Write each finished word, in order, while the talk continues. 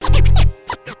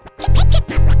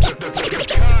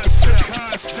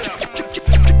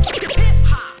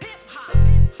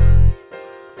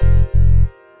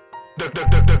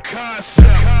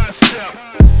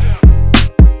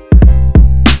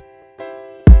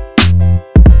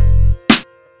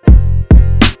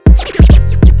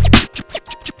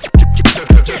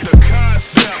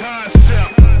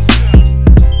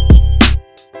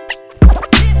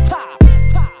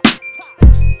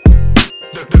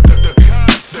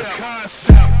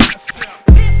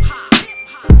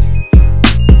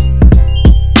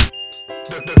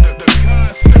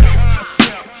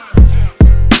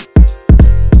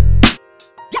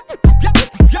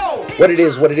What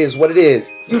it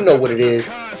is. You know what it is.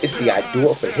 It's the I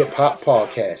Do It for Hip Hop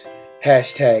podcast.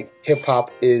 Hashtag Hip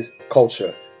Hop is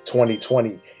Culture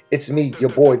 2020. It's me, your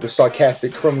boy, the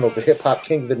sarcastic criminal, the hip hop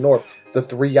king of the north, the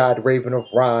three-eyed raven of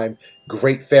rhyme,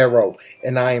 Great Pharaoh,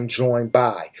 and I am joined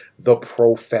by the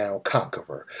profound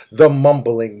conqueror, the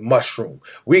mumbling mushroom.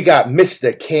 We got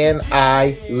Mr. Can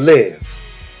I Live?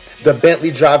 The Bentley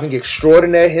driving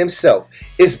extraordinaire himself.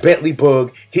 It's Bentley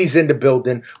Boog. He's in the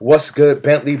building. What's good,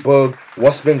 Bentley Boog?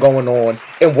 What's been going on?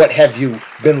 And what have you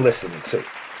been listening to?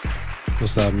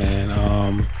 What's up,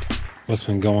 man? What's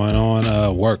been going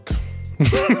on? Work.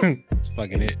 That's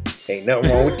fucking it. Ain't nothing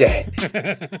wrong with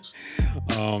that.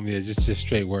 Yeah, just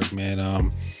straight work,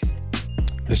 man.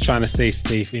 Just trying to stay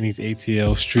safe in these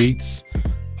ATL streets.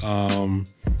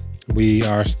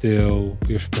 We're still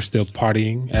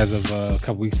partying as of a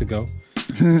couple weeks ago.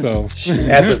 So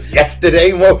as of yesterday,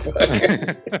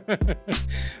 motherfucker.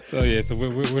 So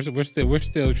we're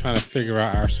still trying to figure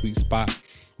out our sweet spot.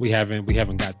 We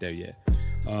haven't got there yet.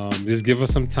 Just give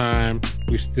us some time.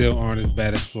 We still aren't as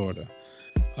bad as Florida.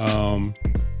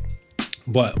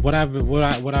 But what I've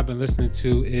been listening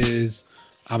to is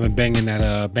I've been banging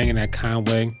that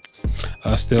Conway,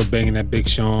 still banging that Big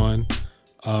Sean.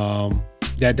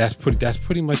 That's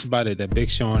pretty much about it. That Big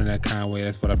Sean and that Conway.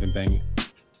 That's what I've been banging.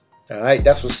 All right,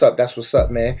 that's what's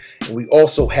up, man. And we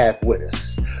also have with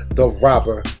us the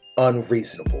robber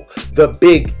unreasonable, the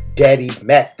Big Daddy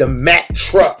Mac, the Mac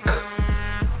truck.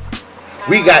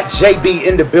 We got JB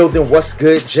in the building. What's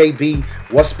good, JB?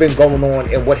 What's been going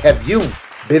on, and what have you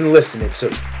been listening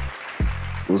to?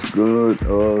 What's good?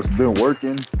 It's been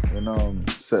working and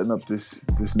setting up this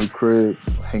new crib,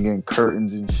 hanging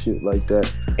curtains and shit like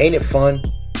that. Ain't it fun?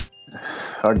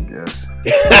 I guess.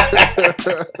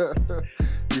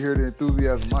 You hear the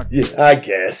enthusiasm? Yeah, I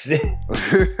guess.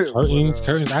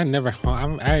 Curtains. I never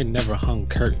hung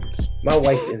curtains. My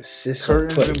wife insists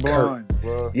curtains on putting blinds,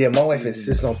 bro. Yeah, my wife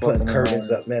insists on putting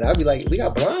curtains up, man. I'd be like, we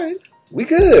got blinds. We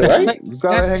good, right? You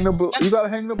gotta hang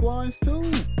the blinds too.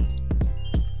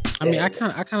 I mean, I'm it's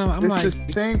like the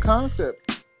same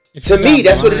concept. To me,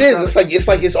 that's what it is. It's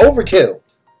like it's overkill.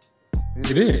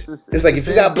 It is. It's like if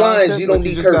you got blinds, you don't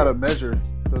need curtains. You gotta measure.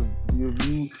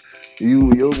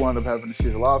 You'll wind up having the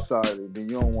shit lopsided, then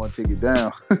you don't want to take it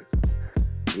down.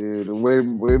 Yeah, the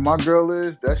way my girl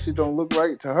is, that shit don't look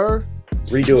right to her.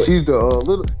 Redo it. She's the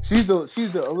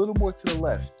a little more to the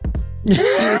left.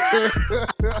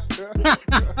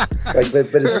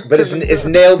 but it's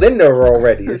nailed in there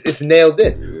already. It's nailed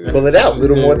in. Pull it out a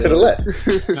little more to the left.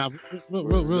 Now,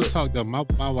 real talk though.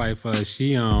 My wife,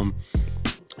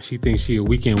 she thinks she a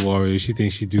weekend warrior. She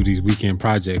thinks she do these weekend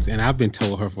projects, and I've been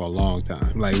told her for a long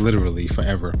time, like literally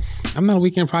forever, I'm not a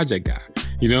weekend project guy.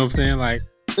 You know what I'm saying? Like,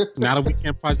 not a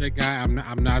weekend project guy. I'm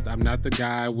not the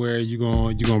guy where you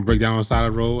gonna break down on the side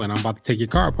of the road and I'm about to take your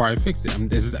car apart and fix it.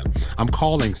 I'm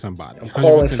calling somebody.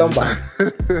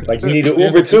 Like, you need an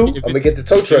Uber too? I'm gonna get the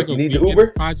tow truck. You need the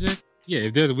Uber? Project? Yeah,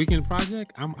 if there's a weekend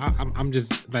project, I'm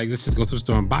just like, let's just go to the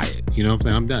store and buy it. You know what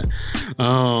I'm saying?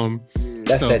 I'm done.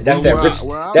 That's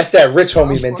that rich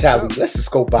homie mentality. Let's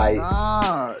just go buy it.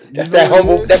 That's that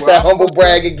humble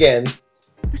brag again.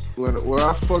 Where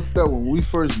I fucked up when we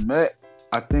first met,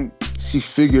 I think she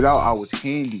figured out I was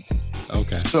handy.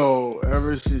 Okay. So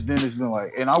ever since then, it's been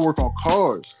like, and I work on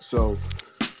cars, so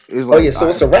it's like, so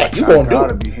it's a wrap. You gonna do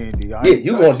it? Be handy.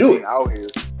 You gonna do it out here.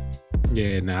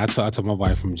 Yeah, I told my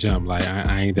wife from jump, like,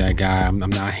 I ain't that guy. I'm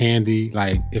not handy.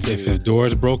 Like, if the door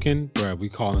is broken, bro, we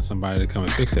calling somebody to come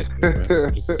and fix it.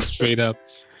 straight up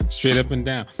and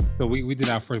down. So we did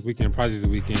our first weekend project the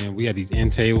weekend. We had these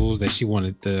end tables that she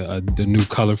wanted the new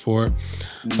color for.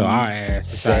 So our ass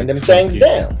sand them things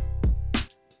down.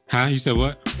 Huh? You said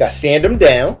what? Got sand them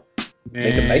down.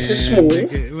 Make them nice and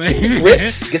smooth.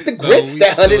 Get the grits,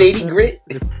 that 180 grit.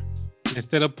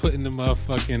 Instead of putting the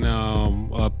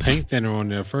motherfucking paint thinner on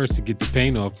there first to get the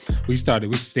paint off, we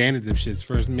sanded them shits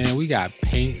first. Man, we got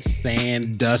paint,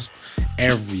 sand, dust,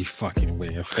 every fucking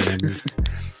way, family.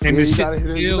 And the shit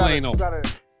still ain't off.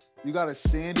 You gotta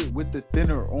sand it with the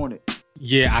thinner on it.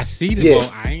 Yeah, I see this.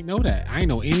 Yeah. I ain't know that. I ain't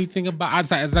know anything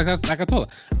about. Like I told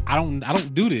her, I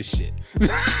don't do this shit.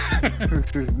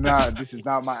 This is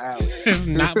not my alley. It's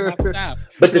not my style.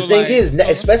 But the thing is,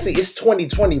 especially it's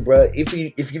 2020, bro.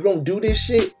 If you don't do this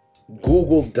shit,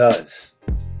 Google does.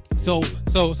 So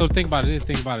think about it.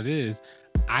 Think about it is,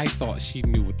 I thought she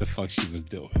knew what the fuck she was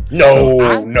doing. No.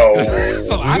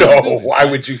 Why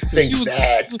would you think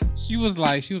that? She was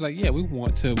like, yeah, I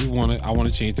want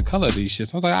to change the color of these shits.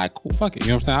 So I was like, all right, cool, fuck it. You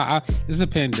know what I'm saying? This is a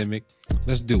pandemic.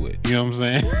 Let's do it. You know what I'm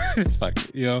saying? Fuck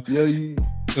it. You know? Yeah,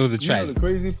 it was a tragedy. The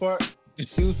crazy part?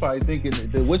 She was probably thinking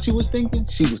that what you was thinking,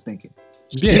 she was thinking.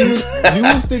 Yeah. You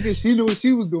was thinking she knew what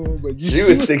she was doing, but she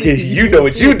was thinking you know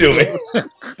what you doing.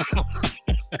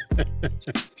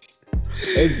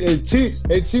 and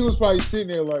T was probably sitting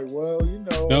there like, well, you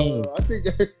know, No. I think.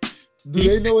 Do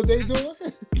they know what they doing?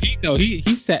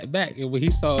 He sat back, and when he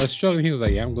saw us struggling, he was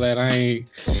like, "Yeah, I'm glad I ain't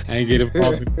get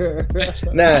involved."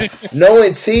 Nah,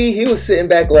 knowing T, he was sitting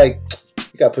back like,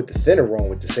 you gotta put the thinner on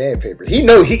with the sandpaper. He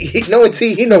knowing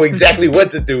T, he know exactly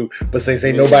what to do, but since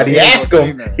ain't nobody ask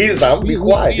him, he's like, I'm gonna be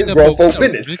quiet. This grown folk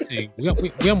business.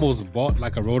 We almost bought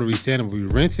like a rotary sander. We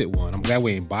rented one. I'm glad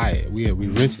we didn't buy it. We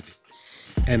rented it.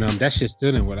 And that shit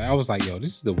still didn't work. I was like, yo,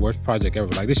 this is the worst project ever.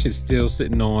 Like, this shit's still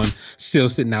sitting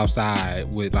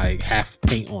outside with like half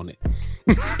paint on it.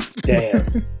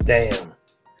 Damn. See,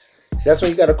 that's when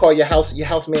you gotta call your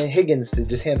houseman Higgins to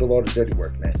just handle all the dirty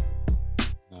work, man.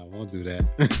 No, I won't do that.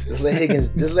 Just let Higgins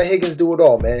do it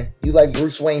all, man. You like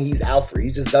Bruce Wayne, he's Alfred.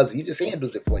 He just does it. He just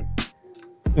handles it for you.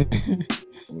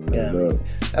 Yeah, I mean,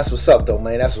 that's what's up though,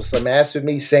 man. That's what's up, man. As for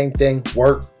me, same thing.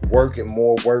 Work, and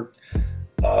more work.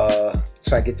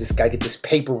 Trying to get this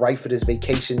paper right for this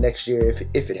vacation next year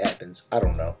if it happens. I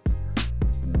don't know.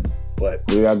 But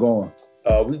where y'all going?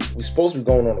 We supposed to be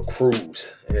going on a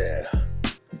cruise. Yeah,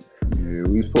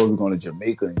 we supposed to be going to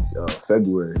Jamaica in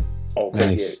February. Okay,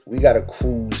 nice. Yeah. We got a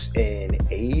cruise in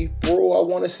April, I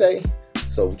want to say.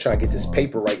 So we're trying to get this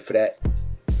paper right for that.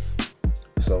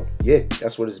 So yeah,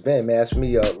 that's what it's been, man. As for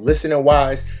me, listening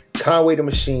wise, Conway the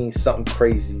Machine, something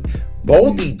crazy.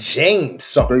 Boldy James,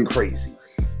 something crazy.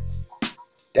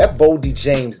 That Boldy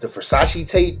James, the Versace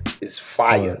tape is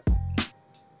fire.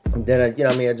 And then I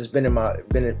just been in my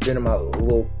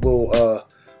little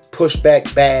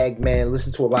pushback bag, man.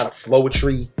 Listen to a lot of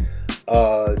Flowetry,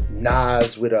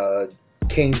 Nas with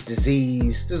King's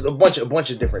Disease. There's a bunch of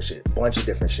different shit. You know what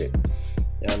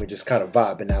I mean? Just kind of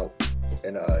vibing out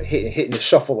and hitting the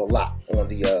shuffle a lot on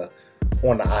the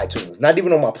iTunes. Not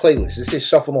even on my playlist. Just hit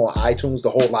shuffle on iTunes, the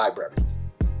whole library.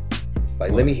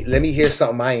 Like, let me hear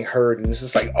something I ain't heard, and it's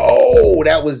just like, oh,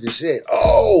 that was the shit.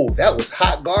 Oh, that was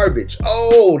hot garbage.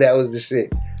 Oh, that was the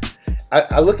shit.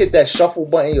 I look at that shuffle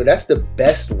button, yo, that's the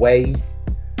best way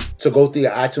to go through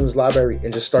your iTunes library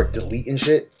and just start deleting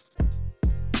shit.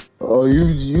 Oh,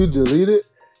 you delete it?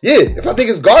 Yeah, if I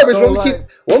think it's garbage, what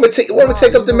am I take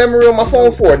up the memory on my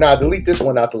phone for? Nah, delete this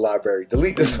one out the library.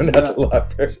 Delete this one out the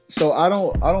library. So I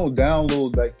don't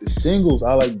download like the singles.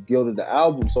 I like go to the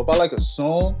album. So if I like a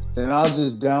song, then I'll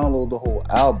just download the whole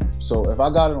album. So if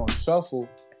I got it on shuffle,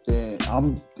 then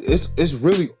it's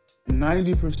really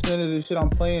 90% of the shit I'm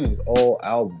playing is all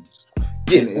albums.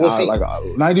 Yeah, like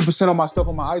 90% of my stuff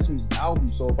on my iTunes is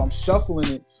albums. So if I'm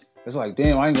shuffling it, it's like,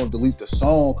 damn, I ain't gonna delete the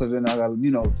song because then I gotta,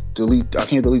 I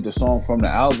can't delete the song from the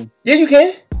album. Yeah, you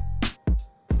can.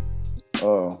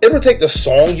 It'll take the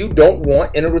song you don't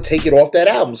want and it'll take it off that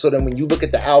album. So then when you look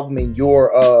at the album in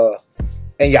your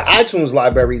iTunes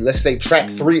library, let's say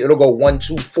track 3, it'll go 1,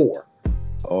 2, 4.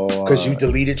 Because you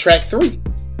deleted track 3.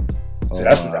 So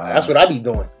that's what I be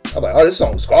doing. I'm like, oh, this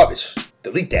song was garbage.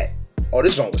 Delete that. Oh,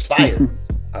 this song was fire.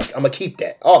 I'm gonna keep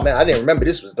that. Oh man, I didn't remember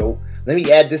this was dope. Let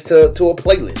me add this to a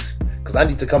playlist because I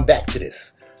need to come back to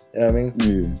this. You know what I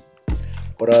mean?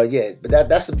 Yeah. But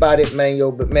that's about it, man.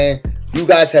 Yo, but man, you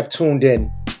guys have tuned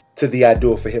in to the I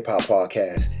Do It for Hip Hop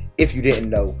podcast. If you didn't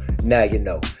know, now you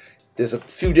know. There's a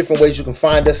few different ways you can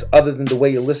find us other than the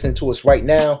way you're listening to us right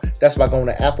now. That's by going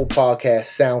to Apple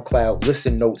Podcasts, SoundCloud,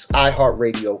 Listen Notes,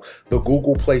 iHeartRadio, the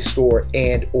Google Play Store,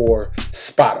 and or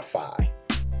Spotify.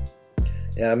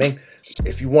 You know what I mean?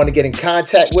 If you want to get in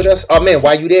contact with us, oh man,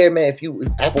 while you there, man, if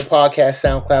Apple Podcasts,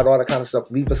 SoundCloud, all that kind of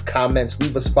stuff, leave us comments,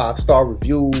 leave us 5-star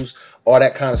reviews, all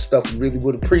that kind of stuff. We really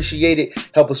would appreciate it.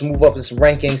 Help us move up in some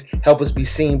rankings. Help us be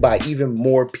seen by even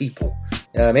more people. You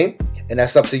know what I mean? And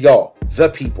that's up to y'all, the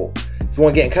people. If you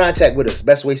want to get in contact with us,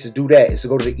 best ways to do that is to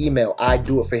go to the email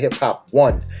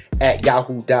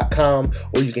idoitforhiphop1@yahoo.com,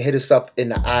 or you can hit us up in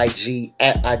the IG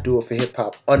at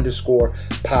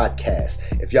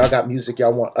idoitforhiphop_podcast. If y'all got music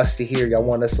y'all want us to hear, y'all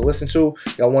want us to listen to,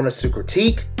 y'all want us to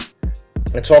critique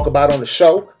and talk about on the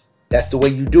show, that's the way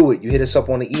you do it. You hit us up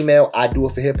on the email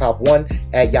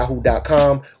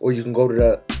idoitforhiphop1@yahoo.com, or you can go to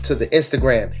the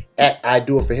Instagram at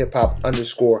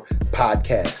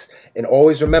idoitforhiphop_podcast. And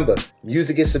always remember,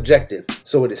 music is subjective,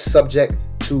 so it is subject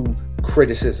to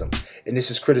criticism. And this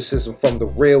is criticism from the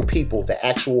real people, the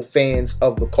actual fans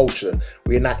of the culture.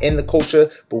 We are not in the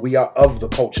culture, but we are of the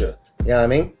culture. You know what I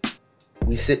mean?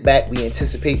 We sit back, we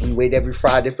anticipate, we wait every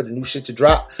Friday for the new shit to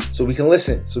drop so we can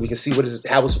listen, so we can see how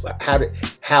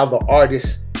the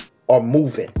artists are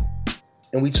moving.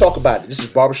 And we talk about it. This is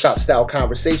barbershop style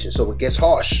conversation, so it gets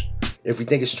harsh. If we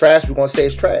think it's trash, we're gonna say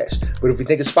it's trash. But if we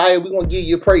think it's fire, we're gonna give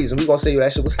you praise and we're gonna say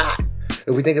that shit was hot.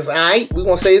 If we think it's alright, we're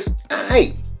gonna say it's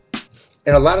alright.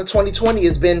 And a lot of 2020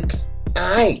 has been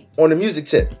alright on the music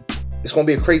tip. It's gonna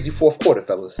be a crazy fourth quarter,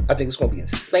 fellas. I think it's gonna be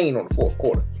insane on the fourth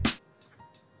quarter.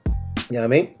 You know what I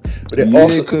mean? But it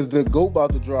also, because the GOAT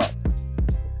about to drop.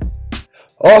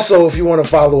 Also, if you want to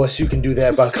follow us, you can do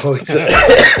that by going to.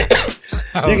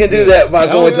 You can do that by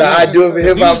going to I Do It For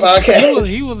Hip Hop Podcast.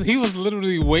 He was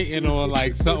literally waiting on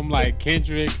like something like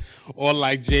Kendrick or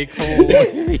like J. Cole.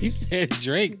 He said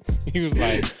Drake. He was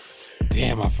like,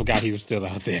 damn, I forgot he was still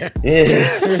out there.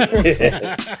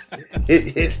 Yeah.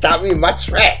 It stopped me in my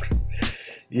tracks.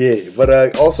 Yeah,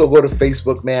 but also go to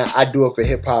Facebook, man. I Do It For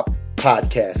Hip Hop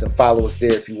Podcast and follow us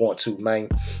there if you want to, man.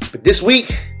 But this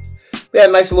week, we had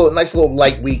a nice little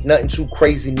light week. Nothing too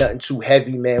crazy, nothing too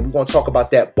heavy, man. We're going to talk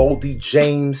about that Boldy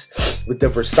James with the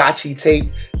Versace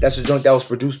tape. That's a joint that was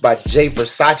produced by Jay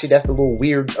Versace. That's the little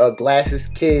weird glasses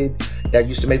kid that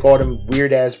used to make all them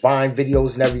weird-ass Vine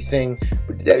videos and everything.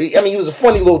 I mean, he was a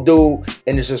funny little dude,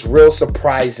 and it's just real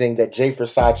surprising that Jay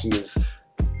Versace is...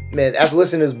 Man, after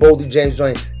listening to this Boldy James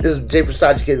joint, this Jay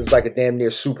Versace kid is like a damn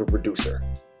near super producer.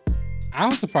 I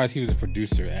was surprised he was a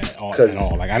producer at all.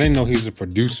 Like, I didn't know he was a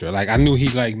producer. Like, I knew he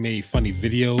like made funny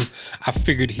videos. I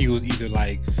figured he was either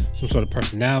like some sort of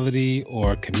personality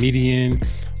or a comedian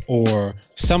or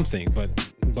something, but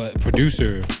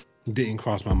producer didn't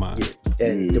cross my mind. Yeah.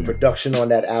 And the production on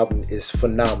that album is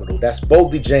phenomenal. That's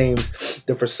Boldy James,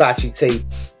 the Versace tape.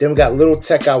 Then we got Little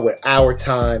Tech out with Our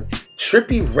Time.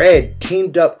 Trippie Redd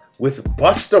teamed up with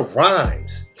Busta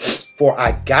Rhymes for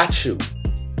I Got You.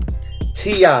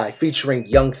 T.I. featuring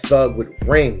Young Thug with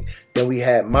Ring. Then we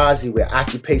had Mozzie with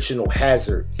Occupational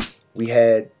Hazard. We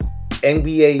had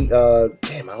NBA,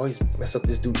 I always mess up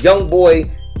this dude. Youngboy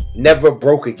Never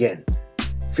Broke Again,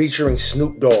 featuring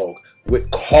Snoop Dogg with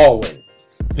Callin'.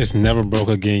 It's Never Broke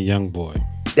Again, Youngboy.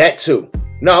 That too.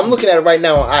 No, I'm looking at it right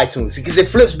now on iTunes because it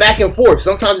flips back and forth.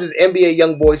 Sometimes it's NBA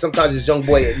Youngboy, sometimes it's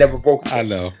Youngboy Never Broke Again. I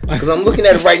know. Because I'm looking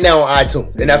at it right now on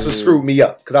iTunes, and that's what screwed me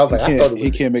up. Because I was like, I thought it was...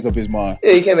 He can't make up his mind.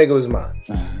 Yeah, he can't make up his mind.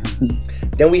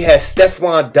 Then we had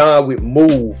Stefflon Don with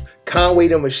Move. Conway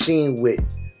the Machine with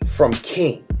From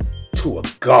King to a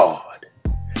God.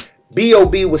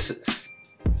 B.O.B. with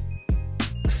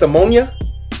Simonia?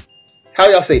 How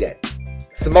y'all say that?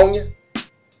 Simonia?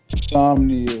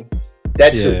 Insomnia.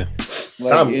 That too. Yeah.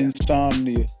 Like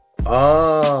Insomnia.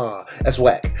 Ah, that's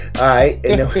whack. All right.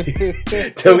 And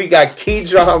then we got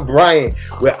Keydron Bryant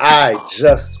with I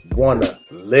Just Wanna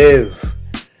Live.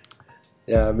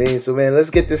 You know what I mean? So, man, let's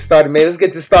get this started, man. Let's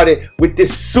get this started with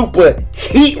this super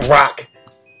heat rock.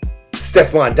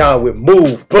 Stefflon Don with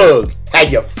Move, Bug. How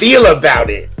you feel about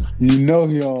it? You know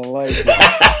he don't like it.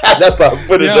 That's how I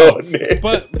put it on there.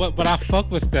 But I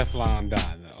fuck with Stefflon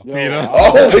Don though. Yo, you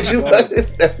know? But you fuck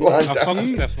with Stefflon I fuck Don.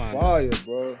 with Stefflon. Fire,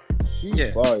 bro.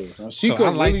 She's fire. Son. She so could I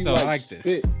like, really so I like spit.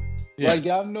 this. Yeah. Like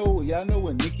y'all know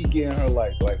when Nicki getting her her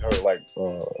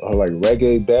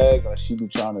reggae bag, like she be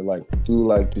trying to like do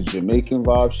like the Jamaican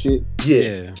vibe shit.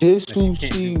 Yeah. This who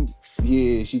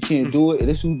she can't do it. And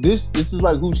this is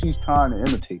like who she's trying to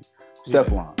imitate.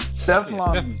 Stefflon.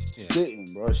 Stefflon be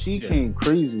spitting, bro. She came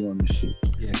crazy on this shit.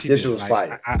 Yeah, this was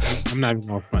fire. I'm not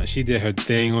even on front. She did her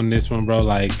thing on this one, bro.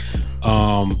 Like, you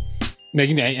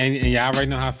know, and yeah, I already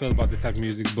know how I feel about this type of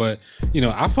music, but you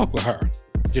know, I fuck with her.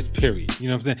 Just period. You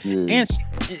know what I'm saying? Yeah. And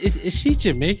is she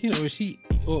Jamaican or is she?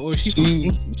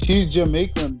 She's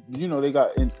Jamaican. You know, they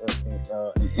got in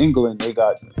England. They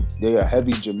got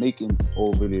heavy Jamaican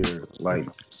over there, like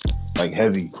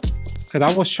heavy. Cause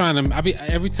I was trying to.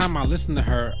 Every time I listen to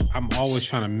her, I'm always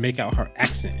trying to make out her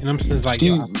accent, and I'm just like,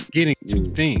 I'm getting two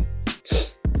things.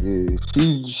 Yeah,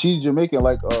 she's Jamaican.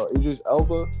 Like Idris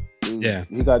Elba.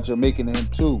 He got Jamaican in him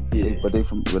too. Yeah, but they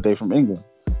from England.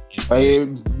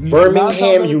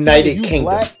 Birmingham, United Kingdom.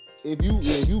 Black,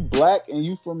 if you black and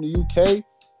you from the UK,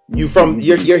 you from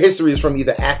your history is from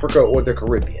either Africa or the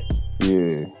Caribbean.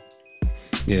 Yeah.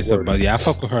 Yeah. So, but yeah, I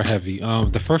fuck with her heavy.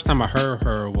 The first time I heard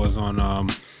her was on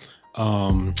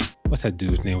what's that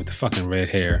dude's name with the fucking red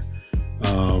hair?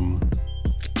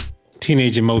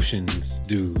 Teenage Emotions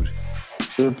dude.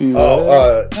 Trippie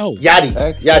no. Yachty.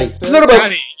 Little Boat.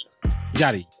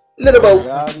 Yachty. Little Boat.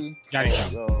 Yachty.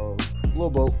 Little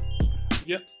Boat.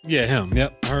 Yep. Yeah, him.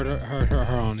 Yep. I heard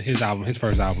her on his album, his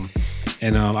first album,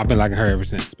 and I've been liking her ever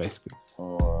since, basically.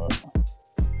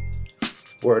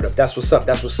 Word up. That's what's up,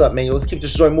 man. Yo, let's keep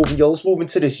this joint moving, yo. Let's move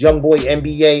into this Youngboy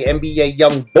NBA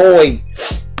Youngboy.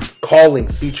 Calling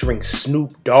featuring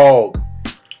Snoop Dogg.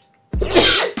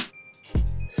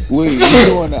 Wait, you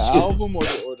doing the album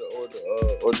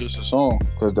or just a song?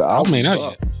 Because the album ain't out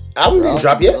yet. Album didn't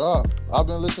drop yet. I've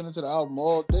been listening to the album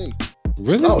all day.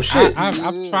 Really? Oh shit! I've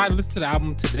tried to listen to the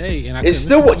album today, and it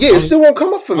still won't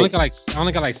come up for me. I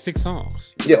only got like 6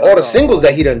 songs. Yeah, all the singles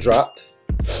that he done dropped.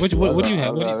 What do you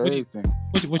have? What you got?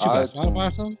 Spotify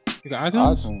or something? You got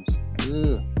iTunes?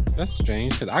 Yeah. That's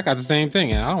strange. Cause I got the same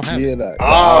thing, and I don't have it.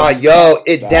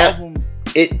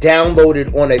 It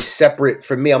downloaded on a separate.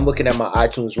 For me, I'm looking at my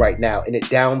iTunes right now, and it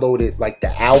downloaded like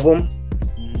the album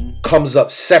comes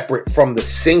up separate from the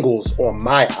singles on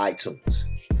my iTunes.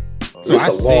 So it's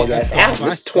a long ass album.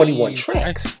 It's 21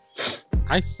 tracks.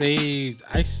 I saved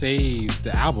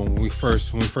the album when we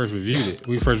first reviewed it.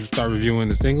 We first started reviewing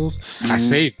the singles. I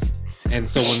saved it. And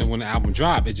so when the album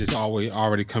dropped, it just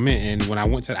already come in. And when I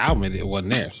went to the album, it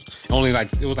wasn't there. So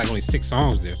it was only 6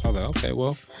 songs there. So I was like, okay,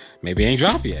 well, maybe it ain't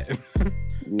dropped yet.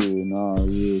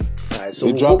 Yeah. Right, so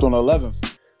it dropped on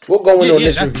 11th. We'll go in on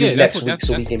this review next week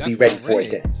so we can be ready for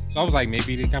it then. So I was like,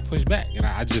 maybe they got pushed back, and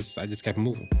I just kept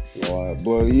moving.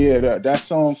 But yeah, that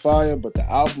song fire. But the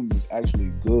album is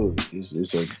actually good.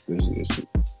 It's a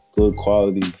good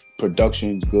quality.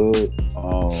 Production's good.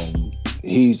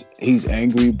 He's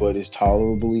angry, but it's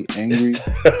tolerably angry.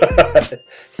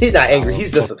 He's not angry.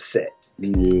 He's just upset.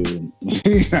 Yeah,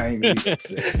 he's not angry. He's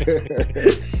upset.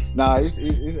 Nah, it's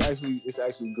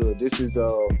actually good. This is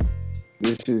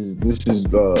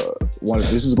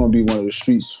gonna be one of the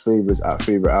streets' favorite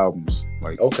albums.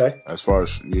 Like, okay, as far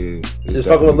as just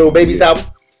fucking with Lil Baby's album.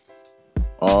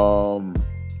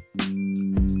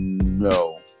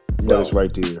 No, it's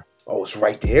right there. Oh, it's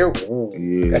right there. Ooh,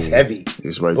 yeah, that's heavy.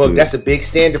 It's right there. That's a big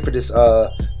standard for this for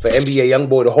NBA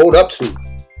YoungBoy to hold up to.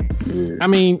 Yeah. I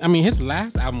mean, his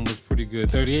last album was pretty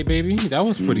good. 38 Baby, that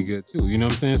was pretty good too. You know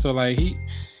what I'm saying? So like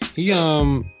he's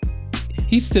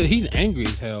angry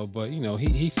as hell, but you know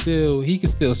he can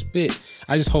still spit.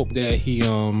 I just hope that he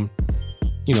kind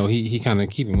of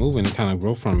keep it moving and kind of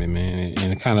grow from it, man,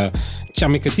 and kind of, I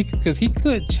mean, because he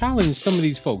could challenge some of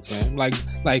these folks, man. Like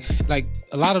a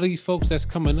lot of these folks that's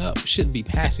coming up shouldn't be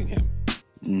passing him.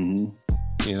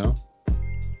 You know.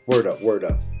 Word up.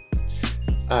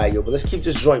 All right, yo, but let's keep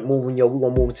this joint moving, yo. We're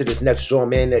gonna move into this next joint,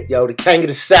 man. Yo, the King of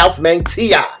the South, man,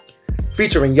 T.I.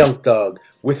 featuring Young Thug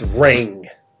with Ring.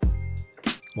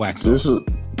 Wax. This was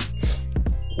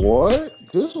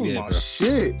my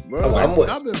shit, bro.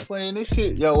 I've been playing this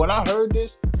shit. Yo, when I heard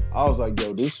this, I was like,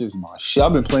 yo, this is my shit.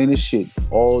 I've been playing this shit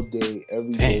all day,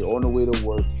 every day, on the way to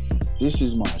work. This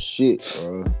is my shit,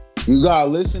 bro. You gotta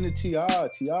listen to T.I.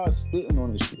 T.I. spitting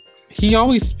on this shit. He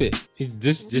always spit.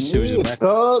 This shit was just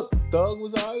Thug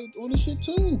was alright on this shit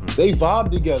too. They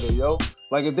vibe together, yo.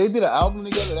 Like if they did an album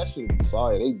together, that shit would be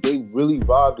fire. They really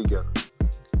vibe together.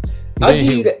 I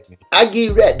give you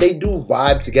that. They do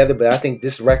vibe together, but I think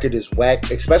this record is whack,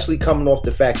 especially coming off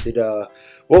the fact that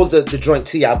what was the joint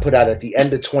T.I. put out at the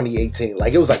end of 2018?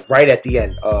 Like it was like right at the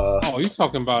end. You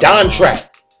talking about Don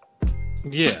Trap?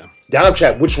 Yeah, Don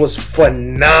Trap, which was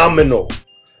phenomenal.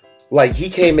 Like he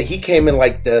came in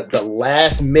like the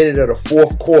last minute of the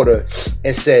fourth quarter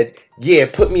and said, "Yeah,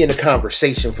 put me in the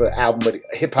conversation for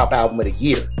hip hop album of the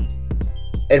year."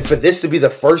 And for this to be the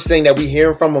first thing that we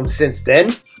hearing from him since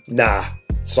then, nah,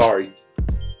 sorry,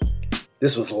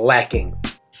 this was lacking.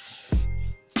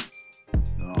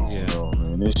 No,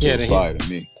 man, this shit was fire to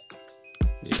me.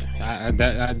 Yeah,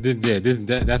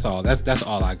 that's all. That's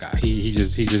all I got. He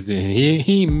just didn't.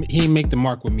 He make the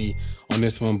mark with me on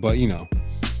this one, but you know.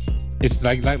 It's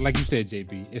like you said,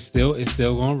 JB. It's still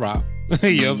gonna rock.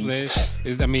 You know what I'm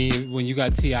saying? When you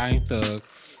got T.I. and Thug,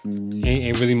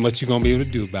 ain't really much you gonna be able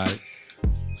to do about it.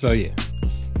 So yeah.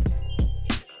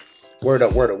 Word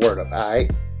up. All right.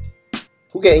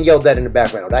 Who getting yelled at in the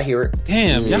background? I hear it.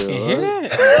 Damn, y'all can hear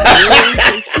that?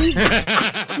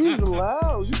 She's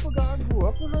loud. You forgot I grew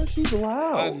up with her. She's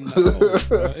loud.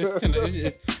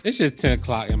 It's just 10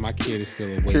 o'clock and my kid is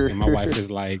still awake. And my wife is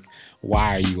like,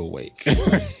 why are you awake?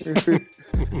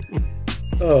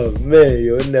 Oh, man,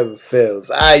 yo, it never fails.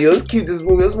 All right, yo, let's keep this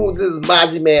moving. Let's move to this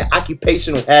Mozzie, man.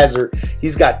 Occupational Hazard.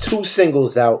 He's got 2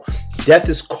 singles out. Death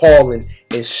is Calling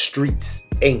and Streets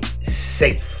Ain't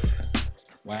Safe.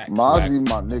 Mozzie,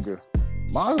 my nigga.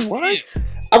 Mozzie, what?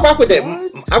 I rock with that.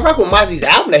 I rock with Mozzie's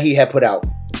album that he had put out.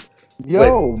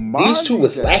 Yo, these 2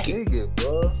 was lacking. Nigga,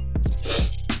 bro.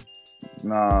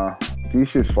 Nah, these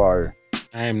shit's fire.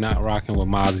 I am not rocking with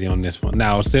Mozzie on this one.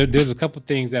 Now, there's a couple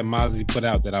things that Mozzie put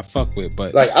out that I fuck with,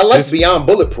 but like I like Beyond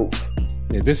Bulletproof.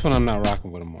 Yeah, this one I'm not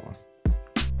rocking with him on.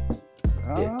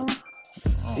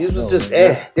 It was just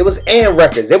There was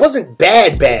records. It wasn't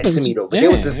bad to me though, but it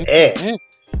was just It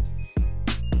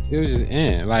was just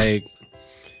like,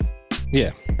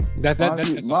 yeah.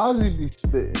 Mozzie be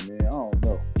spitting, man. I don't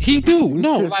know. He do.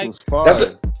 No, like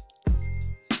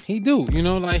He do, you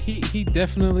know, like he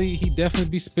definitely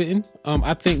be spitting.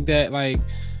 I think that like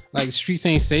Streets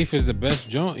Ain't Safe is the best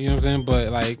joint, you know what I'm saying? But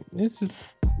like it's just,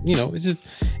 you know, it just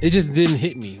didn't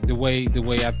hit me the way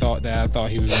I thought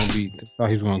he was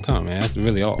gonna come, man. That's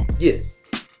really all. Yeah.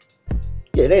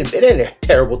 Yeah, it ain't a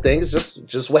terrible thing. It's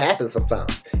just what happens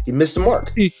sometimes. You missed the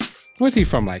mark. Where's he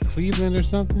from? Like Cleveland or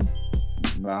something?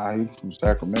 Nah, he's from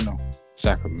Sacramento.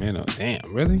 Sacramento. Damn,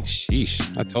 really?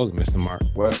 Sheesh. I told him Mr. Mark.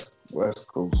 West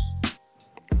Coast.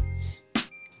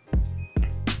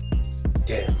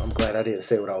 Damn, I'm glad I didn't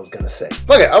say what I was gonna say.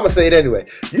 Fuck it, I'm gonna say it anyway.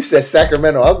 You said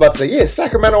Sacramento. I was about to say, yeah,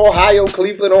 Sacramento, Ohio,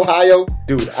 Cleveland, Ohio.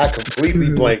 Dude, I completely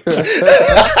blanked.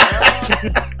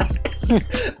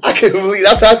 I can't believe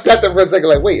that's how I sat there for a second.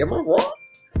 Like, wait, am I wrong?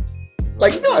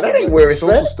 Like, no, that ain't where it's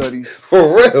at. Studies.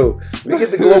 For real. Let me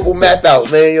get the global map out,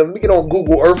 man. Let me get on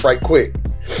Google Earth right quick.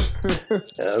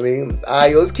 I mean, all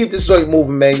right, let's keep this joint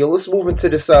moving, man. Yo, let's move into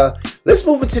this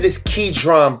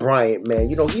Keydron Bryant, man.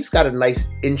 You know, he's got a nice,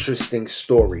 interesting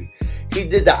story. He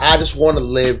did the I Just Wanna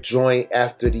Live joint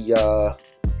after the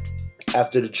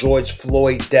George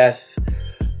Floyd death.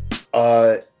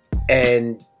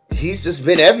 And he's just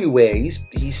been everywhere.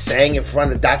 He sang in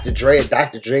front of Dr. Dre at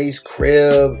Dr. Dre's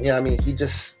crib. You know what I mean?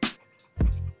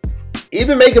 He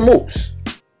been making moves.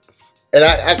 And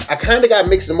I kind of got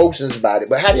mixed emotions about it.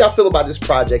 But how do y'all feel about this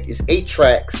project? It's 8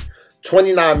 tracks,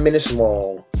 29 minutes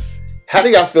long. How do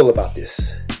y'all feel about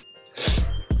this?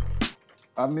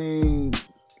 I mean,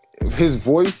 his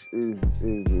voice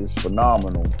is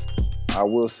phenomenal. I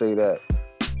will say that.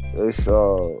 It's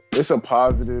a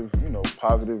positive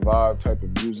vibe type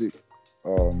of music.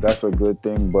 That's a good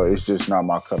thing, but it's just not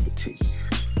my cup of tea.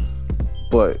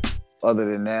 But other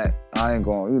than that, I ain't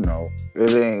gonna,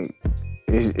 it ain't.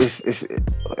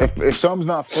 If something's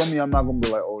not for me, I'm not gonna be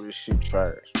like, oh, this shit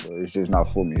trash. But it's just not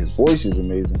for me. His voice is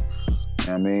amazing.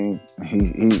 I mean,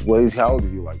 how old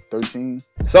is he? Like 13?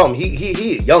 Something.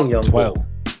 He a young 12.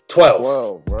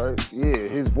 12, right? Yeah,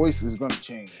 his voice is gonna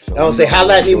change. So I don't say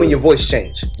holla at me when your voice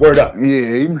change. Word up.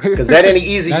 Yeah, because that ain't an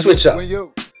easy switch up.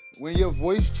 When your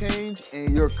voice change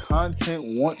and your content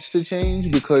wants to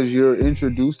change because you're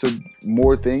introduced to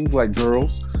more things like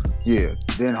girls, yeah,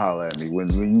 then holla at me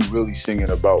when you really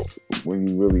singing about, when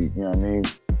you really, you know what I mean,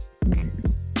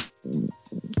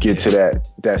 get to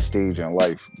that stage in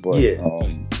life. But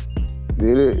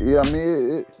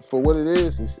for what it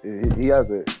is, he has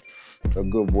a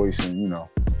good voice, and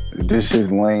this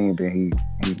is lane, then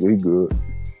he's good.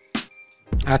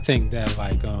 I think that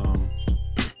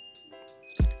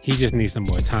he just needs some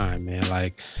more time, man.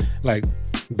 Like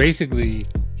basically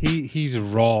he's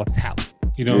raw talent.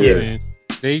 You know what I'm saying?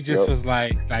 They just was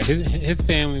like his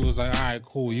family was like, all right,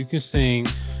 cool, you can sing.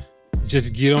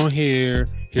 Just get on here,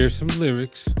 hear some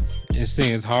lyrics, and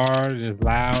sing as hard and as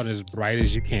loud, as bright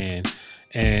as you can.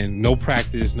 And no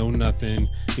practice, no nothing,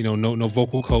 no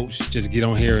vocal coach. Just get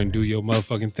on here and do your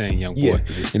motherfucking thing, young boy. Yeah.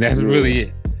 And that's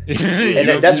really it.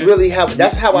 And that's really how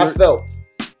I felt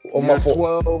on my phone.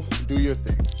 12, do your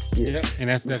thing. Yeah. And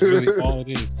that's really all it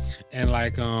is. And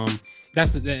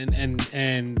that's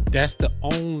the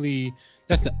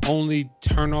only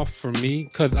turn off for me,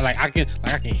 because I can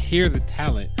hear the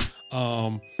talent.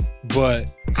 But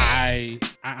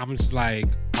I'm just like,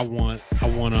 I want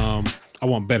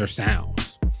better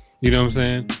sounds. You know what I'm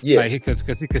saying? Yeah.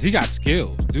 Because he got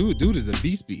skills. Dude is a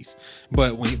beast.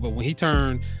 But when he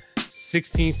turned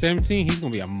 16, 17, he's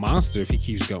gonna be a monster if he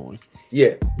keeps going.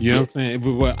 Yeah. You know what I'm saying?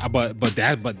 But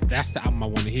that's the album I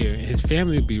want to hear. And his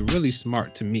family would be really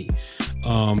smart to me,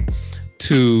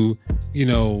 to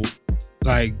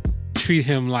treat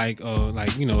him like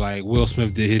Will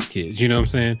Smith did his kids. You know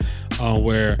what I'm saying?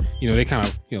 Where they kind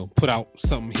of put out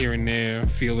something here and there,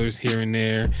 feelers here and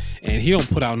there, and he don't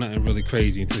put out nothing really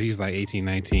crazy until he's like 18,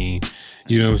 19.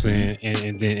 You know what I'm saying?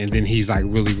 And then he's like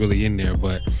really, really in there.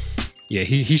 But yeah,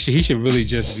 he should really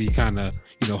just be kind of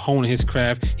honing his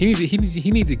craft. He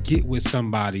need to get with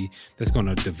somebody that's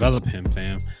gonna develop him,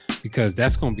 fam, because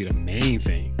that's gonna be the main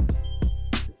thing.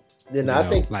 Then I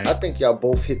think y'all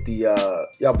both hit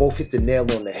the nail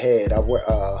on the head.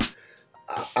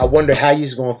 I wonder how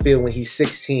he's gonna feel when he's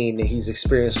 16 and he's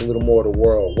experienced a little more of the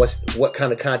world. What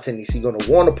kind of content is he gonna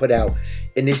want to put out,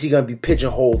 and is he gonna be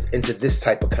pigeonholed into this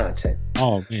type of content?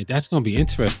 Oh man, that's gonna be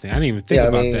interesting. I didn't even think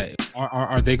about that.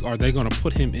 Are they gonna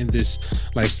put him in this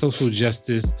like social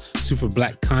justice, super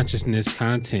black consciousness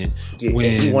content? Yeah,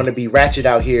 when he want to be ratchet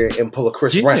out here and pull a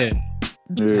Chris Brown?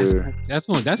 Yeah. That's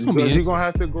gonna be interesting. He's gonna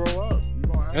have to grow up.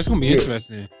 That's gonna be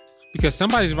interesting, because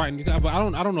somebody's writing. But I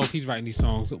don't know if he's writing these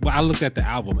songs. But I looked at the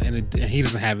album, and he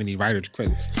doesn't have any writer's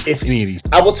credits. Any of these,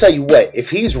 I will tell you what. If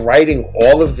he's writing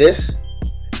all of this,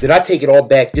 then I take it all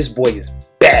back. This boy is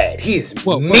bad. He is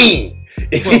mean.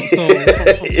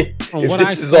 From what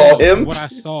I saw, all him, what I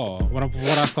saw,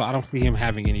 I don't see him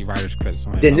having any writer's credits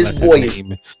on him. Then this boy is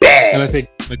bad. Unless they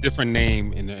a different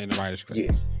name in the writer's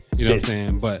credits. Yeah. You know what I'm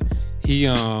saying? But he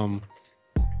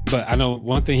but I know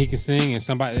one thing he can sing, and it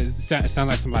sounds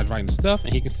like somebody's writing the stuff,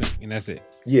 and he can sing, and that's it.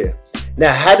 Yeah.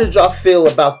 Now, how did y'all feel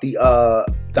about the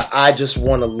I Just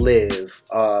Wanna Live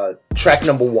track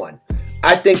number 1?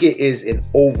 I think it is an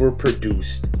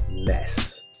overproduced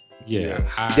mess. Yeah,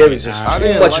 there is just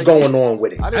too much going on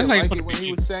with it. I didn't like it when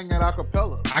he was saying that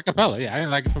acapella. Acapella, yeah, I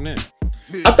didn't like it from then.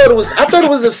 I thought it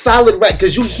was a solid rap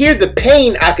because you hear the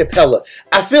pain acapella.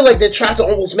 I feel like they tried to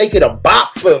almost make it a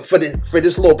bop for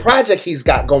this little project he's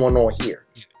got going on here.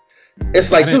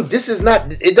 It's like, dude, this is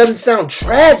not. It doesn't sound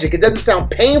tragic. It doesn't sound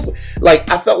painful.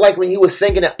 Like I felt like when he was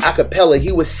singing it acapella,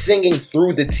 he was singing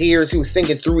through the tears. He was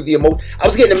singing through the emotion. I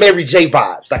was getting the Mary J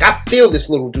vibes. Like I feel this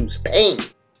little dude's pain.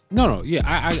 No, yeah,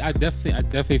 I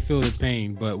definitely feel the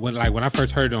pain. But when I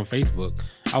first heard it on Facebook,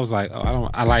 I was like, oh,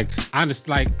 I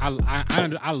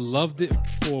loved it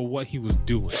for what he was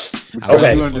doing.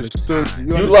 Okay, you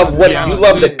love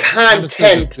the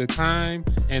content, the time,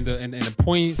 and the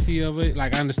poignancy of it.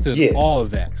 Like I understood all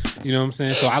of that. You know what I'm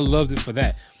saying? So I loved it for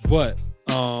that. But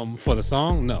for the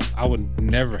song, no, I would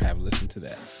never have listened to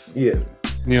that. Yeah.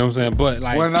 You know what I'm saying? But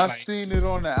like when I seen it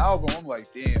on the album, I'm like,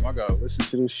 damn, I gotta listen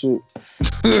to this shit.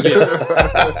 Yeah.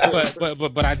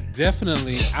 but I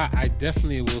definitely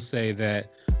will say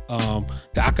that the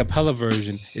acapella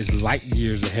version is light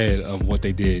years ahead of what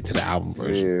they did to the album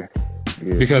version. Yeah.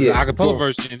 Because the acapella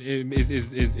version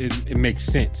it makes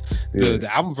sense.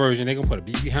 The album version, they're gonna put a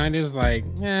beat behind it. It's like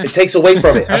it takes away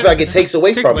from it. I feel like it takes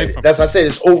away from it. That's why I said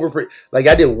it's over. Like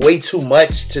I did way too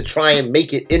much to try and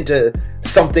make it into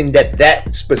something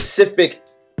that specific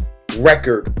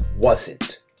record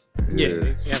wasn't. Yeah,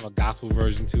 they have a gospel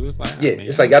version too. It's like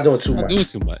it's like y'all doing too much. Doing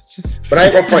too much. But I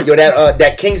ain't gonna front, yo.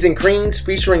 That Kings and Queens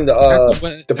featuring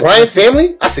the Bryan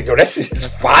family. I said, yo, that shit is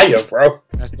fire, bro.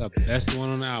 That's the best one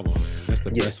on the album, man. That's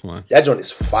the best one. That joint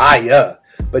is fire.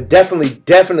 But definitely,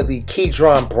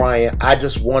 Keydron Bryant. I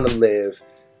Just Wanna Live.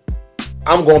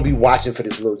 I'm gonna be watching for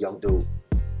this little young dude.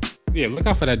 Yeah, look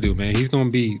out for that dude, man. He's gonna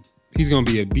be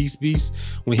a beast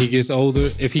when he gets older.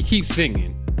 If he keeps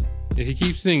singing,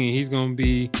 he's gonna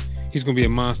be a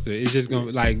monster. It's just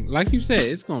gonna like you said,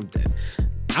 it's gonna.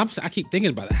 I keep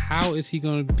thinking about it. How is he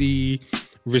gonna be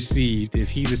received if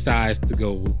he decides to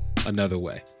go another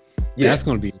way? Yeah, that's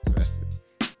gonna be interesting.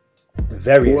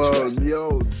 Very interesting.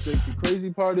 Yo, the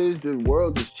crazy part is the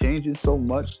world is changing so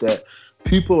much that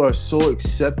people are so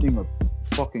accepting of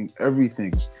fucking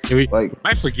everything. Like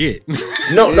I forget.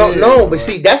 No. But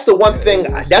see, that's the one thing.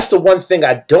 That's the one thing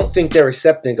I don't think they're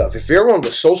accepting of. If you're on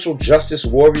the social justice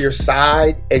warrior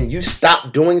side and you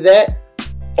stop doing that,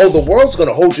 the world's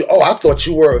gonna hold you. I thought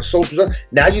you were a social justice.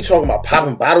 Now you talking about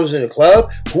popping bottles in the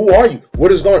club. Who are you? What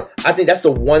is going on? I think that's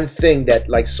the one thing that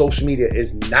like social media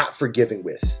is not forgiving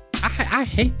with. I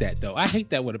hate that though. I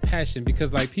hate that with a passion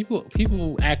because like people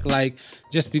act like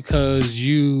just because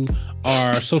you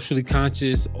are socially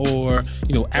conscious or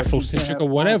Afrocentric or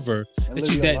whatever that's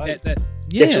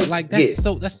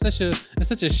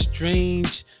such a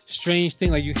strange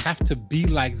thing. Like you have to be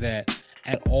like that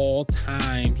at all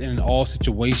times and in all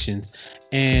situations.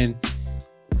 And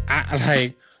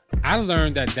I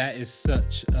learned that is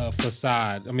such a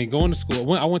facade. I mean, going to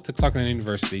school, I went to Clarkland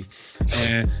University,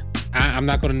 and I'm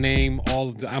not going to name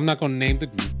I'm not going to name the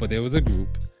group, but there was a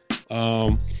group,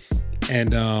 I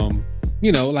went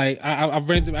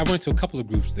to a couple of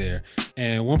groups there,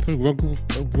 and one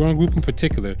group in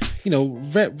particular,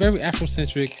 very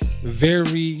Afrocentric,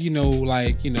 very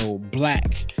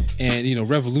black and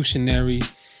revolutionary,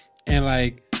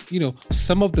 and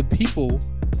some of the people.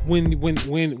 When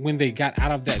they got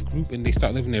out of that group and they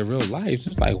start living their real lives,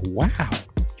 it's like, wow,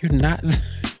 you're not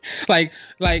like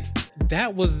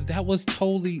it's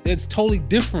totally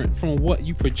different from what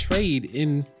you portrayed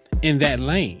in that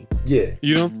lane. Yeah,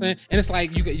 you know what I'm saying? And it's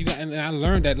like you got, and I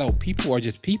learned that people are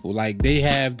just people. Like they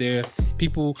have their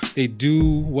people, they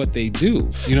do what they do.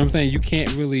 You know what I'm saying? You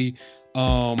can't really.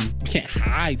 You can't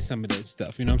hide some of that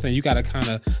stuff. You know what I'm saying? You got to kind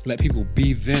of let people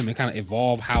be them and kind of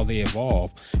evolve how they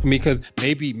evolve. I mean, because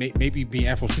maybe being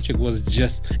Afrocentric was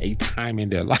just a time in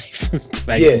their life.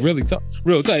 Really tough,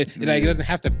 real tough. Like it doesn't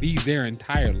have to be their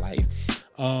entire life.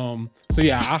 So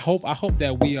yeah, I hope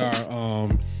that we are,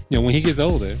 when he gets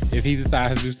older, if he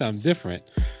decides to do something different,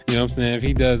 you know what I'm saying? If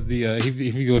he does if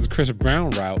he goes Chris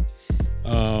Brown route,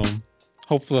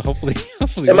 Hopefully.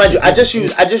 And mind you, I just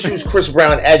use Chris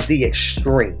Brown as the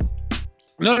extreme.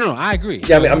 No, I agree.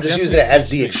 Yeah, I mean, I'm just using it as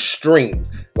the extreme.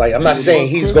 Like, I'm not saying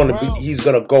he's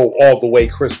gonna go all the way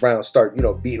Chris Brown, start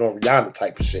beating on Rihanna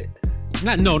type of shit.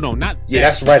 Not. Yeah,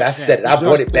 that's right. I said it. I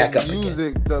brought it back up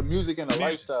again. The music and the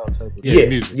lifestyle type of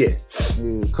thing. Yeah.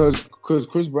 Because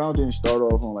Chris Brown didn't start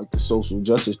off on like the social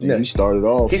justice thing. Yeah. He started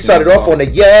off on the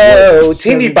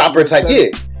teeny bopper type.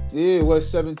 Yeah, what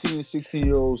 17 and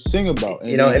 16-year-olds sing about.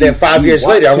 And then 5 years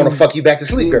later, I want to fuck you back to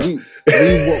sleep, girl.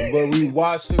 But we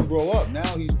watched him grow up. Now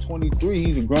he's 23.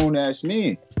 He's a grown-ass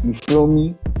man. You feel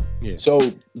me? Yeah.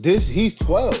 So he's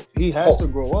 12. He has to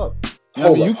grow up.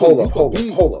 Hold up.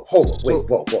 Wait,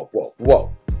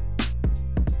 whoa.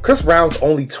 Chris Brown's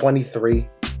only 23.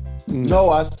 No,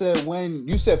 I said when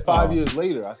you said 5 years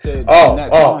later. I said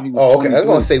okay. I was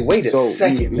gonna say, wait a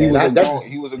second, man.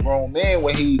 He was a grown man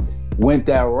when he went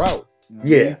that route.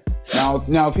 Yeah.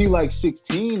 Now if he like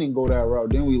 16 and go that route,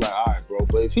 then we like, all right, bro.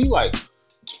 But if he like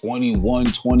 21,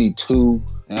 22, you know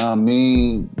what I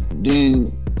mean,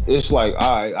 then it's like,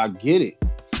 all right, I get it.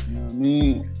 You know what I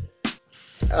mean?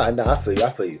 No, I feel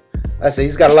you. I say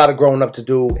he's got a lot of growing up to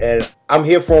do, and I'm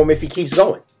here for him if he keeps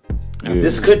going. Yeah.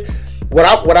 This could. What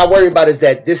I worry about is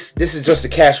that this is just a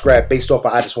cash grab based off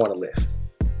of I Just Want to Live.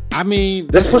 I mean,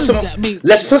 let's put some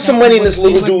money in this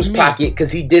little dude's pocket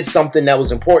because he did something that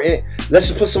was important. Let's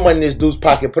just put some money in this dude's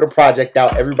pocket, put a project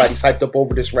out. Everybody's hyped up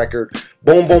over this record.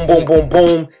 Boom, boom, boom, boom,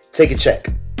 boom. Take a check.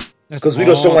 Because we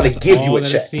just don't want to give you a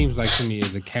check. It seems like to me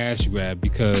is a cash grab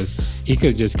because he could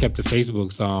have just kept the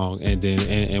Facebook song and then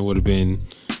and would have been,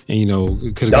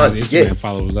 could have got his Instagram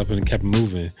followers up and kept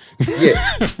moving.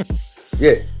 Yeah.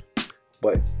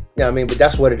 But but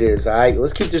that's what it is. All right,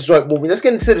 let's keep this joint moving. Let's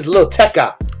get into this little tech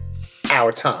out.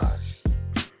 Our time.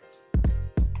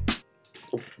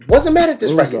 Wasn't mad at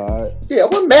this record. Right. Yeah, I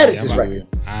wasn't mad at this record.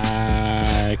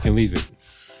 I can leave it.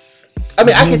 I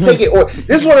mean, I can take it, or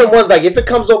this one of the ones like if it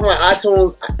comes over on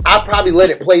iTunes, I'll probably let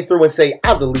it play through and say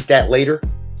I'll delete that later,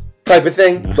 type of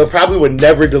thing. But probably would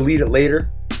never delete it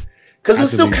later because it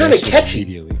was still kind of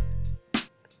catchy.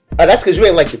 That's because you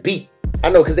ain't like the beat. I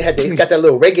know because they got that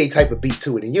little reggae type of beat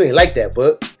to it, and you ain't like that,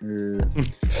 but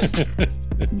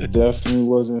definitely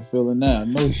wasn't feeling that.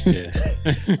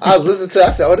 I was listening to it.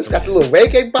 I said, "Oh, this got the little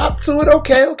reggae bop to it."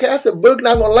 Okay. I said, "Boog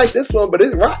not gonna like this one, but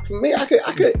it's rock for me." I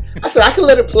said, "I can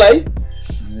let it play."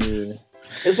 Yeah.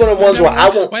 It's one of the ones where I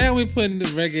won't. Why are we putting the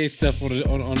reggae stuff on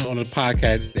the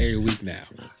podcast every week now?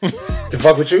 To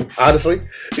fuck with you, honestly.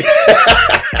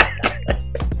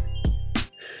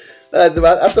 I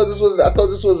thought this was.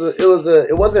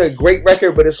 It wasn't a great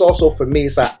record, but it's also for me.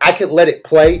 It's like I could let it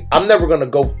play. I'm never gonna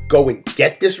go and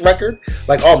get this record.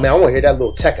 Like, oh man, I want to hear that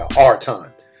little tech at our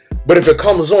time. But if it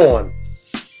comes on,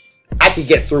 I can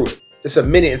get through it. It's a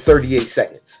minute and 38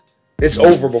 seconds. It's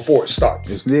over before it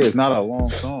starts. It's not a long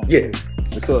song. Yeah,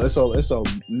 it's a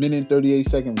minute and 38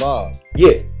 second vibe.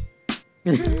 Yeah.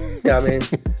 I mean.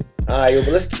 All right,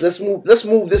 but let's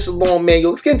move this along, man.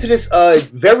 Let's get into this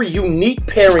very unique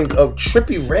pairing of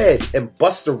Trippie Redd and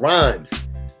Busta Rhymes.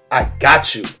 I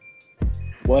got you.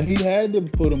 Well, he had to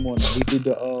put him on. He did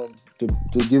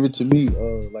the Give It To Me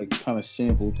like kind of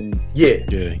sample thing. Yeah.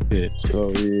 So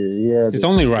yeah, it's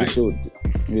only right.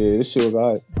 This shit was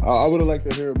alright. I would have liked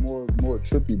to hear more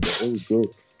Trippie, but it was good.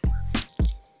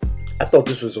 I thought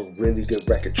this was a really good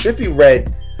record. Trippie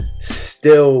Redd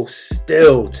still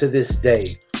to this day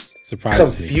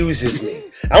confuses me.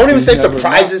 I don't even say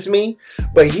surprises me,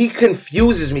 but he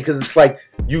confuses me because it's like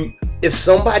if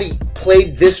somebody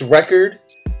played this record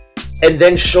and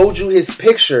then showed you his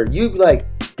picture, you'd be like,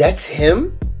 that's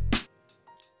him?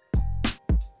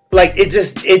 Like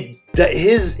his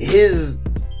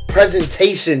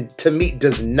presentation to me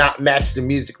does not match the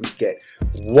music we get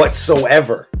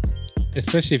whatsoever.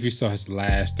 Especially if you saw his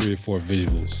last 3 or 4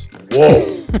 visuals.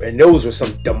 Whoa. And those were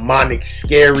some demonic,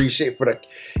 scary shit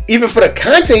even for the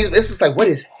content. It's just like, what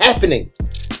is happening?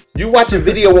 You watch a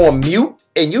video on mute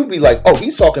and you be like, oh,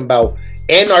 he's talking about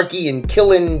anarchy and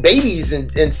killing babies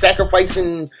and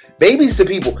sacrificing babies to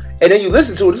people. And then you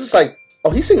listen to it, it's just like, oh,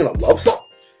 he's singing a love song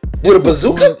with a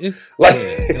bazooka?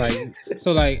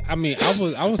 I mean,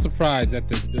 I was surprised at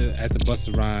the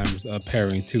Busta Rhymes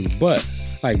pairing too, but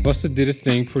like Busta did his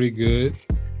thing pretty good.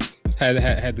 Had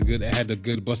the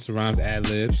good Busta Rhymes ad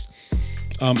libs.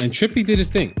 And Trippie did his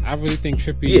thing. I really think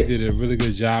Trippie did a really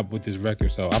good job with this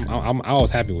record, so I was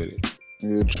happy with it.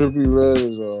 Yeah, Trippie Redd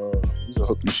he's a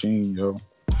hook machine, yo.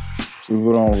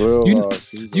 People don't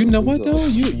realize. You know what though?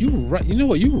 You right. You know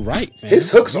what? You right, man.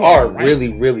 His hooks are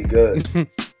really, really good.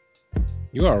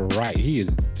 You are right. He is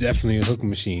definitely a hook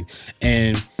machine,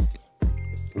 and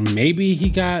maybe he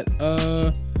got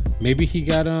Maybe he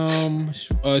got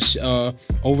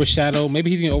overshadowed.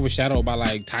 Maybe he's getting overshadowed by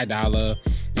like Ty Dolla,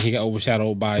 and he got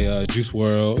overshadowed by Juice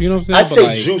WRLD. You know what I'm saying? I'd say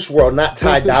like, Juice WRLD, not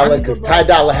Ty Dolla, because Ty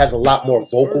Dolla has a lot more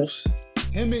vocals.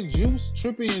 Him and Juice,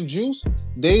 Trippie and Juice,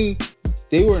 they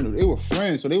were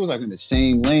friends, so they was like in the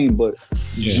same lane. But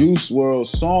Juice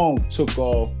WRLD's song took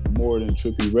off more than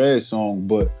Trippie Redd's song.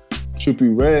 But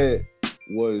Trippie Redd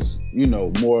was, you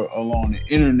know, more along the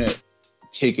internet,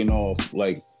 taking off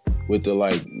like with the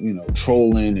like, you know,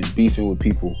 trolling and beefing with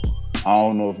people. I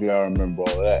don't know if y'all remember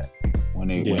all of that when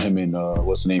him and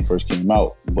what's the name first came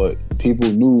out. But people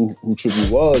knew who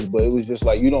Trippie was, but it was just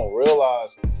like you don't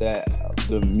realize that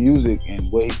the music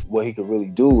and what he could really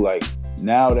do. Like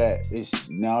now that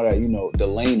you know the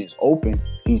lane is open,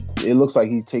 it looks like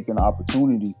he's taking the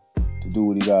opportunity to do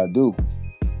what he gotta do.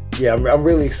 Yeah, I'm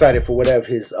really excited for whatever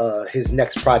his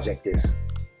next project is.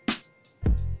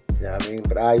 You know what I mean?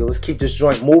 But let's keep this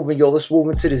joint moving, yo. Let's move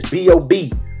into this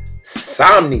B.O.B.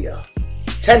 Somnia.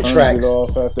 10 tracks. It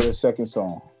off after the second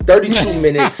song. 32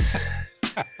 minutes.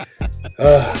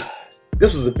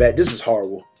 This was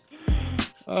horrible.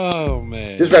 Oh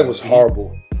man. This record was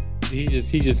horrible. He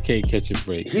just can't catch a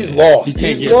break. He's lost.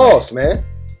 He's lost, man.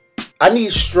 I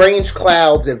need Strange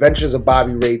Clouds, Adventures of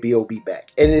Bobby Ray, B.O.B.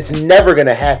 back. And it's never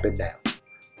gonna happen now.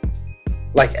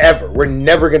 Like ever. We're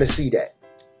never gonna see that.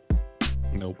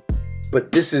 Nope.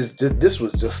 But this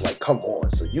was just like, come on,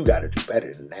 so you gotta do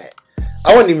better than that.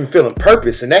 I wasn't even feeling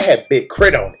Purpose, and that had Big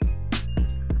Crit on it.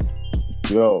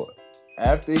 Yo,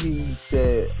 after he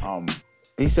said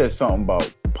something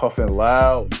about puffing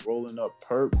loud, rolling up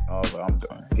perp, I was like, I'm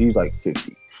done. He's like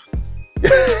 50.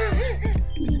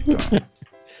 I'm done.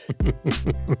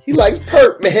 He likes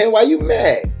perp, man. Why you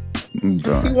mad? I'm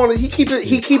done. He keep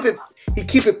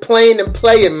it playing and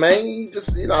playing, man. He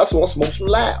just, you know, I just want to smoke some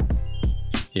loud.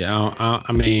 Yeah,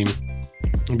 I mean,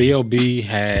 B.O.B.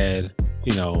 had,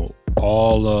 you know,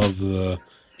 all of the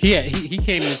he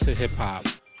came into hip hop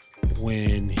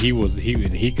when he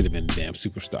could have been a damn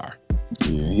superstar.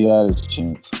 Yeah, he had his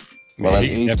chance. But like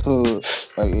Ace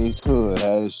Hood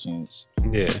had his chance.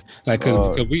 Yeah, like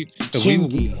cause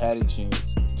Chingy had a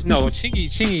chance. No,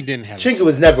 Chingy didn't have. Chingy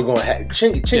was never going to have.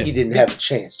 Chingy didn't have a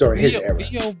chance during his era.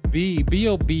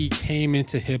 B.O.B. came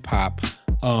into hip hop.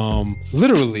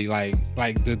 Literally, like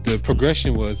the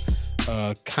progression was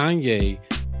Kanye,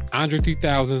 Andre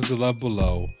 3000's The Love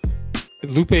Below,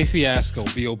 Lupe Fiasco,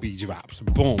 B.O.B. drops.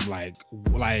 Boom, like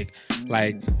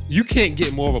you can't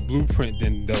get more of a blueprint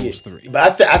than those three.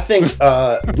 But I think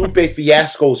Lupe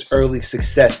Fiasco's early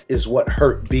success is what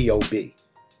hurt B.O.B.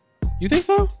 You think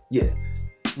so? Yeah.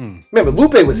 Remember,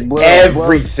 Lupe was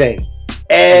everything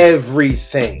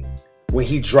when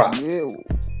he dropped. Yeah.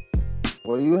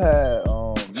 Well, you had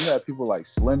people like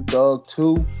Slim Thug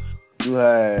too. You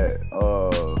had a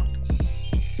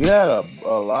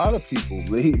lot of people,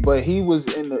 but he was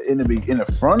in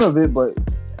the front of it. But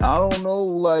I don't know,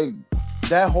 like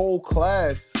that whole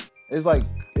class is like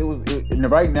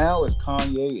and right now it's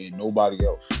Kanye and nobody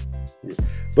else. Yeah.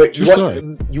 But you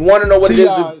want to know what it is?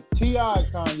 T.I.,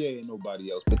 Kanye, and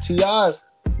nobody else. But T.I.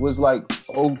 was like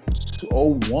 01.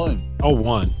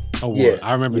 Yeah,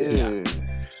 I remember T.I.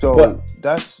 So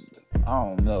that's, I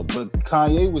don't know. But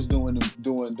Kanye was doing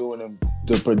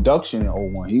the production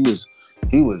in 01. He was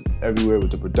everywhere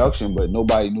with the production, but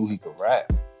nobody knew he could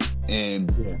rap.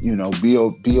 And you know,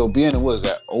 B.O.B. and it was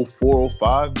at 04,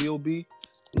 05 B.O.B.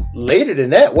 Later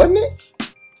than that, wasn't it?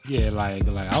 Yeah, like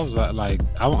I was like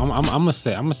I'm gonna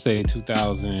say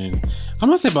 2000. I'm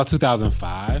gonna say about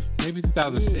 2005, maybe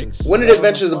 2006. When did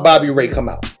Adventures of Bobby Ray come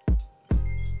out?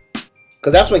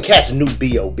 Because that's when cats knew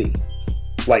B.O.B.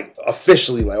 Like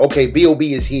officially, like okay,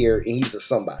 B.O.B. is here and he's a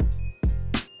somebody.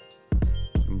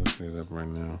 I'm looking it up right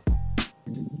now.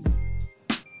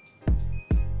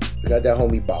 We got that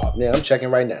homie Bob. Man, I'm checking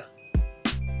right now.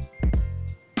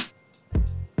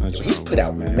 He's put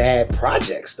out mad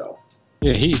projects though.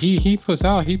 Yeah, he puts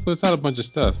out a bunch of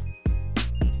stuff.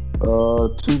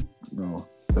 No,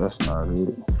 that's not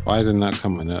it. Why is it not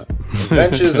coming up?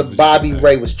 Adventures of Bobby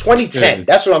Ray was 2010.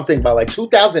 That's what I'm thinking about, like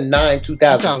 2009,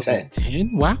 2010.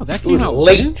 2010? Wow, that came out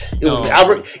late. It was.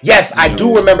 I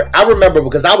do remember. I remember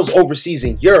because I was overseas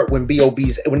in Europe when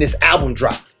when this album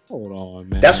dropped. Hold on,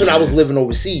 man. That's when I was living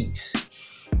overseas.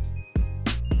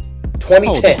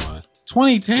 2010.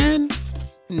 2010.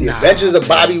 The Adventures of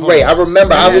Bobby Ray. I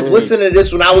remember I was listening to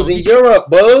this when I was in Europe,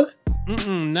 bug.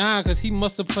 Nah, because he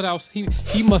must have put out. He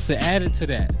must have added to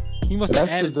that. He must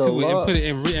have added to it and put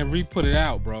it and re-put it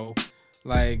out, bro.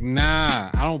 Like, nah,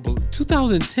 I don't believe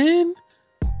 2010.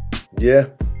 Yeah,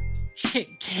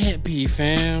 can't be,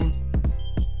 fam.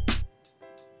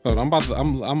 Hold on,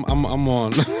 I'm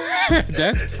on.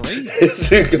 That's crazy.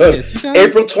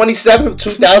 April 27th,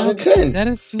 2010. That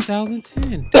is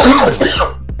 2010.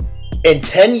 In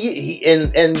 10 years,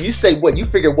 and you say what? You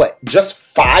figure what? Just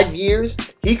 5 years,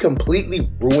 he completely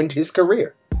ruined his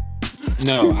career.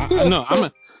 No,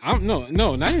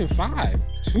 no, not even 5.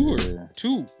 Two.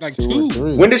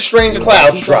 When did Strange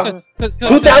Clouds drop?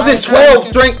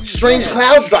 2012. Strange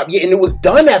Clouds dropped. Yeah, and it was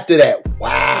done after that.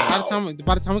 Wow.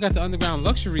 By the time we got to Underground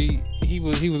Luxury, he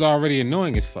was already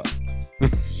annoying as fuck.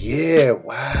 Yeah.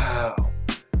 Wow.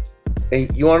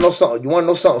 And you want to know something? You want to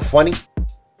know something funny?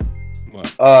 What?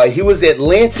 He was the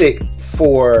Atlantic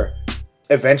for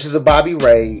Adventures of Bobby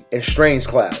Ray and Strange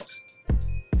Clouds.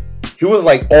 He was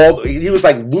like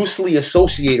loosely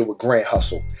associated with Grant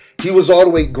Hustle. He was all the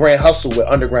way Grant Hustle with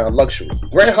Underground Luxury.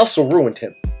 Grant Hustle ruined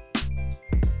him.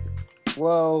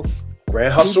 Well,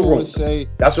 Grant Hustle ruined him.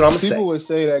 That's what I'm gonna say. People would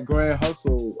say that Grant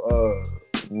Hustle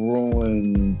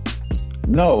ruined.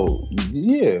 No,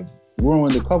 yeah,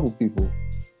 ruined a couple people.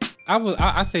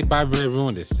 I say Bobby Ray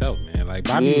ruined itself, man. Like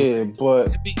Bobby. Yeah,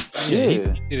 but he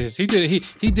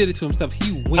did it to himself.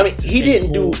 He went. I mean, he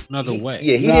didn't do another way.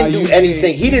 Yeah, he didn't do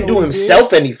anything. He didn't do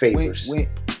himself any favors.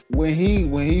 When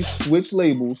he switched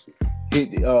labels,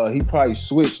 he probably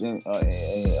switched and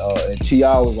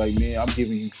T.I. was like, man, I'm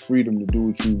giving you freedom to do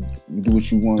what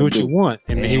you want. Do what you want,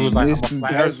 and then he was like,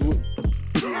 that's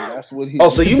what he. Oh,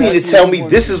 so you mean to tell me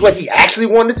this is what he actually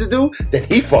wanted to do? Then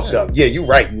he fucked up. Yeah, you're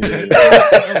right.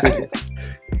 Yeah.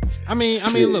 I mean,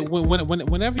 look,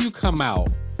 whenever you come out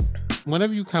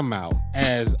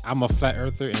as I'm a flat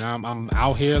earther and I'm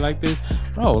out here like this,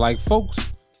 bro, like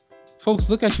folks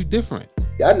look at you different.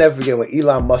 Yeah, I never forget when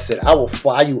Elon Musk said, "I will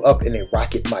fly you up in a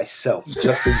rocket myself,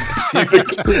 just so you can see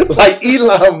the." Like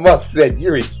Elon Musk said,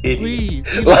 "You're an idiot."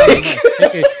 Please,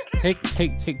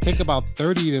 take about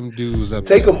 30 of them dudes up.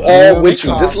 Take them all with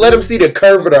you. Just let them see the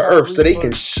curve of the earth so they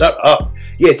can shut up.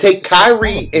 Yeah, take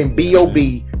Kyrie and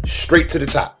B.O.B. straight to the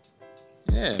top.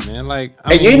 Yeah, man. Like,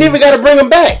 you ain't even got to bring them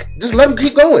back. Just let them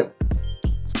keep going.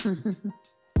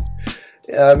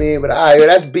 I mean, but all right,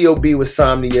 that's B.O.B. with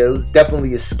Somnia. It was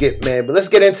definitely a skip, man. But let's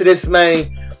get into this, man.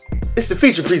 It's the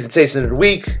feature presentation of the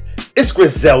week. It's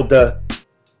Griselda,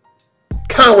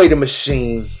 Conway the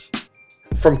Machine,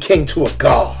 From King to a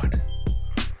God.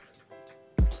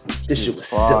 This shit was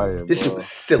silly. This shit was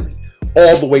silly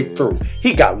all the way through.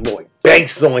 He got Lloyd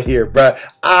Banks on here, bro.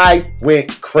 I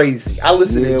went crazy. I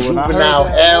listened to Juvenile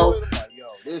Hell.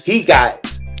 He got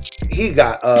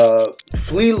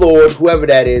Flea Lord, whoever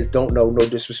that is, don't know, no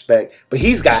disrespect, but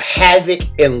he's got Havoc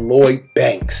and Lloyd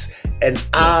Banks, and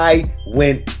I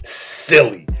went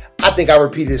silly. I think I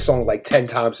repeated this song like 10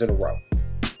 times in a row.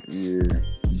 Yeah,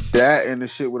 that and the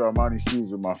shit with Armani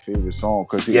Caesar, my favorite song,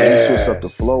 because he switched up the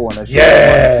flow on that shit with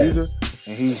Armani Caesar,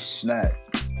 and he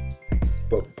snapped.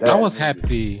 But I was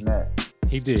happy.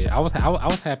 He did. I was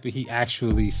happy he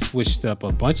actually switched up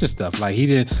a bunch of stuff. Like he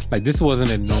didn't this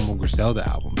wasn't a normal Griselda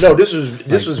album. No, this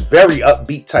was very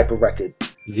upbeat type of record.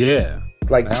 Yeah.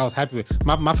 Like I was happy with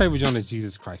my favorite genre is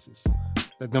Jesus Crisis.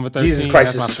 Number 13. Jesus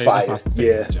Crisis is fire.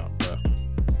 Yeah. Genre, bro.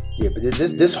 Yeah, but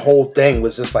this whole thing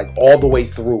was just like all the way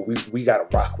through. We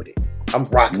gotta rock with it. I'm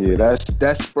rocking with it.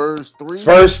 That's Spurs 3.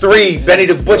 Spurs 3, Benny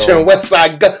the Butcher and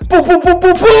Westside Gun. Boom, boom, boom,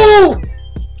 boom, boom.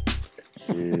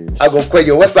 I go quick.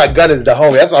 Yo, Westside Gun is the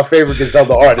homie. That's my favorite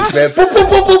Griselda artist, man. Boom, boom,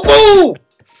 boom, boom, boom.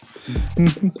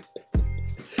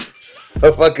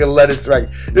 I fucking love this record.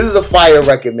 This is a fire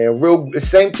record, man. Real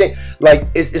same thing. Like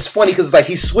it's funny because like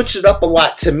he switched it up a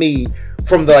lot to me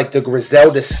from the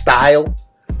Griselda style,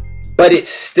 but it's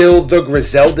still the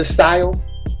Griselda style.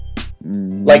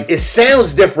 Like it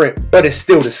sounds different, but it's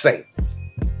still the same.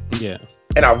 Yeah.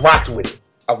 And I rocked with it.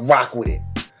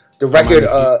 The record,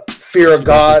 Fear of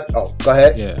God. Oh, go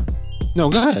ahead. Yeah. No,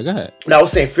 go ahead. No, I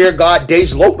was saying Fear of God.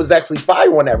 Dej Loaf was actually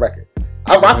fire on that record.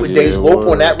 I rock with Dej Loaf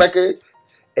on that record,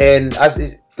 and I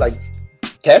like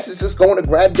Cass is just going to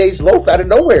grab Dej Loaf out of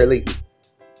nowhere lately.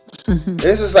 And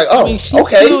it's just like,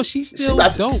 she's still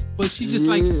dope, but she's just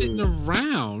like sitting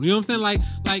around. You know what I'm saying?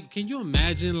 Like, can you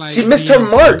imagine? Like, she missed her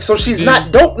mark, so she's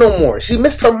not dope no more. She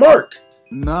missed her mark.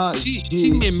 Nah,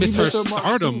 she may miss her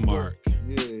stardom mark.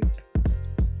 Yeah.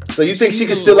 So you think she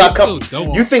could still outcome?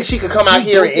 You think she could come out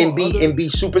here and be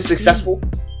super successful?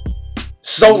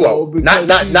 Solo,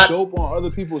 not dope on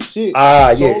other people's shit.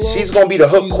 Yeah, she's gonna be the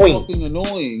hook queen. Fucking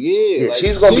annoying, yeah. Like,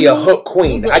 she's gonna be a hook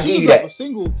queen. I give you that.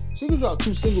 She can drop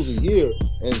 2 singles a year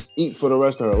and eat for the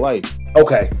rest of her life.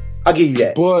 Okay, I'll give you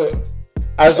that. But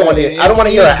I just don't want to hear. I don't want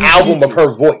to hear an album of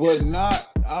her voice. But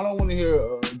I don't want to hear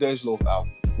a Dej Loaf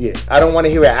album. Yeah, I don't want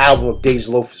to hear an album of Dej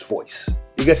Loaf's voice.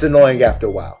 It gets annoying after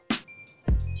a while.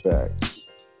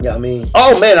 Facts. Yeah, I mean,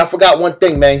 oh man, I forgot one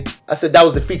thing, man. I said that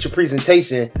was the feature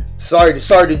presentation. Sorry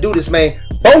to do this, man.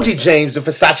 Boji James, the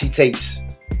Versace tapes.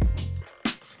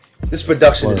 This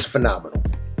production is phenomenal.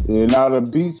 Yeah, now the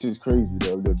beats is crazy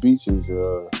though. The beats is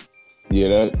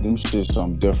them shit's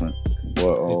something different.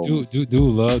 But dude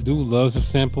loves a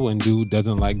sample and dude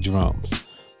doesn't like drums.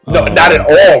 No, not at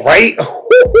all, right?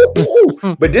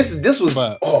 But this was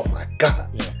oh my god.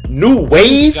 Yeah. New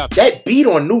Wave, that beat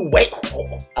on New Wave.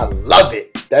 Oh, I love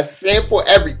it. That sample,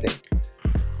 everything.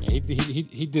 Yeah,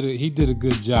 he did a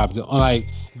good job.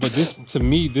 But this to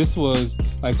me, this was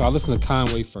like, so I listened to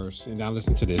Conway first, and I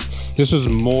listened to this. This was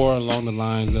more along the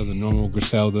lines of the normal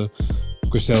Griselda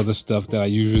stuff that I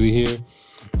usually hear.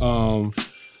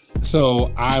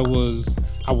 So I was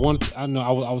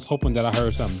hoping that I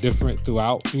heard something different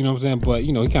throughout, you know what I'm saying? But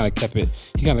he kind of kept it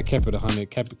 100,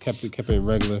 kept it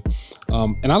regular.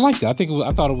 And I liked it. I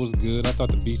thought it was good. I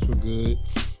thought the beats were good.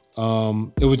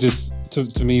 It was just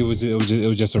to me it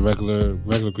was just a regular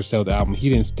Griselda album. He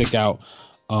didn't stick out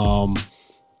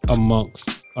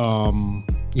amongst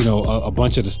a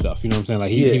bunch of the stuff, you know what I'm saying?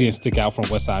 Like he didn't stick out from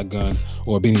Westside Gunn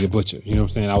or Benny the Butcher, you know what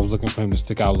I'm saying? I was looking for him to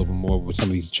stick out a little bit more with some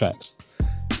of these tracks.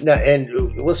 Now, and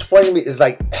what's funny to me is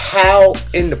like how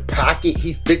in the pocket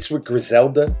he fits with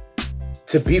Griselda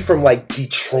to be from like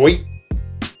Detroit.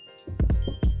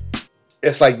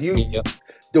 It's like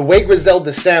the way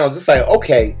Griselda sounds, it's like,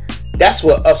 okay, that's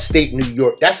what upstate New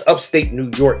York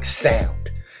sound.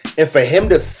 And for him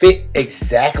to fit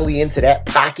exactly into that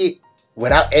pocket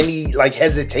without any like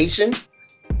hesitation,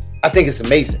 I think it's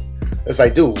amazing. It's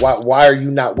like, dude, why are you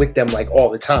not with them like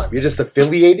all the time? You're just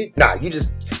affiliated? Nah, you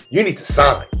need to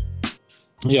sign.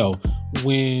 Yo,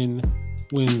 when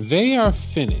they are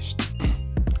finished,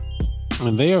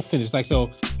 like,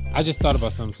 so I just thought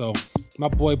about something. So my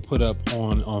boy put up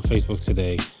on Facebook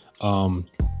today,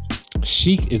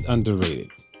 Sheek is underrated.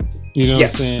 You know what I'm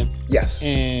saying? Yes.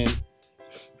 And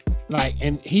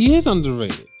he is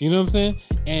underrated. You know what I'm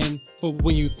saying? But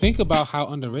when you think about how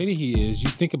underrated he is, you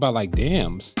think about like,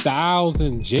 damn, Styles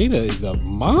and Jada is a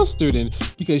monster then,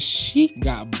 because Sheek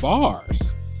got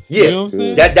bars. Yeah, you know what I'm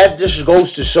saying? That just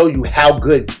goes to show you how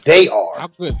good they are.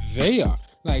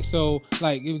 Like, so,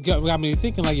 like, it got me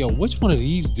thinking, like, yo, which one of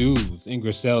these dudes in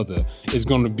Griselda is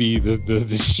going to be the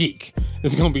Sheek?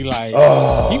 It's going to be like,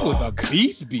 he was a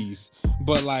beast.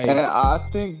 But, like... And I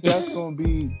think that's going to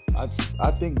be...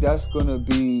 I think that's going to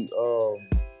be...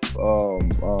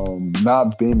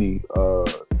 not Benny.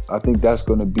 I think that's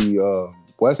going to be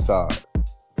Westside.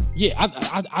 Yeah,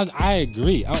 I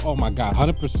agree. Oh my God,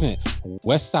 100%.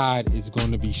 Westside is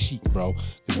going to be Sheek, bro.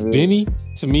 Yeah. Benny,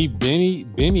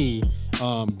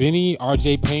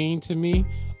 RJ Payne to me.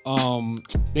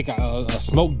 They got a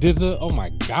Smoke Dizza. Oh my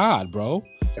God, bro.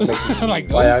 Like,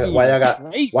 why y'all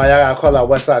gotta call out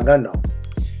Westside Gunn though?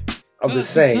 I'm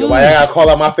just saying, why y'all gotta call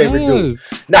out my favorite dude?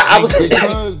 Nah, I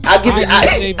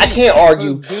can't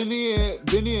argue.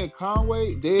 Benny and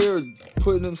Conway, they're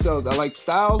putting themselves. I like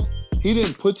Styles. He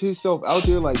didn't put himself out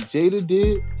there like Jada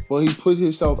did, but he put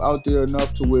himself out there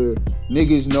enough to where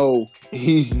niggas know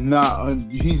he's not an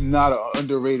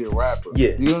underrated rapper.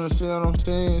 Yeah. You understand what I'm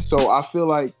saying? So I feel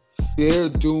like they're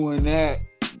doing that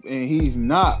and he's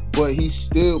not, but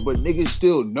niggas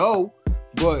still know,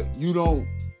 but you don't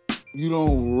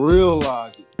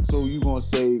realize it. So you gonna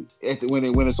say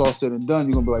when it's all said and done,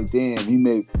 you're gonna be like, damn,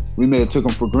 we may have took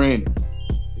him for granted.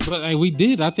 But like we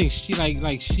did, I think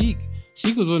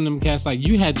Sheek was one of them cats, like,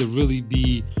 you had to really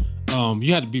be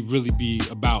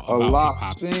about a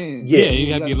locked hip-hop. fan. Yeah,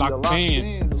 you had to be a locked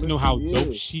fan to know how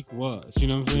dope Sheek was. You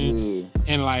know what I'm saying?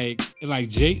 Yeah. And like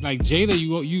Jada,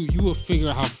 you will figure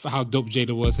out how dope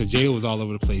Jada was, because Jada was all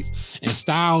over the place, and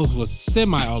Styles was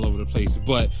semi all over the place.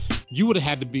 But you would have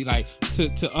had to be like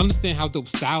to understand how dope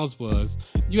Styles was.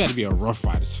 You had to be a Rough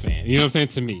Riders fan. You know what I'm saying?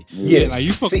 To me, yeah. Like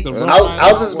you fucked the Rough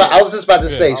I was just about to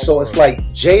say. So it's like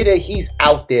Jada, he's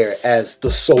out there as the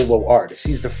solo artist.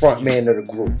 He's the front man of the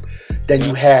group. Then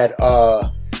you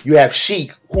have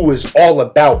Sheek, who is all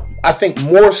about, I think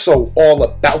more so all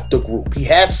about the group. He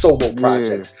has solo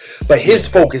projects, but his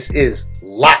focus is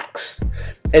Locks.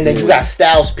 And then you got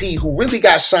Styles P, who really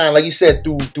got shine, like you said,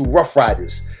 through Rough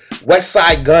Riders.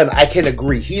 Westside Gunn, I can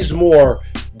agree. He's more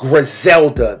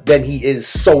Griselda than he is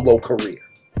solo career.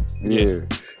 Yeah.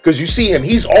 Because you see him,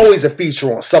 he's always a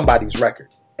feature on somebody's record.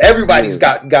 Everybody's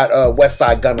got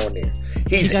Westside Gunn on there.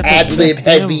 He's ad-lib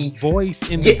heavy. Voice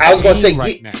in I was gonna say,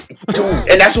 now. Dude,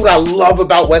 and that's what I love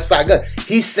about Westside Gunn.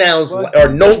 He sounds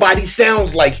nobody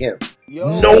sounds like him.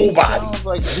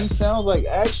 Nobody. He sounds like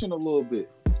Action a little bit.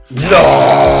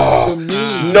 No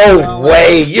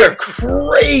way. You're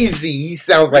crazy. He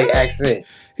sounds like Accent.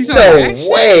 No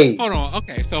way. Hold on.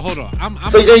 Okay, so hold on.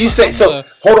 So then you say so.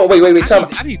 Hold on. Wait. Tell me.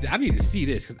 I need to see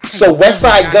this. So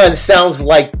Westside Gunn sounds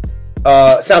like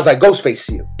Ghostface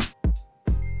to you.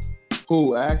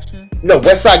 Who, Action? No,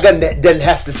 Westside Gunn then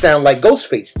has to sound like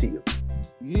Ghostface to you.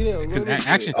 Yeah, because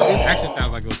Action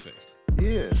sounds like Ghostface.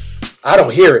 Yeah. I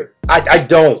don't hear it. I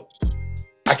don't.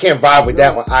 I can't vibe with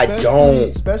that one. I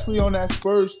don't. Especially on that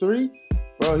Spurs 3.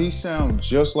 Bro, he sounds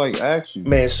just like Action.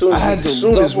 Man, as soon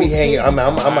as we hang, I'm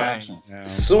oh my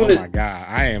god,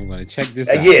 I am gonna check this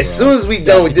out. Yeah, as soon as we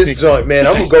done with this joint, man,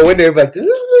 I'm gonna go in there and be like, does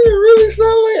this nigga really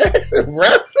sound like Action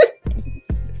Bronson?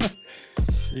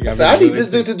 So I need this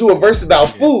dude to do a verse about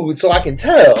food so I can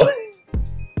tell.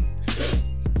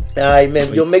 All right,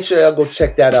 man. You'll make sure y'all go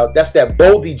check that out. That's that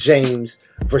Boldy James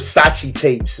Versace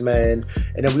tapes, man.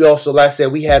 And then we also, like I said,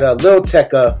 we had a Lil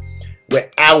Tecca with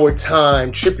Our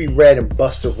Time, Trippie Redd and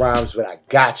Busta Rhymes with I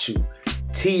Got You.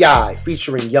 T.I.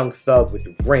 featuring Young Thug with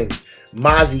Ring.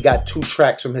 Mozzie got 2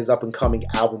 tracks from his up-and-coming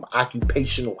album,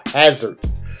 Occupational Hazard.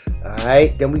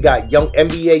 Alright, then we got Young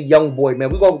NBA Youngboy, man.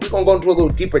 We're gonna go into a little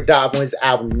deeper dive on his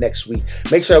album next week.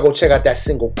 Make sure I go check out that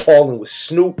single Callin' with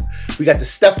Snoop. We got the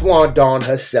Stefflon Don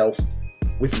herself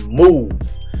with Move.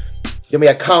 Then we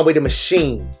got Conway the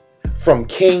Machine, From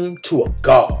King to a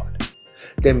God.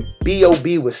 Then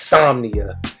B.O.B. with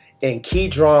Somnia and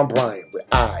Keydron Bryant with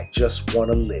I Just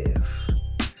Wanna Live.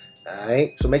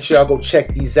 Alright, so make sure y'all go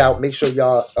check these out. Make sure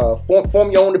y'all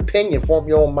form your own opinion, form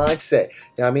your own mindset. You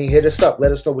know what I mean? Hit us up.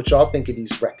 Let us know what y'all think of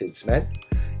these records, man.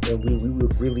 And we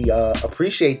would really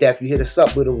appreciate that if you hit us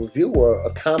up with a review or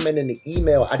a comment in the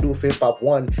email,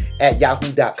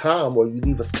 idoitforhiphop1@yahoo.com, or you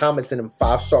leave us comments in them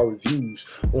 5-star reviews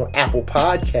on Apple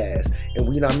Podcasts. And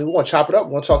we, you know what I mean, we're going to chop it up.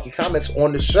 We're going to talk your comments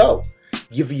on the show.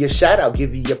 Give you your shout out,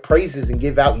 give you your praises, and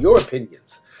give out your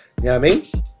opinions. You know what I mean?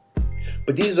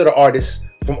 But these are the artists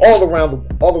from all around the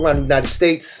United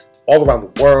States, all around the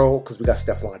world, because we got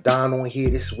Stefflon Don on here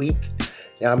this week. You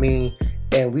know what I mean?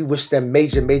 And we wish them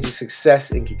major success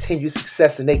and continued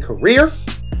success in their career.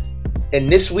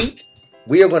 And this week,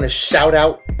 we are going to shout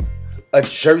out a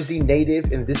Jersey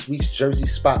native in this week's Jersey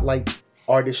Spotlight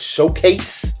Artist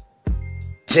Showcase.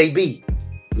 JB,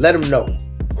 let them know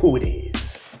who it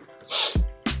is.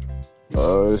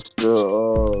 It's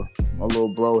still my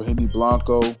little bro Henny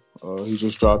Blanco. He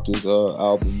just dropped his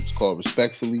album. It's called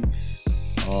Respectfully.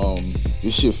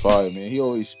 This shit fire, man. He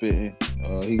always spitting.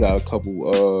 He got a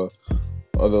couple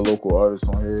other local artists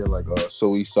on here like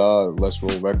So Eastside, Let's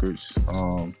Roll Records.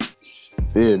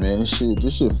 Yeah, man, this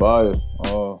shit fire.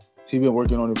 He been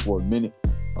working on it for a minute.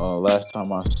 Last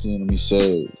time I seen him, he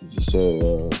said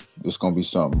this gonna be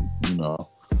something, you know,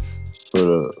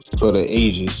 for the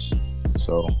ages.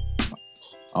 So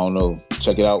I don't know.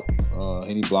 Check it out.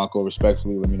 Henny Blanco,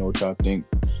 Respectfully. Let me know what y'all think.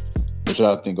 What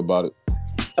y'all think about it?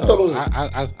 I thought it was.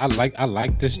 I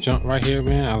like this jump right here,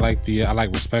 man. I like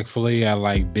Respectfully. I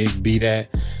like Big B That.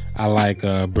 I like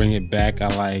Bring It Back. I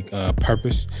like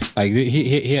Purpose. Like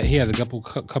he has a couple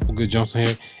good jumps in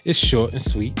here. It's short and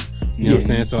sweet. You know what I'm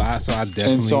saying? So I definitely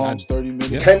 10 songs, 30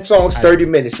 minutes. 10 songs, 30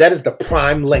 minutes. That is the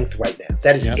prime length right now.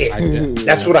 That is it.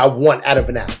 That's what I want out of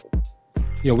an album.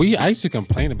 Yeah, I used to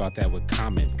complain about that with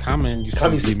Common. Common used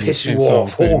to piss you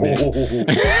off.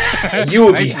 You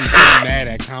would be hot. Mad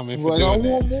at Common for like, I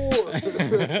doing want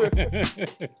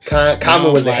that. more.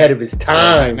 Common was ahead of his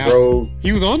time, bro.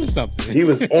 He was on to something. He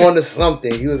was on to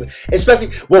something. He was, especially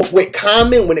with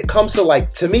Common, when it comes to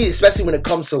like, to me, especially when it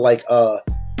comes to like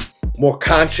more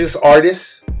conscious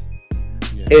artists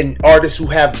and artists who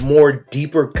have more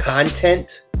deeper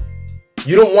content,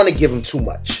 you don't want to give them too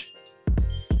much.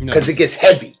 Because it gets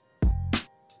heavy.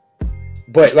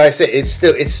 But like I said,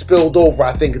 it's spilled over.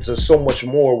 I think it's so much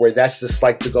more where that's just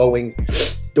like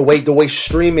the way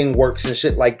streaming works and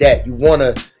shit like that. You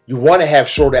wanna have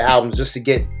shorter albums just to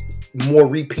get more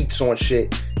repeats on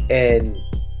shit, and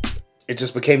it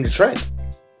just became the trend.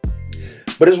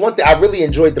 But there's one thing, I really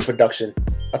enjoyed the production.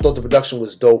 I thought the production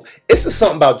was dope. It's just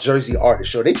something about Jersey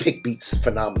artists, they pick beats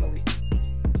phenomenally.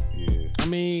 I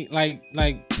mean, like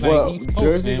well, East Coast,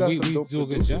 Jersey man, we do a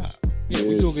good job. Yeah,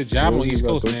 we do a good job on East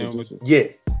Coast, man. Yeah,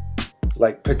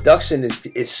 like production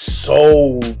is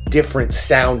so different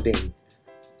sounding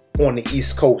on the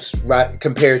East Coast, right,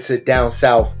 compared to down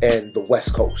south and the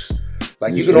West Coast.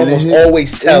 Like you can almost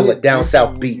always tell a down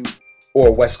south beat or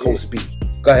a West Coast beat.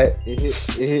 Go ahead. It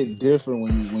hit different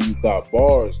when you got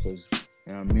bars, because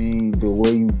you know what I mean, the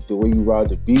way you ride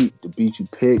the beat you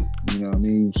pick, you know what I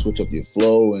mean, you switch up your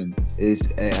flow, and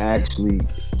it actually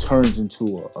turns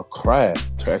into a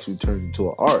craft. It actually turns into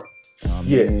an art. You know what I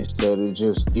mean? Instead of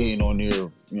just getting on there,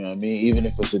 you know what I mean, even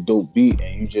if it's a dope beat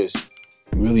and you just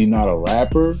really not a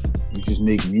rapper, you just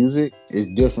make music, it's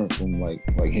different from like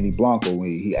Henny Blanco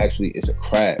when he actually, it's a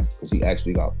craft because he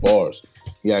actually got bars.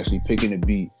 He actually picking a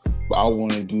beat. I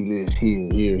want to do this here,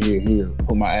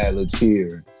 put my ad-libs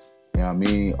here. You know what I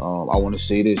mean? I want to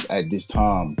say this at this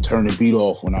time. Turn the beat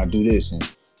off when I do this, and you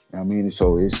know what I mean.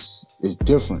 So it's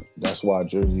different. That's why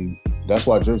Jersey need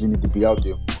to be out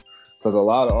there more, because a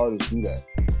lot of artists do that.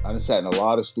 I just sat in a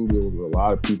lot of studios with a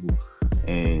lot of people,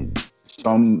 and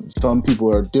some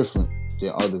people are different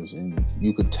than others, and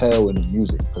you could tell in the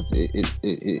music because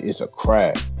it's a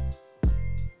craft.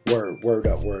 Word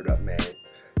up, man.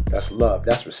 That's love.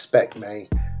 That's respect, man.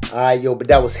 All right, yo, but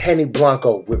that was Henny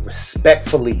Blanco with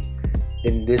Respectfully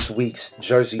in this week's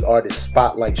Jersey Artist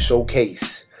Spotlight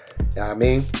Showcase. You know what I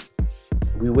mean?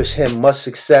 We wish him much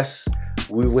success.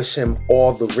 We wish him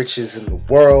all the riches in the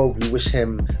world. We wish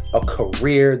him a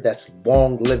career that's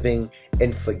long living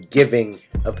and forgiving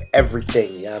of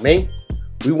everything. You know what I mean?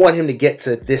 We want him to get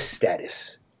to this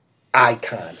status,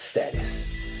 icon status.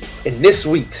 In this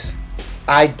week's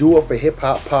I Do It for Hip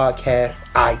Hop podcast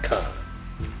icon.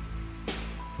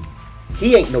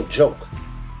 He ain't no joke.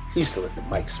 He used to let the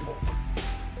mic smoke.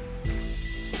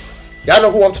 Y'all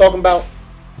know who I'm talking about?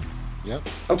 Yep.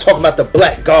 I'm talking about the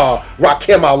Black God,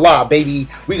 Rakim Allah, baby.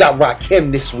 We got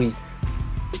Rakim this week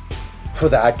for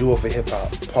the I Do It for Hip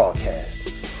Hop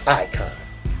podcast icon.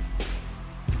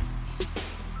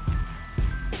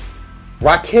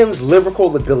 Rakim's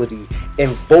lyrical ability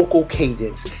and vocal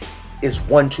cadence is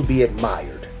one to be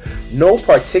admired. No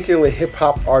particular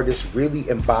hip-hop artist really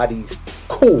embodies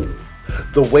cool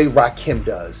the way Rakim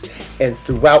does, and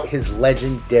throughout his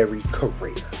legendary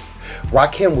career.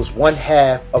 Rakim was one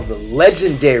half of the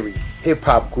legendary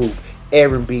hip-hop group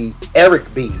Eric B.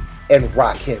 and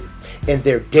Rakim, and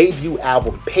their debut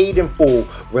album Paid in Full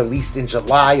released in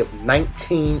July of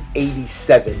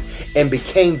 1987 and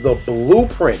became the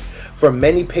blueprint for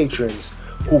many patrons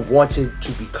who wanted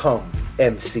to become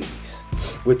MCs.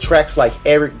 With tracks like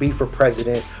Eric B for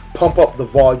President, Pump Up the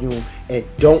Volume, and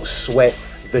Don't Sweat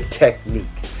the Technique,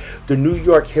 the New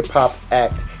York hip hop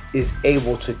act is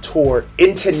able to tour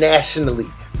internationally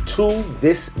to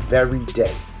this very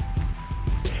day.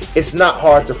 It's not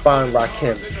hard to find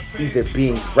Rakim either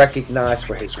being recognized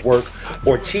for his work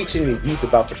or teaching the youth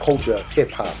about the culture of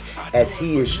hip hop, as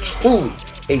he is truly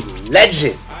a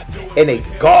legend and a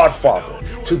godfather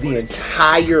to the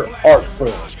entire art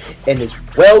form, and is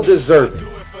well deserving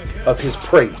of his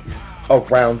praise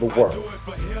around the world.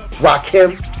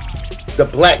 Rakim, the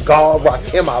Black God,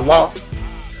 Rakim Allah,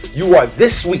 you are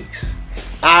this week's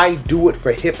I Do It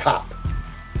for Hip Hop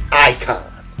icon.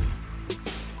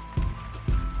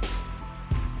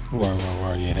 Word.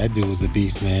 Yeah, that dude was a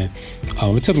beast, man.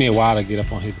 It took me a while to get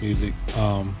up on his music.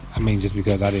 Just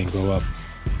because I didn't grow up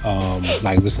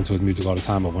listen to his music all the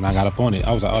time, but when I got up on it,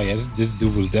 I was like, oh yeah, this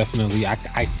dude was definitely,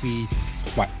 I see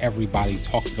why everybody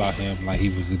talked about him like he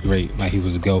was like he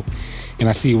was a GOAT. And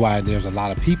I see why there's a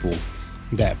lot of people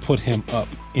that put him up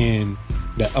in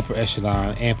that upper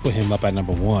echelon and put him up at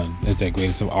number one as the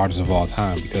greatest artist of all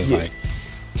time, because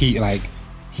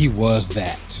he was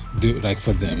that dude, like,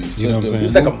 for them. You know what I'm saying? He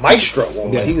was like a maestro.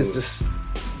 Yeah. He was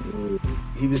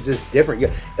just different.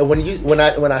 Yeah. And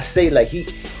when I say like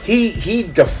he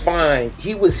defined,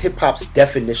 he was hip hop's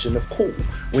definition of cool.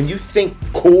 When you think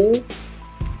cool,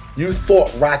 you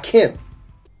thought Rakim.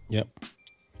 Yep.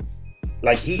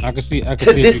 Like I could see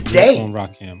to this day on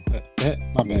Rakim.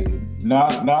 My bad.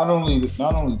 Not only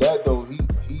that though,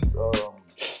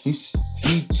 he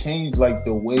changed like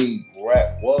the way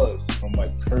rap was from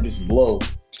like Curtis Blow.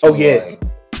 To,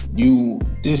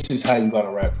 this is how you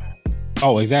gotta rap.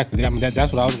 Oh, exactly. I mean,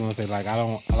 that's what I was gonna say. Like,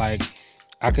 I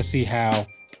could see how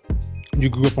you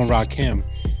grew up on Rakim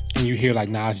and you hear like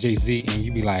Nas, Jay-Z, and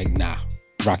you be like, nah,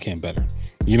 Rakim better.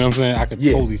 You know what I'm saying? I could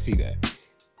totally see that.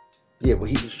 Yeah, well,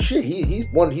 he's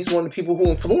one of the people who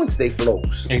influenced they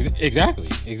flows.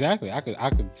 Exactly. I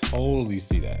could totally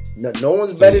see that. No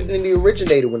one's better than the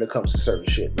originator when it comes to certain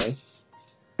shit, man.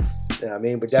 You know what I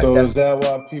mean? But that's is that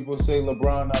why people say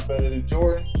LeBron not better than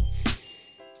Jordan?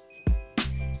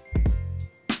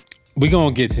 We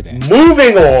gonna get to that.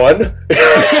 Moving on.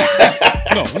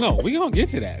 No, we gonna get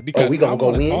to that because we gonna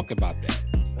go in? Talk about that.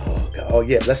 Oh God. Oh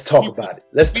yeah, let's talk about it.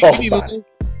 We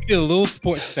get a little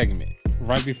sports segment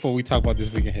right before we talk about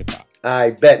this week in hip hop.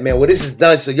 I bet, man. Well, this is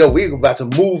done. So, we're about to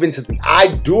move into the I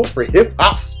Do It for Hip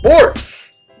Hop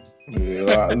sports.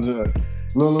 Yeah, look.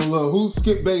 Who's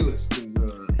Skip Bayless?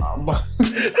 I'm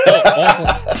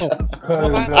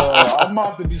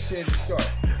about to be Shannon Sharp.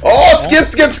 Oh, skip.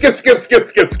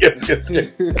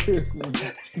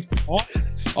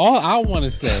 All I want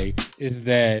to say is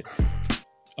that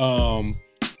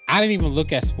I didn't even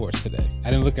look at Sports today. I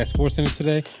didn't look at SportsCenter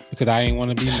today because I didn't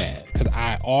want to be mad. Because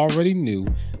I already knew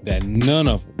that none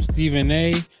of them, Stephen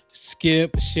A.,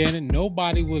 Skip, Shannon,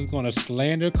 nobody was going to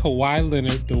slander Kawhi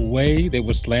Leonard the way they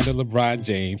would slander LeBron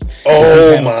James.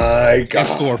 Oh, my God.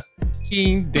 Scored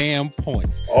 15 damn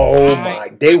points.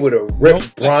 They would have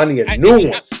ripped Bronny a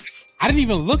new one. I didn't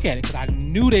even look at it because I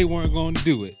knew they weren't going to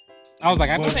do it. I was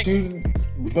like,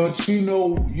 But you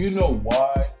know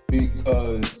why?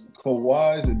 Because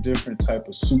Kawhi is a different type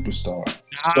of superstar.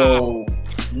 So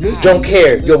listen, don't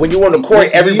care. Yo, when you on the court,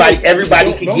 everybody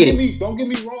can get it. Don't get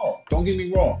me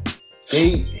wrong.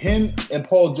 Him and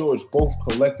Paul George both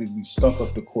collectively stunk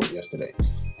up the court yesterday.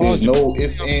 There's no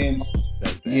ifs, ands.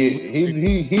 Yeah,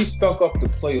 he stunk up the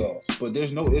playoffs, but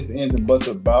there's no ifs, ands, and buts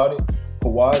about it.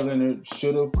 Kawhi Leonard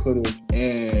should have, could have,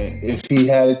 and if he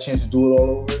had a chance to do it all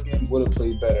over again, would have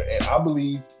played better. And I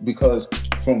believe, because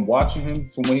from watching him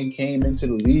from when he came into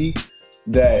the league,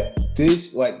 that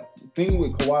this thing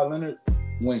with Kawhi Leonard,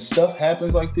 when stuff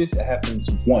happens like this, it happens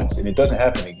once and it doesn't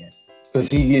happen again because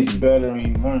he gets better and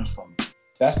he learns from it.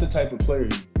 That's the type of player he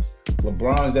is.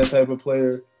 LeBron's that type of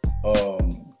player.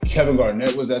 Kevin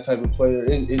Garnett was that type of player.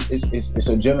 It's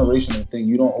a generational thing.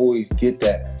 You don't always get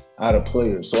that out of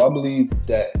players. So I believe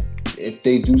that if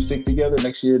they do stick together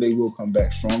next year, they will come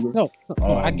back stronger. No,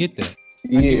 I get that.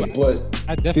 But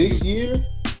this year,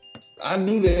 I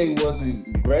knew that they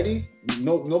wasn't ready.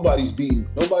 Nobody's beating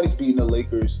the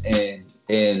Lakers,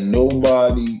 and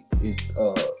nobody is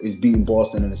beating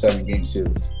Boston in a 7-game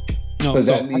series. Because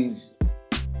that means.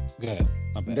 Go ahead.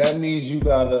 That means you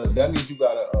gotta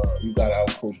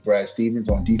outcoach Brad Stevens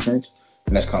on defense,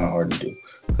 and that's kind of hard to do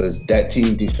because that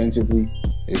team defensively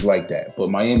is like that. But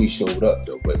Miami showed up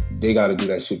though, but they got to do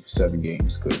that shit for 7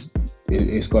 games because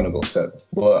it's gonna go 7.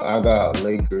 But I got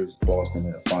Lakers, Boston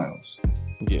in the finals.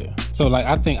 Yeah. So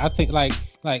I think I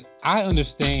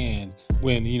understand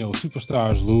when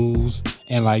superstars lose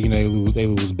and they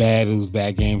lose bad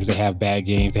games, they have bad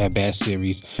games, they have bad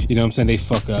series. You know what I'm saying? They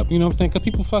fuck up. You know what I'm saying? Because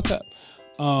people fuck up.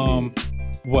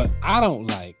 What I don't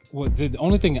like, the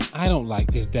only thing I don't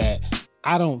like is that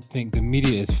I don't think the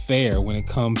media is fair when it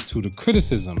comes to the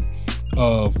criticism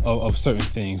of certain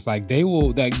things. Like they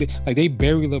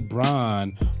bury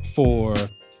LeBron for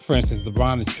instance,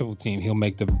 LeBron is triple team. He'll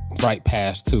make the right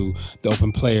pass to the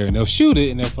open player, and they'll shoot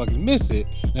it, and they'll fucking miss it.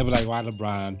 And they'll be like, "Why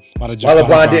LeBron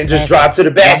didn't just drive to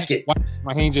the basket?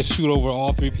 Why he just shoot over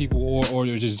all 3 people, or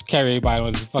just carry everybody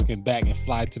on his fucking back and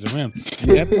fly to the rim?"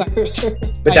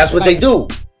 But that's what they do.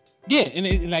 Yeah, and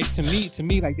to me,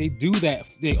 they do that.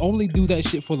 They only do that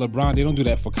shit for LeBron. They don't do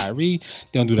that for Kyrie.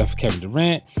 They don't do that for Kevin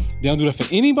Durant. They don't do that for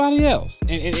anybody else.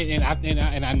 And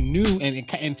I knew and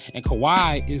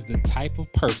Kawhi is the type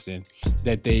of person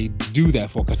that they do that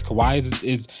for, because Kawhi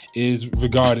is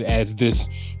regarded as this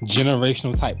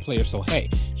generational type player. So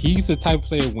hey, he's the type of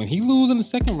player when he loses in the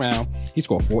second round, he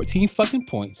scored 14 fucking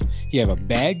points. He have a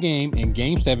bad game in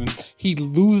Game 7. He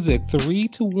loses a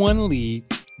 3-1 lead.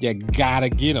 You gotta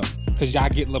get him because y'all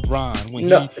get LeBron. When he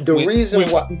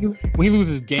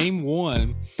loses Game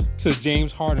 1 to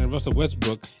James Harden and Russell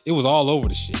Westbrook, it was all over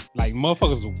the shit. Like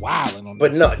motherfuckers was wilding on.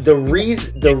 But no, the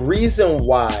reason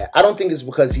why I don't think it's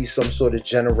because he's some sort of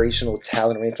generational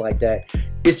talent or anything like that.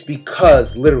 It's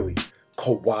because literally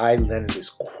Kawhi Leonard is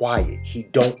quiet. He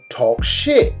don't talk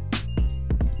shit.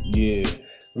 Yeah.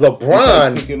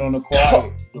 LeBron, picking on the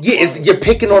quiet. You're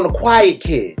picking on the quiet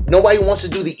kid. Nobody wants to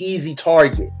do the easy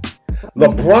target.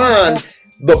 LeBron,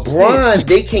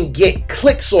 they can get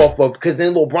clicks off of because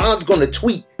then LeBron's gonna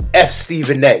tweet F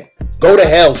Stephen A. Go to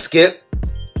hell, Skip,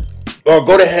 or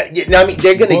go to hell. You know what I mean?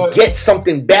 They're gonna get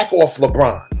something back off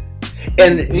LeBron.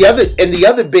 And the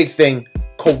other big thing,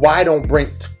 Kawhi don't bring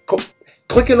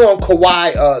clicking on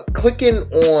Kawhi, clicking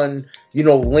on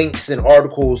links and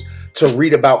articles to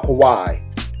read about Kawhi.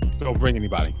 Don't bring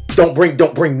anybody. Don't bring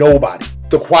nobody.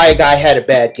 The quiet guy had a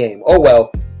bad game. Oh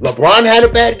well, LeBron had a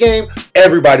bad game.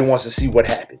 Everybody wants to see what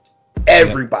happened.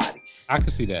 Everybody. I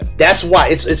can see that. That's why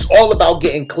it's all about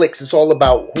getting clicks. It's all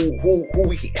about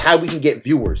how we can get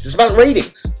viewers. It's about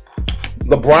ratings.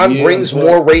 LeBron brings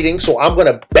more ratings, so I'm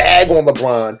gonna bag on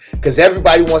LeBron because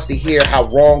everybody wants to hear how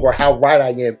wrong or how right I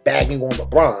am bagging on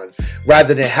LeBron,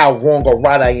 rather than how wrong or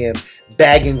right I am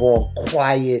bagging on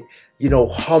quiet,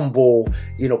 humble,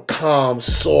 calm,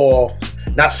 soft.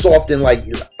 Not soft in like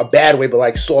a bad way, but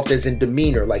like soft as in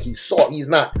demeanor. Like he's soft. He's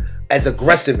not as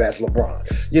aggressive as LeBron.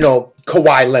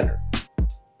 Kawhi Leonard.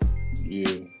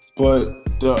 Yeah, but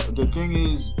the thing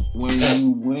is, when you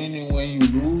win and when you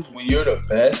lose, when you're the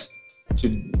best,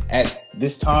 at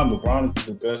this time, LeBron is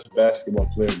the best basketball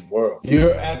player in the world.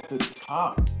 You're at the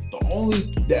top.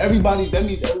 That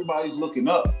means everybody's looking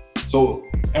up. So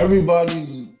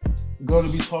everybody's going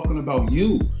to be talking about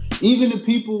you. Even the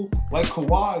people like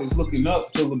Kawhi is looking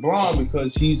up to LeBron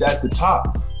because he's at the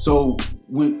top. So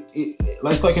when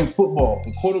it's like in football,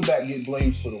 the quarterback gets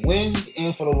blamed for the wins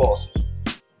and for the losses.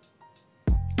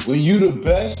 When you the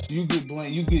best, you get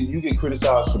blamed. You get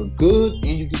criticized for the good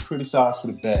and you get criticized for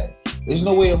the bad. There's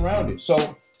no way around it. So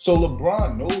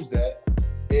LeBron knows that.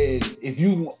 And if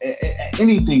you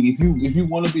anything, if you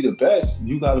want to be the best,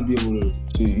 you got to be able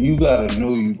to you got to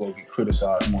know you're gonna get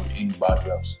criticized more than anybody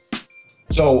else.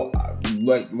 So,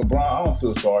 like LeBron, I don't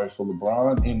feel sorry for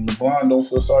LeBron, and LeBron don't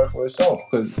feel sorry for himself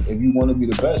because if you want to be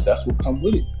the best, that's what comes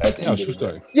with it. At the end of the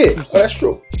day. Yeah, that's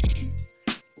true.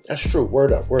 That's true.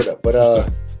 Word up. But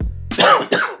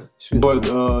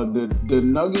the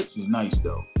Nuggets is nice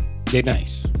though. They're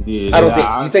nice. Yeah, I don't think.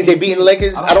 You think they beating the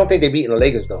Lakers? I don't think they beating the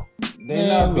Lakers though. They're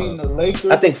not beating the Lakers.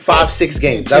 I think 5-6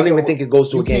 games. I don't even think it goes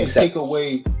to a game set.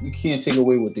 You can't take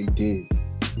away what they did.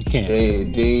 You can't. They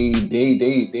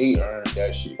earned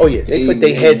that shit. Oh yeah, they put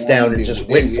their heads down and just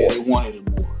went for it. They wanted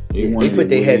it more. They put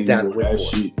their heads down and went for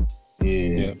it.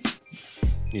 Yeah.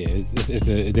 Yeah,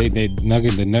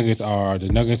 the Nuggets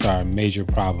are a major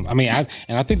problem. I mean, I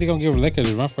think they're gonna give Lakers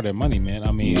a run for their money, man.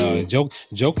 I mean,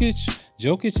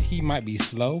 Jokic, he might be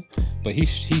slow, but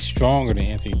he's stronger than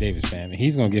Anthony Davis, man. And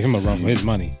he's gonna give him a run for his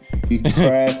money. He's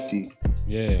crafty.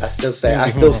 Yeah, I still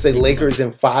say Lakers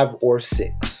in 5 or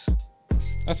 6.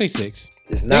 I say 6.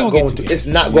 It's not going to a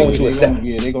 7.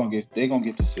 They're gonna get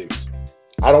to 6.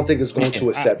 I don't think it's going to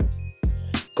a 7.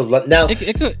 Because now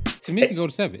it could. To me, it could go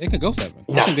to 7. It could go 7.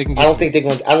 Nah, I don't think they're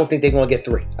going to get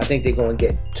 3. I think they're going to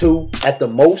get 2 at the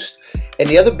most. And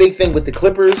the other big thing with the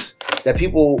Clippers that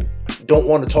people don't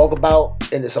want to talk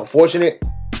about, and it's unfortunate,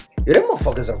 them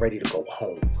motherfuckers are ready to go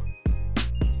home.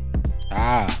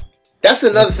 That's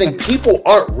another thing people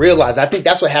aren't realizing. I think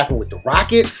that's what happened with the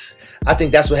Rockets. I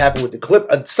think that's what happened with the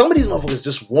Clippers. Some of these motherfuckers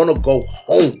just want to go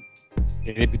home.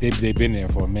 Yeah, they've been there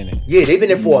for a minute. Yeah, they've been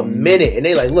there for a minute, and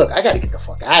they like, look, I got to get the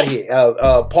fuck out of here.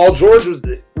 Paul George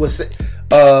was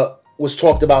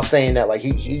talked about saying that like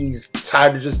he's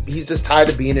just tired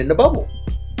of being in the bubble.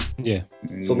 Yeah.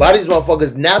 So a lot of these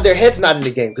motherfuckers now their head's not in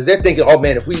the game because they're thinking, oh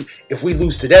man, if we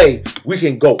lose today, we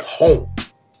can go home.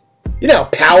 You know how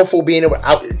powerful being able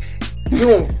out. You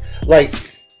know, like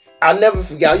I'll never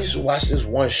forget. I used to watch this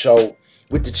one show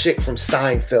with the chick from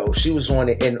Seinfeld. She was on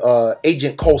it, and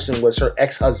Agent Coulson was her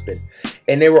ex-husband.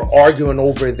 And they were arguing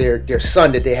over their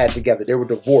son that they had together. They were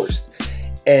divorced.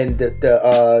 And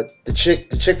the chick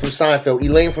from Seinfeld,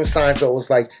 Elaine from Seinfeld, was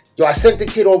like, yo, I sent the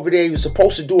kid over there. He was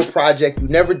supposed to do a project. You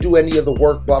never do any of the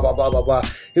work, blah, blah, blah, blah, blah.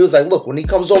 He was like, look, when he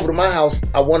comes over to my house,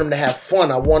 I want him to have fun.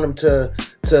 I want him to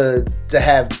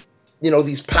have, you know,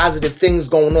 these positive things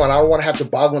going on. I don't want to have to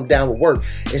bog him down with work.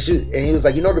 And he was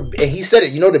like, and he said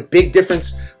it, the big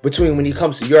difference between when he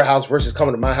comes to your house versus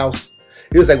coming to my house?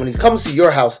 He was like, when he comes to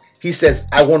your house, he says,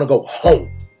 I want to go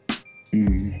home.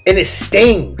 And it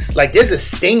stings. Like, there's a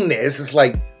sting there. It's just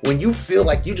like, when you feel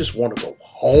like you just want to go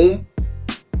home,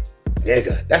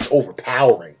 nigga, that's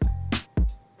overpowering.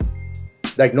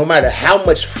 Like, no matter how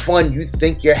much fun you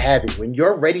think you're having, when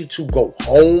you're ready to go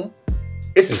home,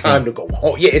 it's time to go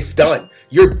home. Yeah, it's done.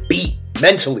 You're beat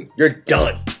mentally. You're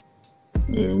done.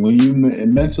 Yeah, when you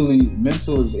mental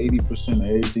is 80% of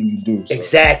everything you do. So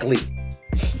exactly.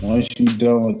 Once you're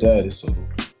done with that, it's over.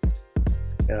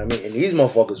 You know what I mean? And these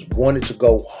motherfuckers wanted to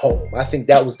go home. I think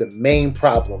that was the main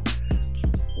problem.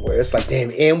 Where it's like,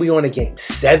 damn, and we on a game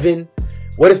 7.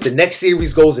 What if the next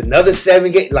series goes another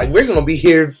 7 games? Like, we're gonna be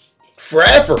here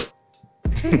forever.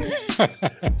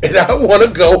 And I want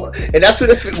to go, and that's what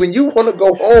when you want to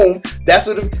go home, that's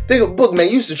what think of. Look, man,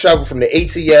 you used to travel from the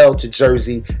ATL to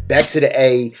Jersey, back to the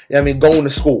A. I mean, going to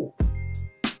school.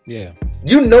 Yeah,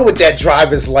 you know what that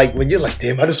drive is like when you're like,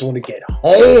 damn, I just want to get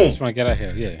home. I just want to get out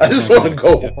here. Yeah, I just want to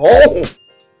go home.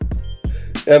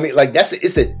 I mean, like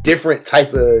it's a different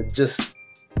type of just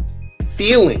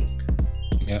feeling.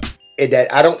 Yeah. And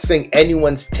that I don't think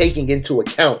anyone's taking into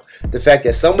account the fact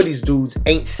that some of these dudes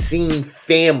ain't seen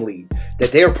family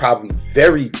that they're probably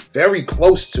very, very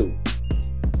close to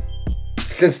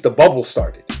since the bubble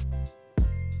started.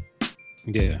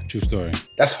 Yeah, true story.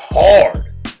 That's hard.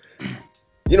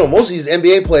 You know, most of these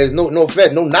NBA players, no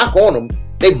knock on them.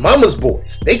 They mama's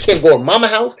boys. They can't go to mama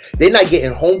house. They're not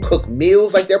getting home cooked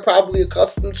meals like they're probably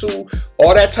accustomed to.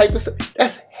 All that type of stuff.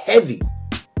 That's heavy.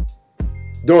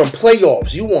 During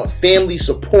playoffs, you want family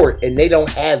support, and they don't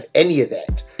have any of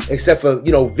that except for,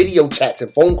 video chats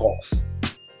and phone calls.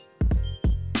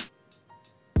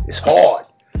 It's hard.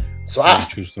 So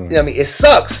it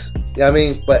sucks. You know what I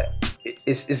mean? But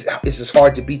it's just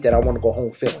hard to beat that I want to go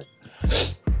home feeling.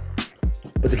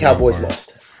 But the Cowboys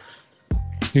lost.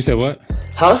 You said what?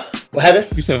 Huh? What happened?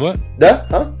 You said what?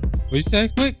 Huh? What you say?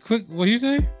 Quick. What you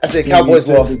say? I said Cowboys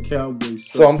lost.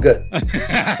 So I'm good.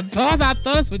 I thought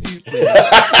that's what you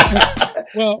said.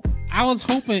 Well, I was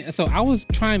hoping. So I was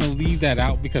trying to leave that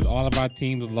out because all of our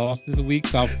teams lost this week.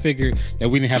 So I figured that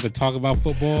we didn't have to talk about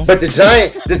football. But the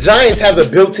Giants have a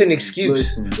built-in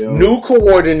excuse. Listen, new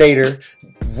coordinator,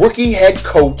 rookie head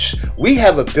coach. We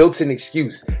have a built-in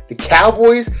excuse. The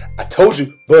Cowboys, I told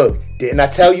you, Bug, didn't I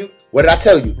tell you? What did I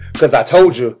tell you? Because I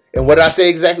told you. And what did I say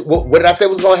exactly? What did I say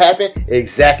was going to happen?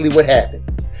 Exactly what happened.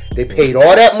 They paid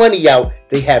all that money out.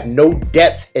 They have no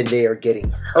depth, and they are getting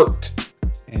hurt.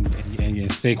 And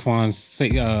Saquon's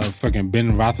freaking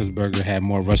Ben Roethlisberger had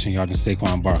more rushing yards than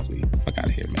Saquon Barkley. Fuck out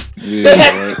of here, man.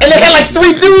 Yeah, They had like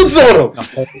 3 dudes on them.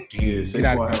 Yeah,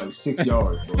 Saquon had like 6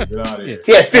 yards, bro. Get out of here.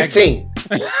 He had 15.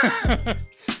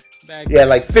 Yeah,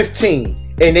 like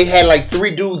 15. And they had like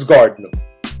 3 dudes guarding them.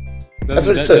 That's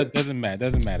what it took. Doesn't matter.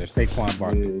 Saquon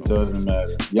Barkley. Yeah, it doesn't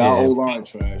matter. Y'all O-line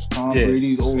trash. Tom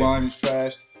Brady's O-line is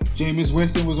trash. Jameis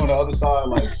Winston was on the other side.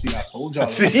 Like, see, I told y'all.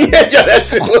 Yeah,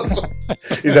 that's it.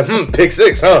 He's like, pick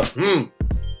 6, huh?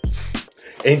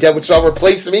 Ain't that what y'all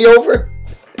replaced me over?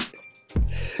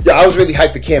 Yeah, I was really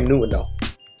hyped for Cam Newton, though.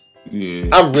 Yeah.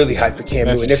 I'm really hyped for Cam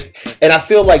Newton. And I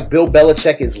feel like Bill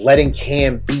Belichick is letting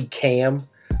Cam be Cam,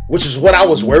 which is what I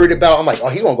was worried about. I'm like, oh,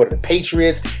 he gonna go to the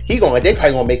Patriots. They probably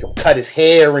gonna make him cut his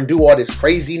hair and do all this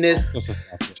craziness.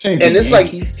 And it's like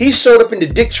he showed up in the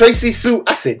Dick Tracy suit.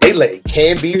 I said, they letting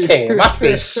Cam be Cam. I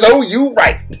said, so you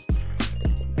right.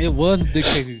 It was Dick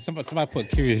Tracy. Somebody put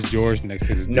Curious George next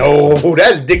to his name. No,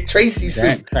 that's Dick Tracy suit.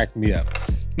 That cracked me up.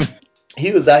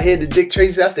 He was out here to Dick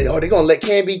Tracy. I said, oh, they gonna let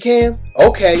Cam be Cam?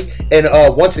 Okay. And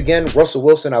once again, Russell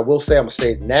Wilson, I'm gonna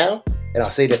say it now, and I'll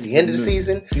say it at the end of the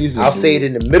season. I'll say it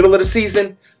in the middle of the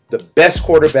season. The best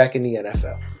quarterback in the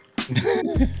NFL.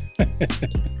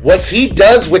 What he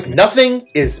does with nothing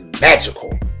is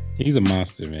magical. He's a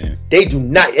monster, man. They do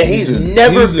not, and he's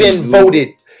never been voted.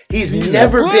 He's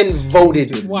never been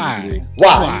voted. Why?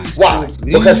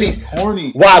 Because he's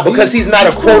corny. Why? Because he's not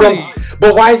a quote unquote.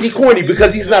 But why is he corny?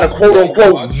 Because he's not a quote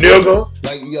unquote nigga.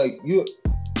 Like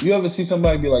you ever see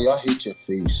somebody be like, I hate your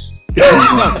face?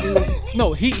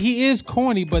 No, he is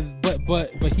corny, but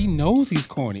he knows he's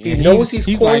corny. He knows he's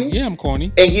corny. Like, yeah, I'm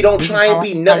corny. And he don't try and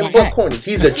be nothing but corny.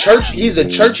 He's a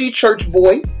churchy church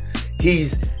boy.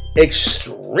 He's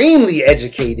extremely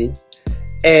educated.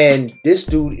 And this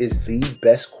dude is the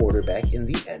best quarterback in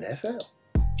the NFL.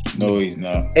 No, he's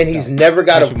not. And he's never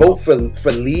got a vote for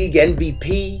league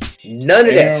MVP. None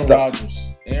of that stuff.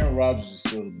 Aaron Rodgers is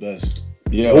still the best.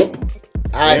 Yeah. Nope.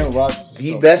 Aaron Rodgers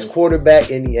the best quarterback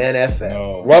in the NFL.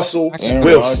 No. Russell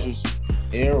Wilson.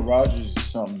 Aaron Rodgers is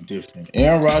something different.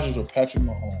 Aaron Rodgers or Patrick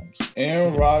Mahomes.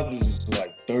 Aaron Rodgers is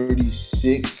like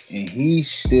 36 and he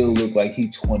still look like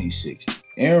he's 26.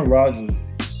 Aaron Rodgers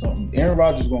is something. Aaron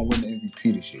Rodgers is gonna win the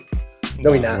MVP this year.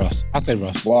 No, he not. Russ. I say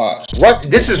Russ. Watch.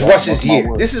 This is Russ's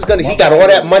year. This is he got all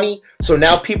that money, so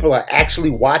now people are actually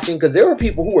watching. Because there were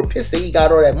people who were pissed that he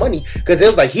got all that money because they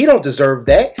was like, he don't deserve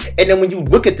that. And then when you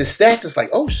look at the stats, it's like,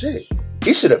 oh shit,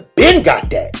 he should have been got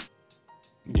that.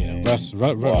 Yeah, Russ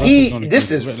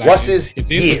this is Russ's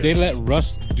year. If they let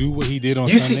Russ do what he did on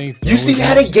Sunday. You see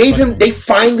how they gave him? They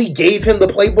finally gave him the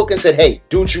playbook and said, hey,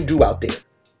 do what you do out there.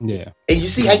 Yeah. And you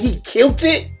see how he killed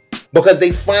it? Because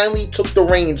they finally took the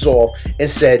reins off and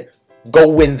said, go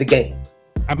win the game.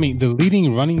 I mean, the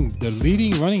leading running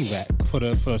back for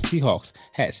the Seahawks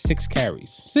had 6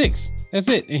 carries. 6. That's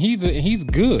it. And he's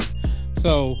good.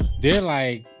 So they're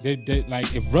like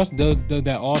if Russ does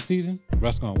that all season,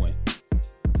 Russ gonna win.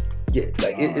 Yeah,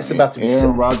 like it's about to be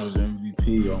Aaron Rodgers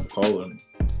MVP. I'm calling.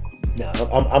 Nah,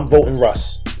 I'm voting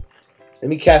Russ. Let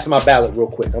me cast my ballot real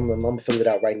quick. I'm gonna fill it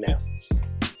out right now.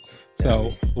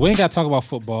 So we ain't gotta talk about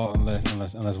football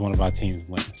unless one of our teams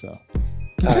wins. So.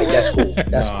 All right, that's cool.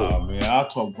 That's cool. Man, I'll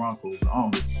talk Broncos. I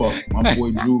don't give a fuck. My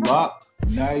boy Drew Lock,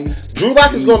 nice. Drew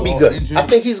Lock is gonna be good. Injured. I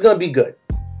think he's gonna be good.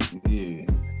 Yeah.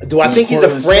 Do I think he's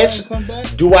a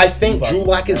franchise? Do I think Drew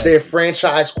Lock is their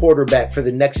franchise quarterback for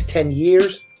the next 10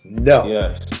 years? No.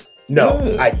 Yes. No,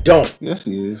 yeah. I don't. Yes,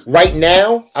 he is. Right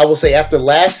now, I will say after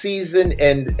last season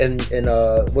and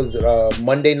was it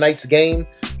Monday night's game?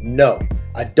 No,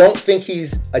 I don't think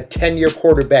he's a 10-year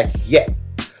quarterback yet.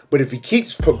 But if he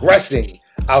keeps progressing,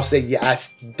 I'll say yeah.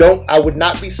 I would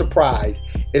not be surprised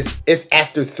if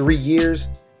after 3 years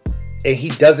and he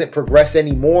doesn't progress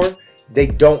anymore, they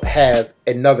don't have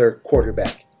another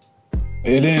quarterback.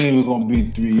 It ain't even gonna be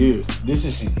 3 years. This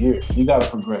is his year. He gotta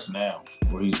progress now.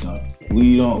 Where he's done.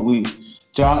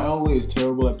 John Elway is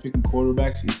terrible at picking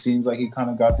quarterbacks. It seems like he kind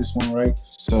of got this one right.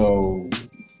 So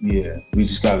Yeah, we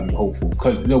just gotta be hopeful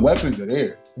because the weapons are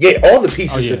there. Yeah, all the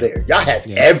pieces are there. Y'all have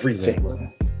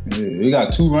everything. Yeah, they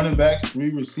got 2 running backs, 3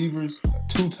 receivers,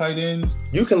 2 tight ends.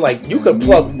 You could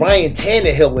plug Ryan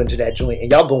Tannehill into that joint,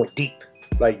 and y'all going deep.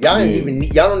 Like y'all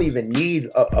don't even need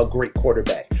a great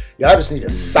quarterback. Y'all just need a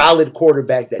solid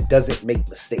quarterback that doesn't make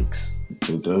mistakes.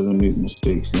 It doesn't make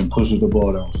mistakes and pushes the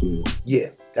ball downfield. Yeah,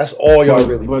 that's all y'all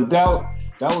really. But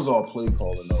that was all play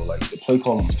calling though. Like the play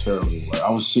calling was terrible. Like I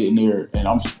was sitting there, and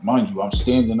I'm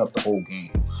standing up the whole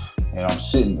game, and I'm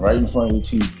sitting right in front of the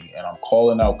TV, and I'm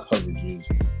calling out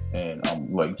coverages, and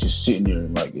I'm like just sitting there,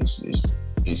 and like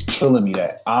it's killing me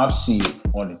that I see it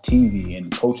on the TV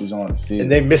and the coaches on the field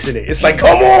and they missing it. It's like,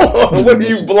 come on, what are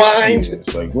you blind?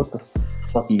 It's like, what the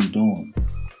fuck are you doing?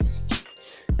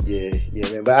 Yeah,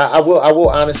 man. But I will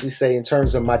honestly say, in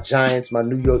terms of my Giants, my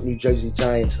New York, New Jersey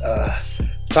Giants,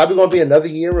 it's probably going to be another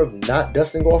year of not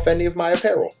dusting off any of my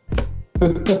apparel.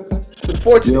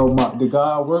 Unfortunately, yo, the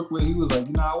guy I work with, he was like,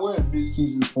 I wear a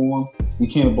mid-season form. We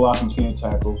can't block and can't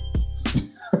tackle.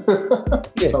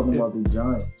 Talking about the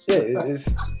Giants.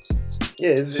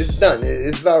 It's done.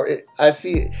 It's already. I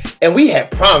see it, and we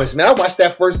had promised, man. I watched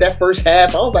that first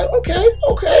half. I was like, okay.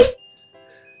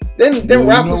 Then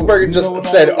Roethlisberger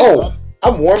just said, "Oh,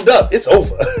 I'm warmed up. It's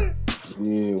over."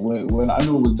 Yeah, when I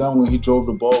knew it was done, when he drove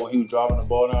the ball, he was driving the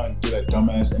ball down and did that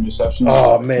dumbass interception.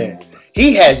 Oh man,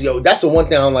 he has that's the one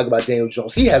thing I don't like about Daniel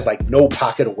Jones. He has like no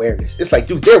pocket awareness. It's like,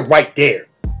 dude, they're right there.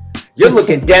 You're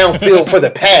looking downfield for the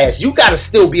pass. You got to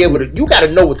still be able to. You got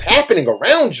to know what's happening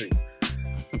around you.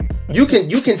 You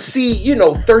can see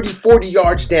 30, 40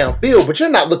 yards downfield, but you're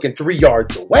not looking 3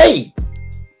 yards away.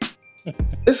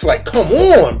 It's like, come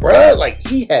on, bro. Like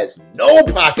he has no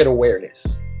pocket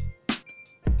awareness.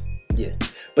 Yeah,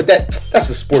 but that's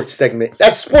a sports segment.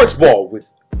 That's Sports Ball with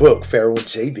Boog, Pharaoh, and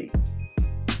JB.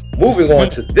 Moving on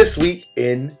to this week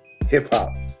in hip hop.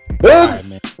 Boog,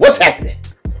 right, what's happening?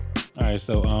 All right,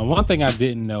 so one thing I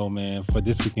didn't know, man, for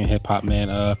this week in hip hop, man,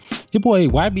 your boy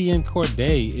YBN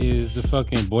Cordae is the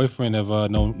fucking boyfriend of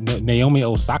Naomi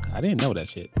Osaka. I didn't know that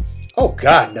shit. Oh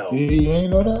God, no! You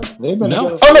ain't know that?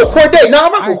 No. Oh no, Cordae. No,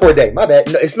 I'm not with Cordae. My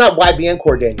bad. No, it's not YBN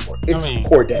Cordae anymore. It's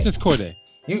Cordae. It's just Cordae.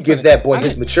 You give that boy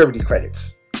his maturity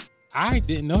credits. I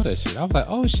didn't know that shit. I was like,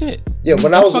 oh shit. Yeah,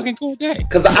 when I was fucking Cordae.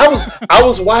 Because I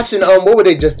was watching what would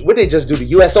they just do, the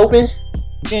US Open?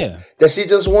 Yeah. That she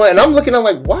just won, and I'm looking, I'm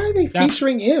like, why are they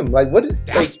featuring him? Like, what?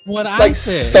 That's like, what I like,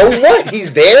 said. So what?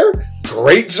 He's there.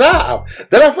 Great job.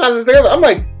 Then I find that there. I'm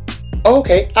like, oh,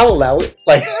 okay, I'll allow it.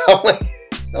 Like,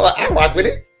 I rock with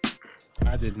it.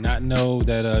 I did not know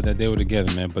that they were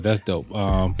together, man. But that's dope.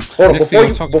 Hold on, before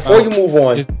you move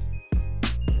on,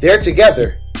 they're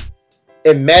together,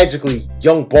 and magically,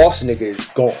 young boss nigga is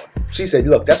gone. She said,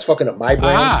 "Look, that's fucking up my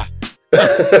brand."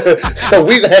 So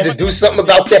we had to do something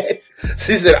about that.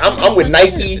 She said, I'm with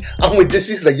Nike. I'm with this.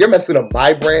 She's like, you're messing up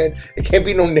my brand. It can't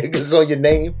be no niggas on your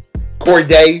name.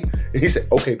 Cordae. And he said,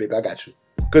 okay, baby, I got you.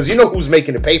 Because you know who's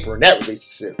making the paper in that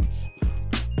relationship.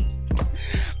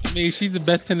 I mean, she's the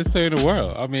best tennis player in the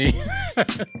world. I mean.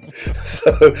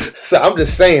 so I'm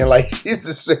just saying, like, she's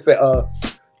just saying,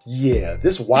 yeah,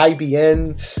 this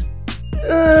YBN,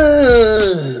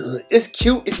 it's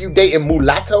cute if you dating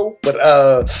mulatto, but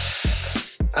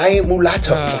I ain't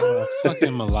mulatto.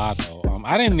 Fucking mulatto.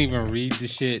 I didn't even read the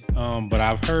shit, but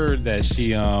I've heard that she,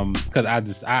 because I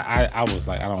was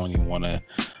like, I don't even want to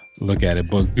look at it,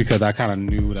 but because I kind of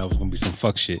knew that was gonna be some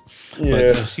fuck shit.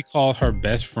 Yeah. But she called her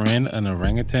best friend an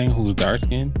orangutan who's dark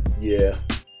skinned. Yeah.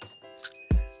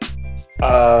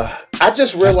 I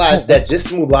just realized that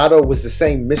this mulatto was the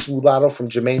same Miss Mulatto from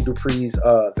Jermaine Dupri's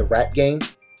The Rap Game.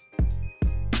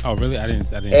 Oh, really? I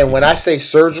didn't. And when I say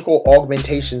surgical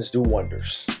augmentations do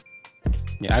wonders.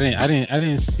 Yeah, I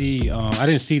didn't see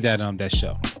that that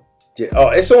show. Yeah. Oh,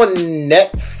 it's on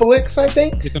Netflix, I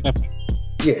think. It's on Netflix.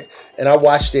 Yeah, and I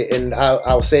watched it, and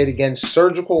I'll say it again: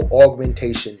 surgical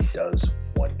augmentation does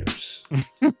wonders.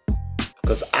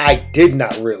 Because I did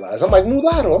not realize. I'm like,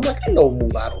 mulatto. I'm like, I know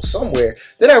mulatto somewhere.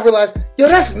 Then I realized, yo,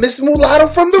 that's Miss Mulatto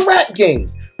from The Rap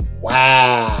Game.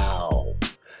 Wow.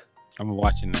 I'm gonna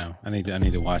watch it now. I need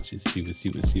to watch it. See what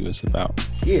it's about.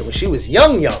 Yeah, when she was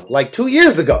young, like 2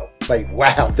 years ago. Like,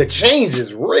 wow, the change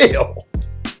is real.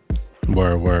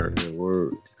 Word. Yeah,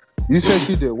 word. You said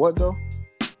she did what though?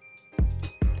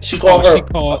 She called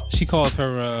She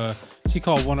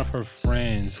called one of her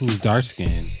friends who's dark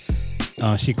skinned.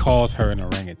 She calls her an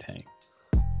orangutan.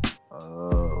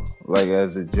 Like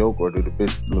as a joke, or did the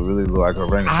bitch really look like an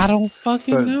orangutan? I don't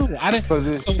fucking know. Because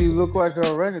if she looked like an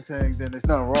orangutan, then there's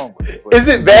nothing wrong with it. Is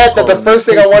it bad that the first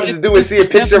thing I wanted to do is see a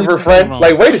picture of her friend?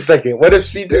 Like, wait a second. What if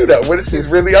she do that? What if she's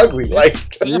really ugly? Like,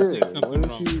 yeah. What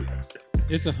if she?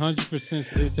 It's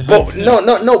 100%. But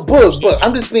no, Boog.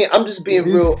 I'm just being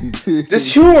real.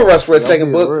 Just humor us for a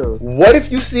second, Boog. What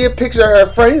if you see a picture of her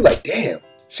friend? You're like, damn,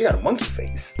 she got a monkey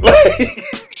face.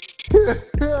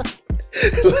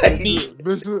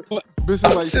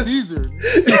 Mr. like Caesar.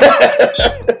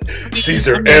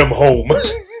 Caesar M. Home.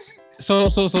 So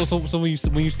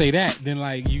when you say that, then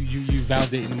like you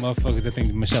validating the motherfuckers that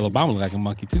think Michelle Obama look like a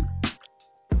monkey too.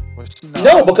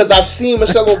 No, because I've seen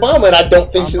Michelle Obama and I don't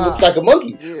think she looks like a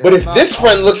monkey. Yeah, but if this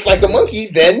friend looks like a monkey,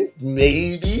 then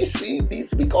maybe she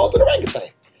needs to be called an orangutan.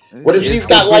 What if she's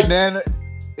got like banana?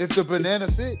 If the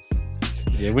banana fits.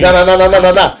 Yeah, no.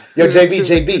 Yo,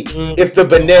 JB. If the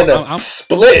banana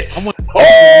splits. I'm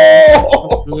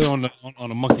on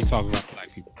the monkey talk about black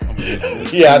people.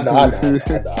 Yeah, I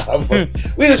know.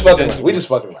 We just fucking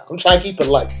around. I'm trying to keep it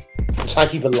light.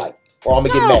 Or I'm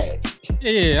gonna get mad.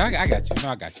 Yeah, I got you. No,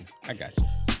 I got you.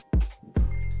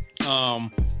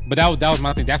 But that was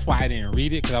my thing. That's why I didn't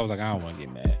read it, because I was like, I don't want to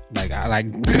get mad.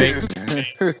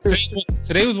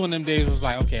 Today was one of them days. It was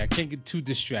like, okay, I can't get too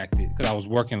distracted because I was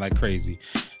working like crazy.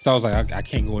 So I was like, I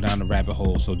can't go down the rabbit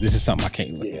hole. So this is something I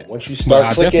can't look at. Once you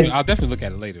start clicking, I'll definitely look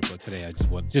at it later. But today I just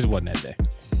wasn't that day.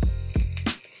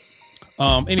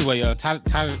 Anyway,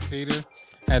 Tyler Creator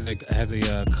has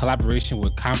a collaboration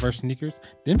with Converse sneakers.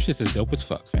 Them shits is dope as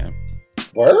fuck, fam.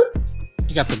 Word?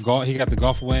 He got the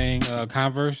golf wing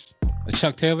Converse, the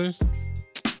Chuck Taylors.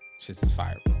 Shits is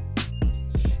fire, bro.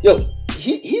 Yo,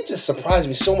 he just surprised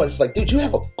me so much. It's like, dude, you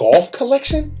have a golf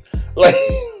collection? Like,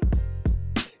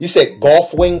 you said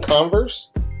golf wing Converse?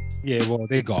 Yeah, well,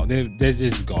 they golf. They're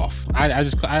just golf. I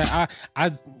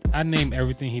name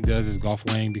everything he does as golf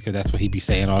wing because that's what he be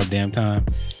saying all the damn time.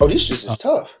 Oh, these just is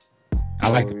tough. I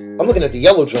like them. I'm looking at the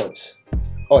yellow joints.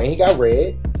 Oh, and he got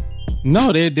red.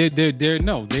 No,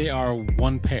 they are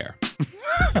one pair.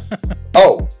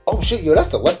 Oh shit, yo, that's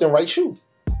the left and right shoe.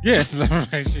 Yeah, it's the left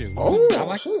and right shoe. Oh, I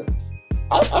like shit.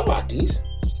 I rock these.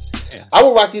 Yeah. I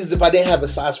would rock these if I didn't have a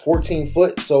size 14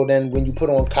 foot. So then when you put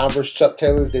on Converse Chuck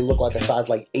Taylors, they look like a size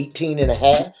like 18 and a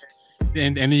half.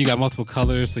 And then you got multiple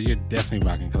colors, so you're definitely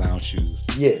rocking clown shoes.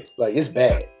 Yeah, like it's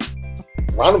bad.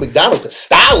 Ronald McDonald could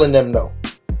style in them though.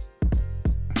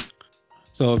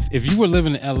 So if you were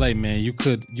living in LA, man, you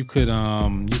could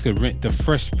rent the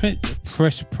Fresh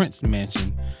Prince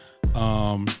mansion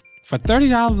for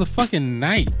 $30 a fucking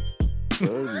night.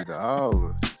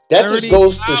 $30. That just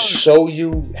goes to show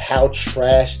you how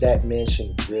trash that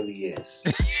mansion really is.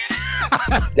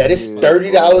 That is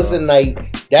 $30 a night.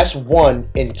 That's one.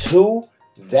 And two,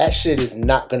 that shit is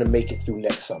not gonna make it through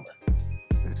next summer.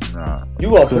 It's not.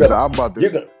 You're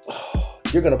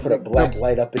gonna put a black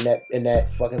light up in that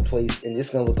fucking place, and it's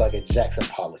gonna look like a Jackson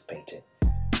Pollock painting.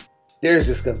 There's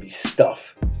just gonna be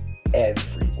stuff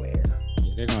everywhere.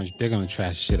 Yeah, they're gonna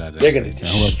trash shit out of it. They're gonna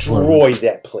destroy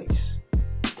that place.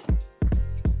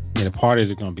 Yeah, the parties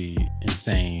are gonna be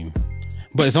insane,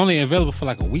 but it's only available for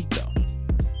like a week though.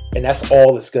 And that's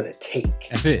all it's gonna take.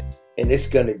 That's it. And it's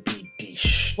gonna be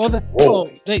destroyed. Well,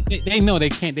 they know they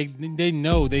can't. They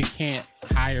know they can't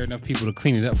hire enough people to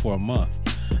clean it up for a month.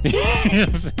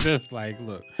 Just like,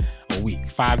 look, a week,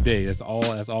 5 days.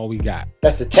 That's all we got.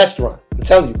 That's the test run. I'm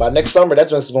telling you, by next summer, that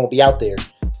dress is gonna be out there,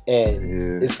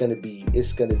 and it's gonna be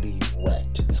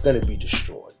wrecked. It's gonna be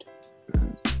destroyed.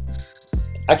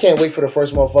 I can't wait for the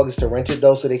first motherfuckers to rent it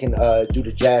though, so they can do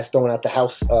the Jazz throwing out the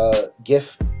house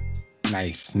gif.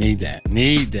 Nice. Need that.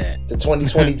 The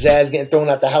 2020 Jazz getting thrown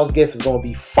out the house gif is gonna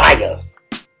be fire.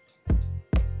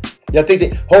 Y'all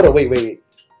think hold on, wait.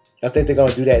 Y'all think they're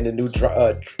gonna do that in the new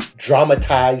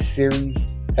dramatized series?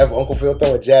 Have Uncle Phil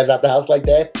throw a Jazz out the house like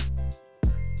that?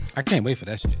 I can't wait for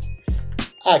that shit.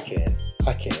 I can't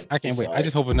wait. I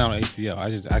just hope it's not on HBO.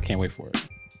 I can't wait for it.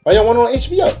 Oh, y'all want it on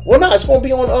HBO? Well, no, it's gonna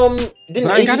be on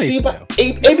didn't ABC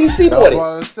ABC bought it.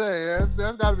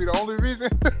 That's gotta be the only reason.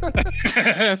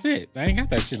 That's it. I ain't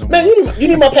got that shit no more. Man, you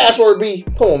need my password, B.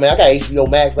 Come on, man. I got HBO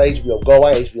Max, I got HBO Go,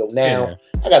 I got HBO Now. Yeah.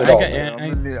 I got it all, man.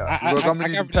 I'm gonna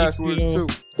need passwords too.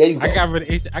 There you go. I got rid of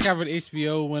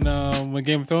HBO when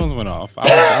Game of Thrones went off.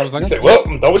 I was like, said, well,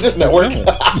 I'm done with this network.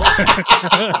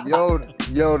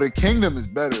 yo, the Kingdom is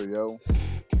better, yo.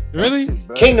 Really?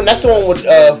 Kingdom, that's the one with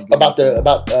about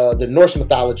the Norse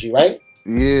mythology, right?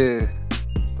 Yeah.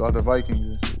 About the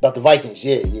Vikings. About the Vikings,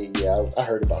 yeah. I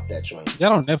heard about that joint.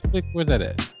 That on Netflix? Where's that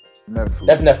at? Netflix.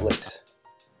 That's Netflix.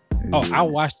 Oh, I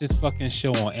watched this fucking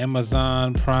show on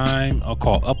Amazon Prime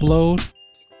called Upload.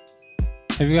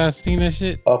 Have you guys seen that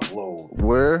shit? Upload.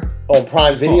 Where? On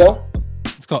Prime Video?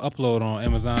 It's called Upload on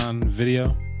Amazon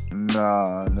Video.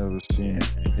 Nah, I never seen it.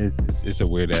 It's a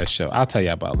weird ass show. I'll tell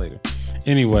you about it later.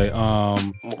 Anyway,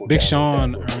 Big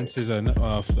Sean earns his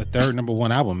a third number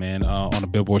one album, man, on the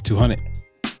Billboard 200.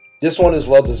 This one is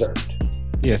well deserved.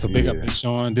 Yeah, so big up Big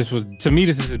Sean. This is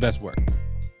his best work.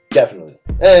 Definitely.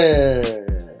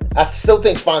 I still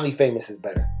think Finally Famous is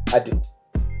better. I do.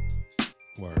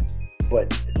 Word. But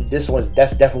this one,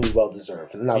 that's definitely well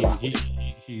deserved. And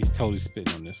he's totally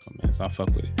spitting on this one, man. So I fuck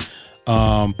with it.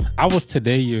 I was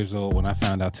today years old when I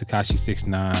found out Tekashi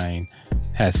 6ix9ine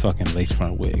has fucking lace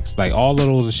front wigs. Like all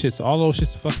those shits are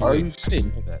fucking. Are wigs. you? I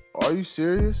didn't know that. Are you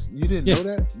serious? You didn't know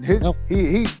that? No.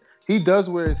 He does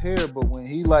wear his hair, but when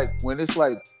it's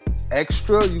like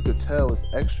extra, you could tell it's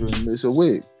extra and it's a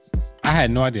wig. I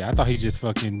had no idea. I thought he just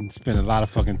fucking spent a lot of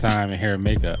fucking time in hair and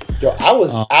makeup. Yo, I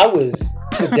was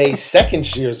today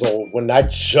 2 years old when I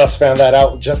just found that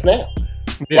out just now.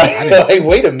 Yeah, like,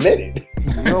 wait a minute.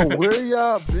 Yo, where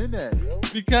y'all been at, yo?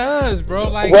 Because, bro,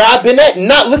 like where I've been at,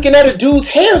 not looking at a dude's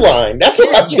hairline. That's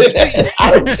what I've been at.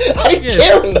 I didn't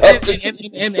care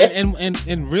enough.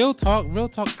 And real talk,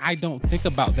 I don't think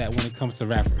about that when it comes to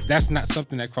rappers. That's not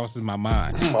something that crosses my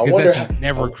mind. I wonder that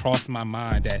never crossed my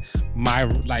mind that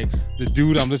the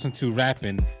dude I'm listening to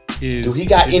rapping is. Do he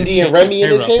got Indian Remy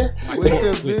in his hair? With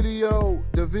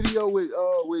the video with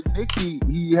Nicki,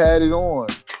 he had it on.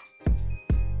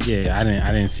 Yeah, I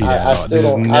didn't see that. I'm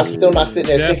still not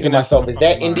sitting there thinking to myself, is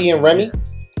that Indian Remy?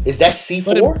 Is that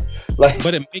C4?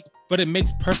 But it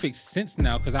makes perfect sense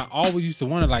now because I always used to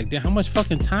wonder, like, damn, how much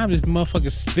fucking time does this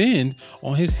motherfucker spend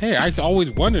on his hair? I used to always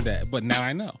wonder that, but now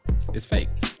I know it's fake.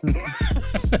 You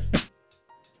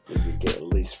get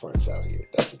lace fronts out here.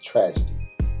 That's a tragedy.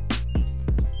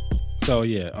 So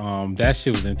yeah, that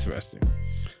shit was interesting.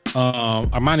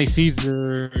 Armani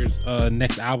Caesar's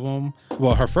next album,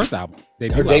 well, her first album,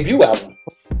 debut album.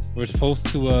 was supposed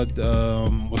to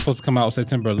come out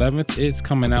September 11th. It's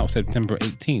coming out September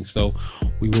 18th, so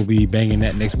we will be banging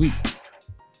that next week.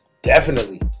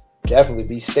 Definitely.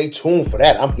 Stay tuned for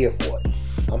that. I'm here for it.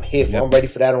 I'm ready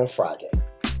for that on Friday.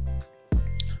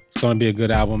 It's gonna be a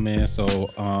good album, man. So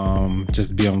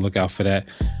just be on the lookout for that.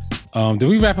 Did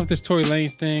we wrap up this Tory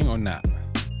Lanez thing or not?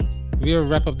 Did we ever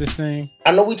wrap up this thing?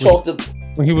 I know we talked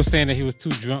when he was saying that he was too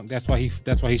drunk. That's why he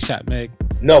shot Meg.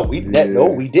 No, we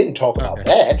didn't talk about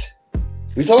that.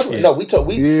 We talked about we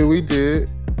did.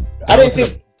 I didn't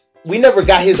think we never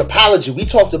got his apology. We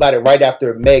talked about it right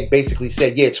after Meg basically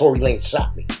said, "Yeah, Tory Lanez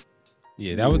shot me."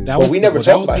 Yeah, that was. But we never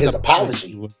talked about his apology.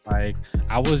 He was like,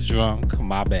 "I was drunk,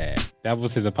 my bad." That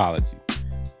was his apology.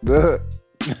 I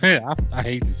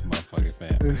hate this motherfucker,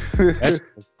 fam.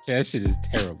 That shit is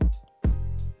terrible.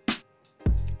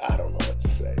 I don't know what to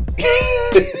say.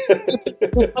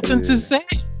 There's nothing to say.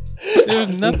 There's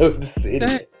nothing to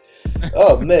say.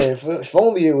 Oh man, if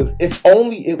only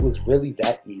it was really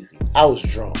that easy. I was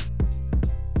drunk.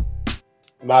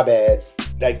 My bad.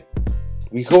 Like,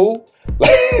 we cool?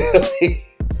 Yeah,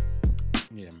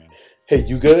 man. Hey,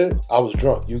 you good? I was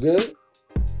drunk. You good?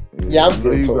 Yeah, I'm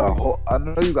good. I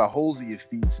know you got holes in your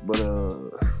feet, but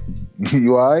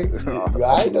you alright? You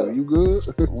alright? You good?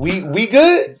 We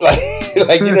good? Like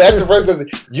that's the first time.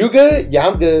 You good? Yeah,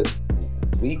 I'm good.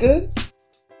 We good?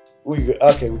 We good.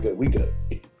 Okay, we good.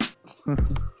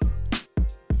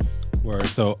 Word.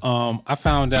 So I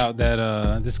found out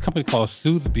that this company called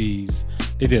Sotheby's,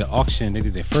 they did an auction. They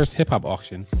did their first hip hop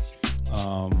auction.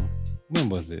 When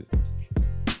was it?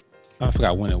 I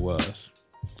forgot when it was.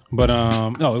 But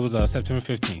no, it was September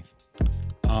 15th.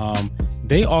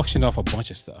 They auctioned off a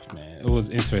bunch of stuff, man. It was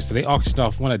interesting. They auctioned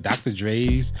off one of Dr.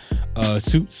 Dre's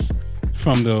suits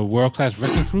from the World Class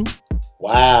Wrecking Crew.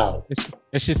 Wow.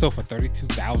 That shit sold for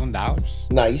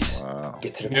 $32,000. Nice. Wow.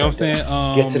 Get to the you know what I'm saying?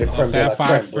 Get to the creme de la creme. Fab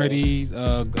Five Freddy's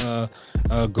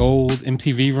gold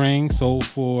MTV ring sold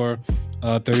for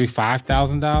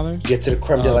 $35,000. Get to the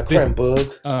creme de la creme,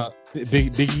 bug.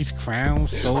 Biggie's crown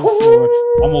sold for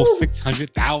almost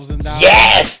 $600,000.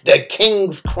 Yes, the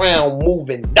King's crown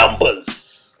moving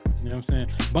numbers. You know what I'm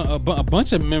saying? A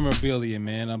bunch of memorabilia,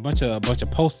 man. A bunch of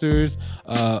posters.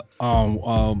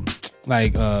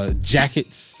 Like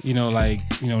jackets. You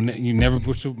never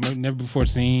before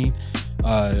seen.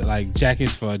 Like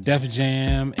jackets for Def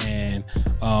Jam and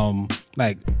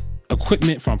like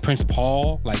equipment from Prince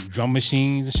Paul, like drum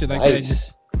machines and shit like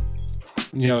that.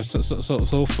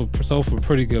 So for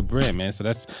pretty good bread, man. So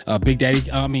that's Big Daddy.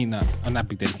 Not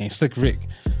Big Daddy Kane. Slick Rick.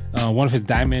 One of his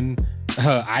diamond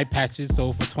eye patches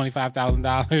sold for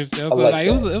 $25,000. It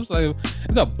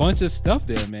was a bunch of stuff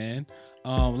there, man.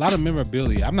 A lot of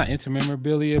memorabilia. I'm not into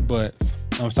memorabilia, but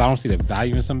so I don't see the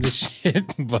value in some of this shit.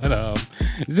 But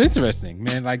it's interesting,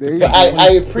 man. Like,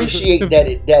 I appreciate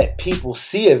that people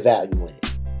see a value in it.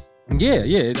 Yeah.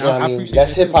 You know what I mean? appreciate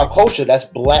That's that hip hop too. culture. That's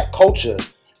black culture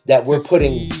that we're To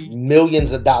putting see-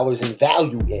 millions of dollars in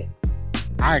value in.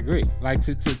 I agree. Like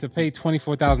to pay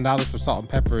 $24,000 for Salt and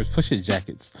Pepper's Push It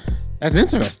jackets. That's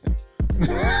interesting.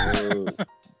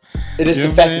 It is You the know what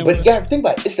I'm fact, saying? but you gotta think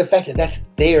about it. It's the fact that that's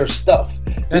their stuff.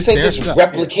 That's This ain't their just stuff,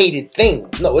 replicated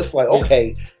things. No, it's like, Yeah.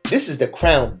 okay, this is the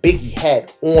crown Biggie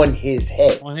had on his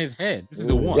head. On his head. This is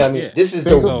the Yeah, one. Yeah, I mean, yeah. this is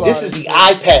Think the about this it. is the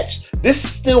eye patch. This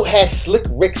still has Slick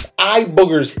Rick's eye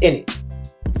boogers in it.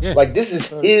 Yeah. Like this is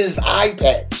his eye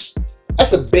patch.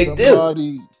 That's a big deal.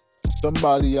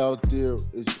 Somebody out there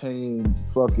is paying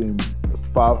fucking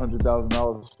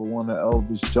 $500,000 for one of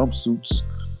Elvis jumpsuits,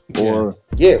 or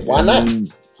Yeah, why not?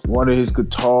 one of his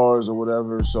guitars or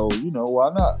whatever. So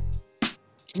why not?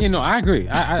 You know, I agree.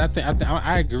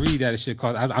 I agree that it should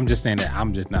cost. I'm just saying that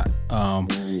I'm just not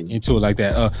into it like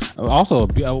that. Also,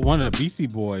 one of the Beastie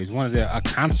Boys, one of a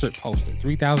concert poster,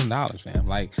 $3,000, fam.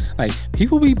 Like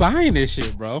people be buying this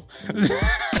shit, bro.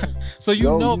 So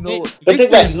Yo, But think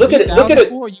about it. Look at it. Look at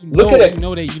it. Look at it.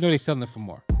 You know they selling it for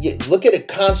more. Yeah, look at a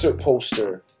concert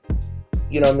poster.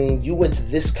 You know what I mean? You went to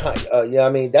this you know what I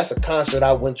mean? That's a concert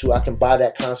I went to. I can buy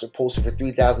that concert poster for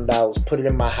 $3,000, put it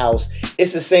in my house.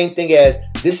 It's the same thing as,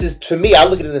 this is, to me, I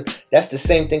look at it as, that's the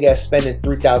same thing as spending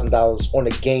 $3,000 on a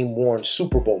game-worn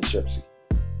Super Bowl jersey.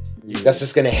 That's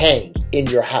just gonna hang in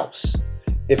your house.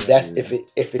 If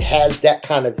it has that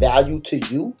kind of value to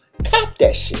you, cop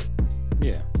that shit.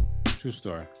 Yeah, true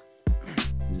story.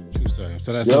 True story.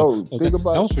 So that's think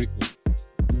about that was pretty cool.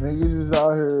 Niggas is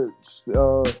out here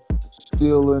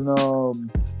stealing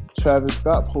Travis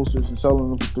Scott posters and selling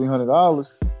them for $300.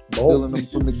 Stealing them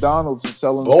from McDonald's and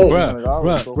selling them for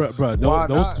 $300. Bruh,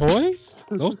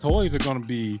 those toys are gonna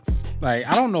be like,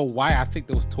 I don't know why I think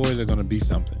those toys are gonna be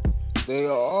something. They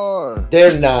are.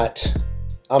 They're not.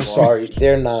 I'm sorry,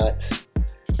 they're not.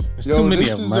 There's too many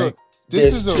of them, right?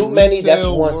 There's too many. That's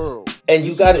one. World. And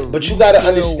you got it, but you got to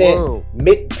understand.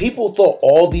 People thought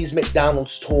all these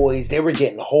McDonald's toys, they were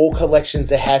getting whole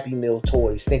collections of Happy Meal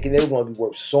toys, thinking they were going to be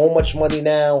worth so much money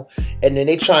now, and then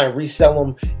they try and resell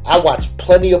them. I watched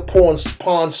plenty of Pawn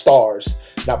Stars,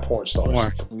 not Porn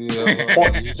Stars.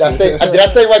 Yeah. Did I say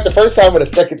it right the first time or the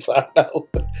second time? No.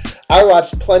 I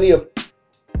watched plenty of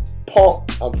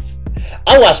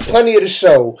I watched plenty of the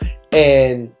show,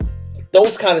 and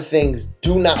those kind of things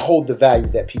do not hold the value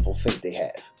that people think they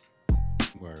have.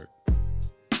 Word.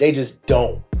 They just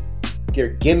don't.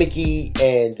 They're gimmicky,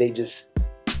 and they just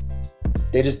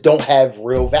don't have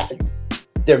real value.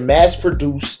 They're mass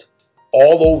produced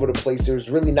all over the place. There's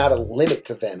really not a limit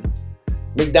to them.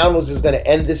 McDonald's is going to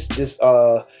end this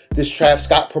Travis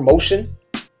Scott promotion,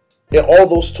 and all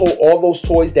those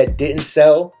toys that didn't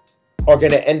sell are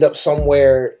going to end up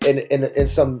somewhere in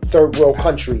some third world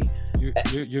country.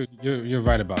 You're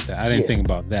right about that. I didn't think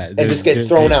about that. And just get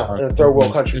thrown out in a third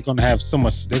world country. They're gonna have so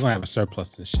much. They're gonna have a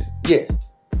surplus of shit. Yeah.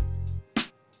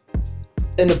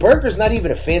 And the burger's not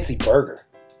even a fancy burger.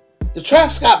 The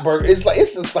Travis Scott burger is like,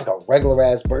 it's just like a regular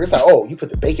ass burger. It's like, oh, you put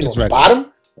the bacon on the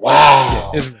bottom?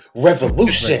 Wow. Yeah,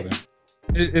 revolution.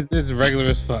 It's regular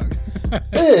as fuck.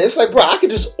 It's like, bro, I could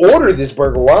just order this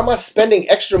burger. Why am I spending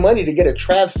extra money to get a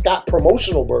Travis Scott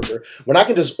promotional burger when I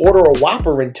can just order a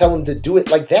Whopper and tell them to do it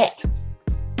like that?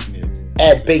 Yeah.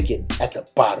 Add bacon at the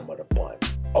bottom of the bun.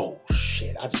 Oh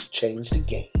shit, I just changed the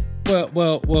game.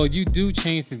 Well, you do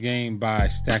change the game by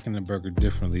stacking the burger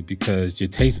differently because your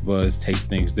taste buds taste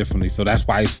things differently. So that's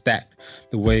why it's stacked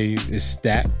the way it's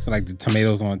stacked. So like the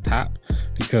tomatoes on top,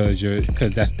 because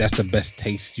that's the best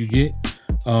taste you get.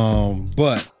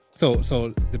 But so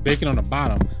the bacon on the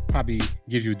bottom probably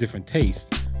gives you a different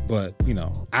taste. But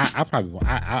I probably won't.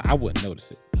 I wouldn't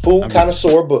notice it. Food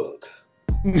connoisseur bug.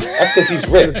 That's because he's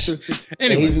rich. Anyway.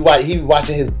 And he be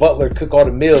watching his butler cook all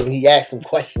the meals, and he asks him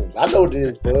questions. I know what it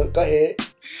is, bud. Go ahead.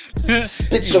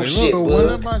 Spit your shit, bud. bud. When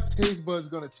are my taste buds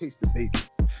gonna taste the bacon?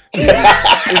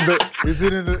 Is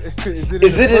it in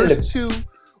the first chew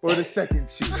or the second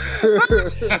chew?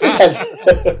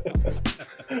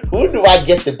 When do I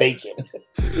get the bacon?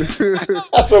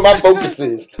 That's where my focus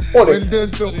is. When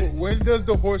does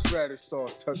the horseradish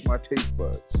sauce touch my taste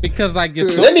buds? Because like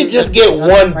let me just get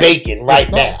one bacon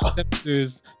right now.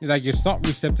 Your salt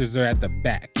receptors are at the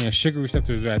back. Sugar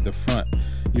receptors are at the front.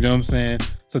 You know what I'm saying?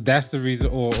 So that's the reason,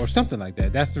 or something like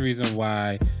that. That's the reason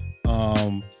why,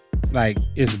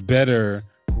 it's better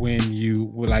when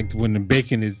when the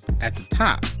bacon is at the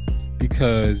top,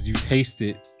 because you taste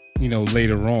it,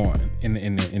 later on in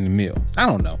the meal. I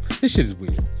don't know. This shit is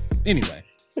weird. Anyway,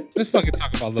 let's fucking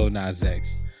talk about Lil Nas X.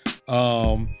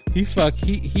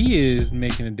 He is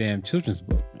making a damn children's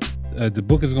book. The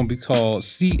book is going to be called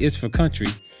C is for Country.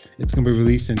 It's going to be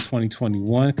released in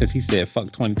 2021 because he said fuck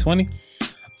 2020.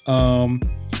 And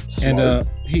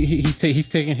he's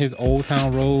taking his Old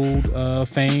Town Road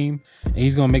fame and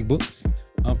he's going to make books.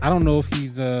 I don't know if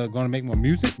he's going to make more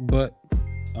music, but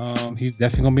he's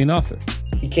definitely going to be an author.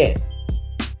 He can't.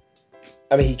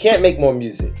 I mean, he can't make more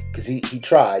music because he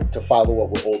tried to follow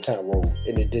up with Old Town Road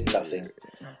and it did nothing.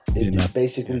 It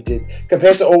basically did.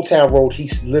 Compared to Old Town Road,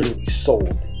 he's literally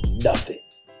sold nothing.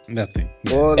 Nothing.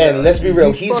 Yeah. Well, and let's be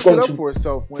real, he's going to for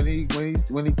himself when he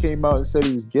came out and said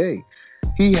he was gay.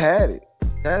 He had it.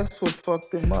 That's what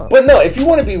fucked him up. But no, if you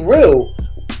want to be real,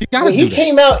 when he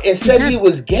came out and said he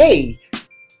was gay,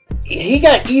 he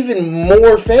got even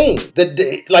more fame.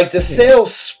 The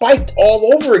sales spiked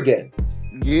all over again.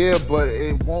 Yeah, but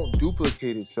it won't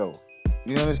duplicate itself.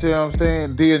 You understand what I'm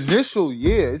saying? The initial,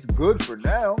 it's good for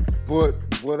now, but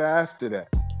what after that?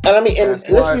 And I mean, let's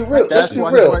be real.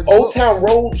 Old Town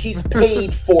Road, he's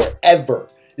paid forever.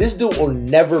 This dude will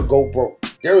never go broke.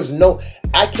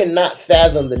 I cannot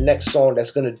fathom the next song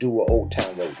that's going to do what Old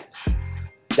Town Road is.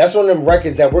 That's one of them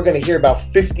records that we're going to hear about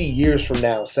 50 years from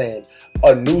now saying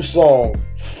a new song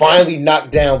finally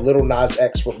knocked down Lil Nas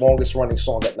X for longest running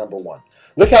song at number 1.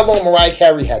 Look how long Mariah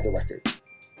Carey had the record.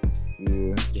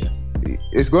 Yeah.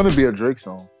 It's going to be a Drake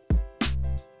song.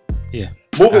 Yeah.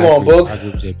 Moving on, Boog. I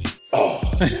agree with JB. Oh,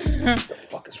 what the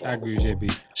fuck is wrong? I agree with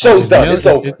JB. Show's done. It's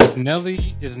over.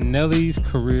 Is Nelly's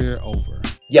career over?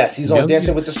 Yes, he's on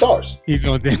Dancing with the Stars. He's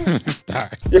on Dancing with the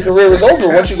Stars. Your career is over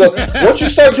once you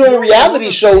start doing reality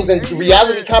shows and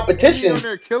reality competitions.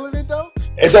 Killing it though.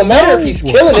 It don't matter if he's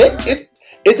killing it.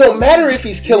 It don't matter if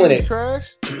he's killing it.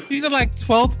 Trash. He's in like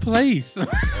 12th place. Like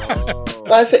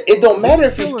I said, it don't matter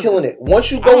if he's killing it. Once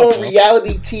you go on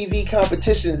reality TV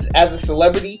competitions as a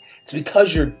celebrity, it's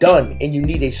because you're done and you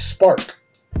need a spark.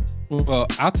 Well,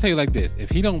 I'll tell you like this: if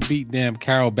he don't beat damn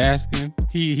Carol Baskin,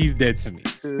 he's dead to me.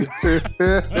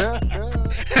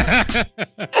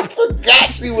 I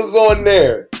forgot she was on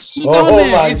there. She's on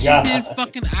there. My God. She did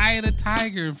fucking Eye of the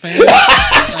Tiger, fam. Like,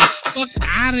 fuck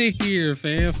out of here,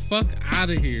 fam. Fuck out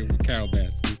of here with Carol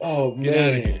Baskin. Oh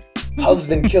man,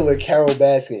 husband killer Carol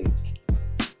Baskin.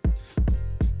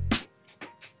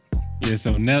 Yeah,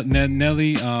 so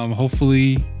Nelly,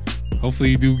 hopefully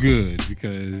you do good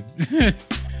because.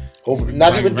 Hopefully,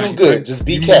 not even do good. Just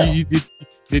be careful. You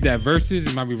did that versus.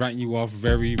 It might be writing you off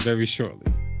very, very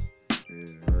shortly.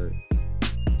 Yeah, right.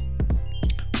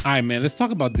 All right, man. Let's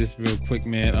talk about this real quick,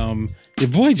 man. Your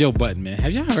boy Joe Budden, man.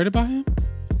 Have y'all heard about him?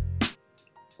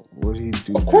 What did he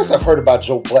do? Of course, I've heard about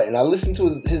Joe Budden. I listen to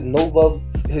his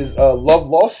Love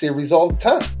Lost series all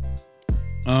the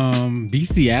time.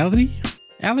 Bestiality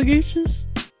allegations.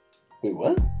 Wait,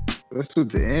 what? That's with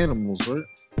the animals, right?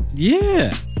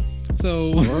 Yeah.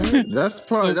 So that's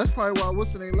probably why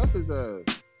what's the name left his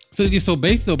ass. So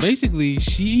basically,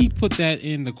 she put that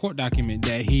in the court document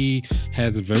that he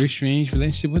has a very strange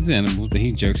relationship with his animals, that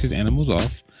he jerks his animals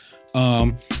off,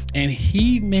 and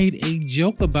he made a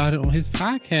joke about it on his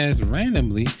podcast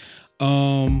randomly,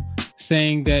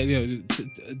 saying that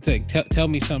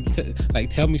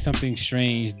tell me something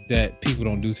strange that people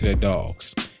don't do to their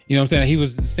dogs. You know what I'm saying? He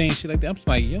was saying shit like that. I'm just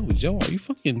like, yo, Joe, are you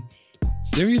fucking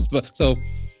serious? But so.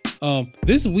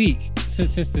 This week,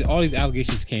 since all these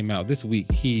allegations came out, this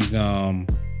week he's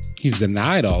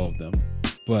denied all of them.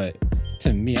 But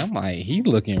to me, I'm like, he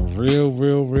looking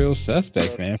real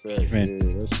suspect, man.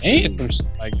 Ain't some shit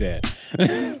like that.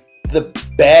 The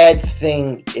bad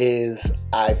thing is,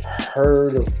 I've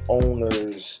heard of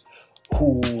owners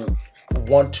who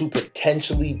want to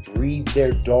potentially breed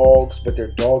their dogs, but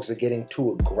their dogs are getting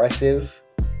too aggressive,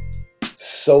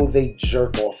 so they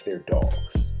jerk off their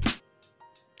dogs.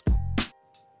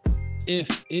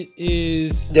 If it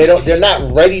is, they're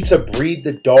not ready to breed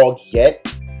the dog yet,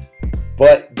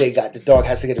 but the dog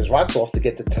has to get his rocks off to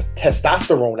get the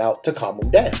testosterone out to calm him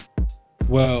down.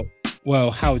 Well,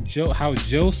 how Joe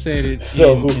said it.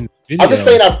 So in I'm just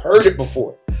saying I've heard it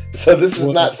before. So this is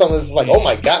not something that's like, oh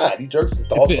my God, he jerks his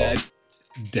dog off.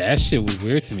 That shit was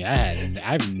weird to me.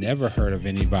 I've never heard of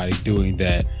anybody doing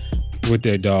that with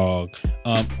their dog.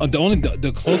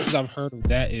 The closest I've heard of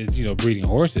that is breeding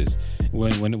horses. When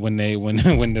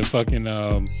the fucking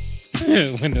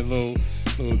when the little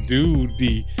dude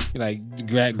be like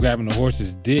grabbing the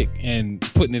horse's dick and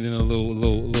putting it in a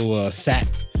little sack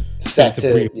to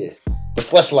the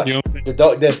fleshlight. You know, the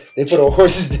dog they put a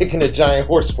horse's dick in a giant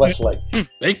horse fleshlight.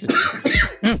 Basically,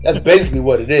 that's basically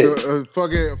what it is.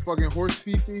 Fucking horse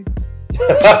fifi.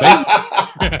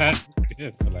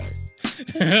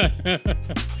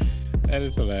 That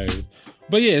is hilarious.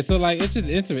 But yeah, so like it's just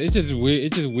intimate. It's just weird.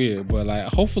 It's just weird. But like,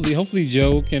 hopefully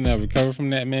Joe can recover from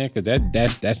that, man. Because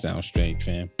that sounds strange,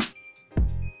 fam.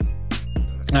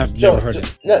 I've never heard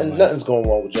it. Nothing's going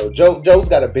wrong with Joe. Joe's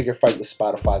got a bigger fight with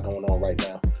Spotify going on right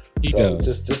now. So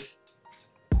just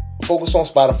focus on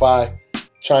Spotify.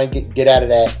 Try and get out of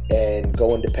that and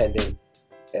go independent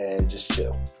and just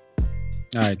chill.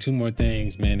 All right, 2 more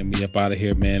things, man, and we up out of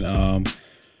here, man.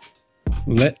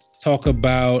 Let's talk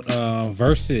about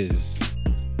verses.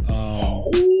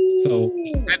 So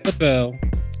Patti LaBelle,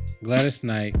 Gladys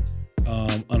Knight.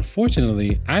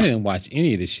 Unfortunately, I didn't watch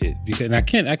any of this shit because I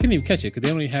couldn't even catch it because they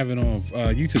don't even have it on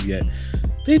YouTube yet.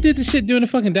 They did the shit during the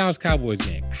fucking Dallas Cowboys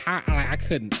game. I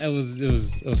couldn't. It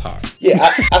was hard.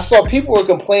 Yeah, I saw people were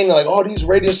complaining like, "Oh, these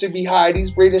ratings should be high.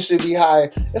 These ratings should be high."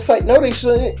 It's like, no, they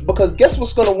shouldn't, because guess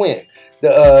what's gonna win?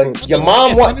 Your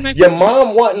mom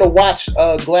wanting to watch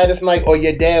Gladys Knight, or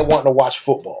your dad wanting to watch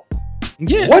football.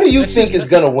 Yeah. What do you think is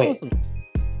gonna win?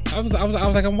 Awesome. I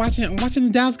was like, I'm watching the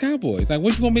Dallas Cowboys. Like,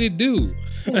 what you want me to do?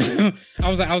 I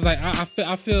was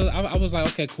like,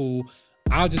 okay, cool.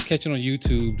 I'll just catch it on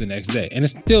YouTube the next day, and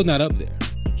it's still not up there.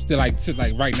 Still like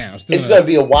right now. It's gonna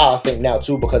be a while, I think, now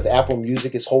too, because Apple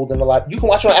Music is holding a lot. You can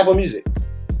watch it on Apple Music.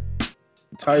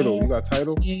 Tidal, you got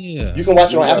Tidal? Yeah. You can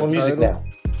watch it on Apple Music now.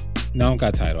 No, I don't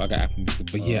got Tidal. I got Apple Music,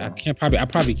 but yeah, I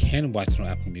probably can watch it on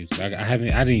Apple Music. I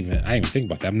didn't even think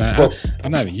about that.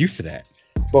 I'm not even used to that.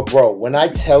 But bro, when I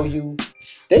tell you,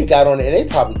 they got on it and they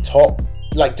probably talk,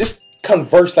 like, just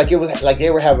converse like it was like they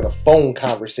were having a phone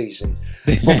conversation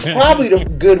for probably the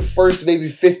good first maybe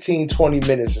 15-20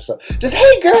 minutes or so. Just,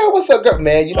 hey girl, what's up, girl?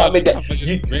 Man, you know, I made that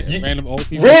random old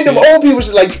people. Random old people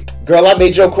just like, girl, I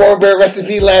made your cornbread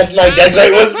recipe last night. That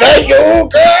joint was back. Yo,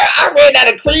 girl, I ran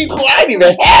out of cream. I didn't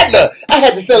even have none. I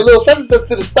had to send a little such and such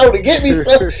to the store to get me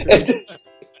some.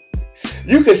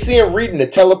 You could see him reading the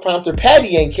teleprompter.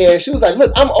 Patty ain't care. She was like,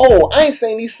 look, I'm old. I ain't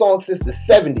saying these songs since the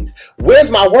 70s. Where's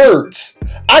my words?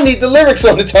 I need the lyrics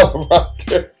on the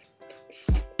teleprompter.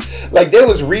 Like, they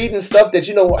was reading stuff that,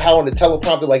 you know how on the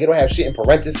teleprompter, like, it don't have shit in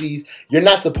parentheses. You're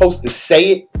not supposed to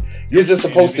say it. You're just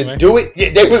supposed to do it. Yeah,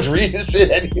 they was reading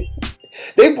shit anyway.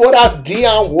 They brought out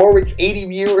Dionne Warwick's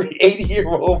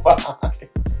 80-year-old vibe.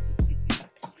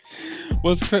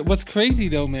 What's crazy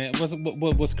though, man?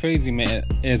 What's crazy, man,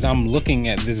 is I'm looking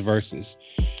at this verses,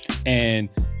 and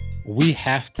we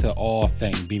have to all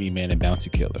thank Beanie Man and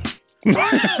Bounty Killer.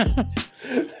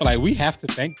 Like, we have to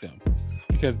thank them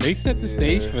because they set the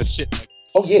stage for shit.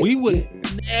 Like, we would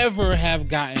never have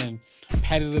gotten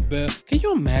Patti LaBelle. Can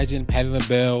you imagine Patti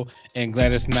LaBelle and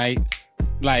Gladys Knight?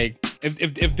 Like,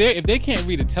 if they can't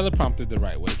read a teleprompter the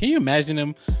right way, can you imagine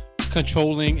them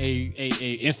controlling a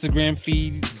Instagram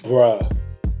feed?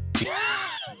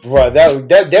 Bruh,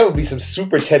 that would be some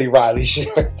super Teddy Riley shit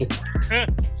right there.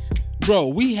 Bro,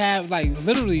 we have, like,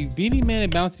 literally Beanie Man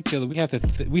and Bounty Killer. We have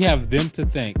them to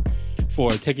thank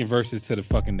for taking verses to the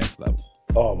fucking next level.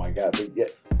 Oh my god! But yeah,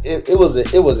 it was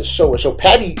a show.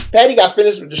 Patty got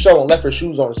finished with the show and left her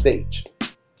shoes on the stage.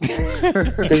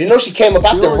 Because you know she came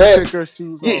about them red.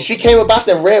 Yeah, she came about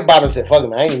them red bottoms and said, "Fuck it,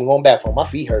 man, I ain't even going back for my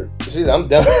feet hurt." She's, I'm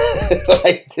done.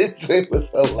 Like, this thing was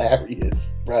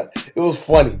hilarious, bro. It was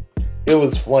funny.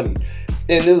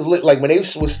 And it was like when they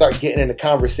would start getting into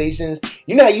conversations.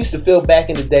 You know how I used to feel back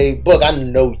in the day, Book. I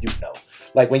know you know.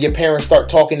 Like when your parents start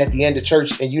talking at the end of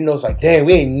church and you know it's like, damn,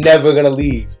 we ain't never gonna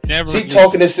leave. She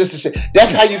talking to sister shit.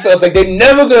 That's how you feel. It's like they're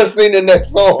never gonna sing the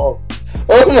next song.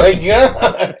 Oh my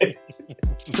god.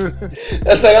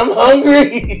 That's like, I'm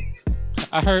hungry.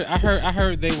 I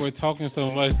heard they were talking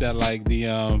so much that, like, the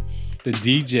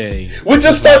DJ would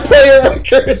just start playing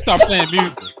records. Start playing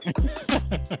music.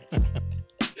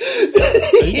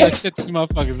 So you gotta shut these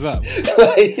motherfuckers up.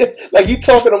 like you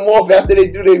talking them off after they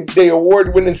do their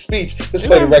award-winning speech. Just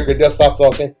play the record. They'll stop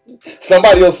talking.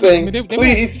 Somebody will sing,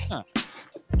 please.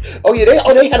 Oh yeah,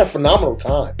 they had a phenomenal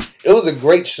time. It was a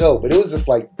great show, but it was just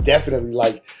like definitely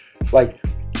like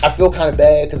I feel kind of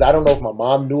bad because I don't know if my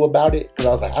mom knew about it, because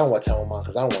I was like, I don't want to tell my mom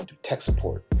because I don't want to do tech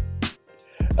support.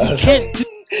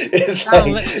 It's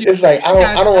like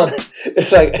I don't want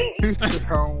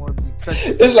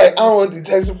to do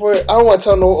tech support. I don't want to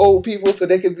tell no old people so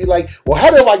they can be like, well, how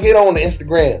do I get on the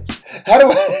Instagrams? How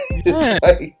do I? It's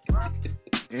like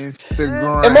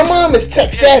Instagram. And my mom is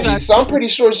tech savvy, so I'm pretty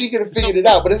sure she could have figured it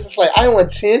out. But it's just like, I don't want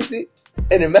to chance it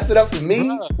and then mess it up for me.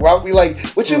 Where I'll be like,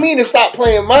 what you mean to stop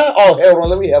playing mine? Oh, hell on,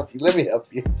 let me help you.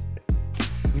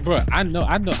 Bro, I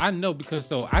know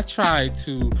because I tried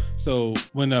to. So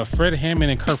when Fred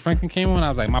Hammond and Kirk Franklin came on, I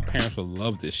was like, my parents would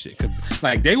love this shit because,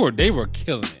 like, they were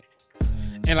killing it.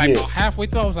 And like about halfway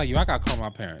through, I was like, yo, I gotta call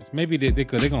my parents. Maybe they're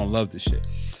gonna love this shit.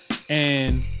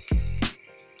 And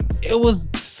it was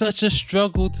such a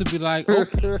struggle to be like,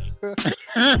 okay.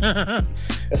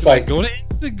 It's like go to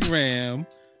Instagram,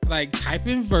 like type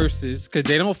in verses because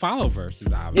they don't follow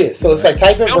verses. Obviously. Yeah, so it's like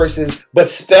type in verses, but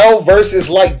spell verses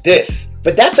like this.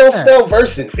 But that don't spell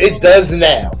verses. It does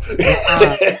now.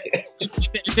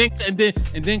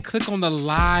 and then click on the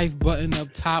live button up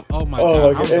top. Oh my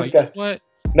god! I was like, what?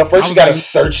 No, first you gotta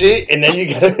search it, and then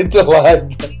you gotta hit the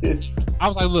live button. I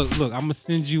was like, look, I'm gonna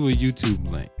send you a YouTube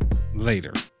link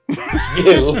later.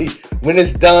 Yeah, when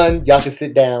it's done, y'all can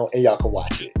sit down and y'all can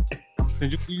watch it. I'll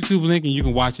send you a YouTube link and you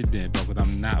can watch it then, bro. Because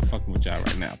I'm not fucking with y'all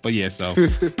right now. But yeah, so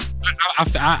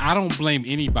I don't blame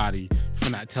anybody for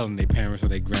not telling their parents or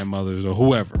their grandmothers or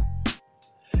whoever.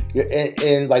 Yeah,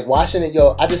 and like watching it,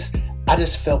 yo, I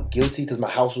just felt guilty because my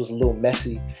house was a little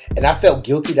messy, and I felt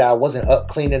guilty that I wasn't up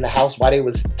cleaning the house while they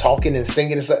was talking and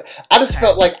singing and stuff. I just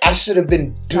felt like I should have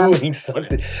been doing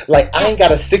something. Like I ain't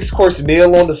got a 6-course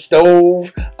meal on the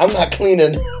stove. I'm not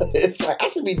cleaning. It's like I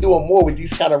should be doing more with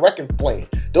these kind of records playing.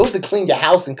 Those to clean your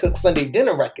house and cook Sunday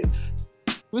dinner records.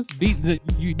 Swiss Beats,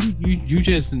 you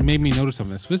just made me notice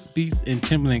something. Swiss Beats and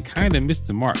Timbaland kind of missed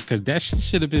the mark because that shit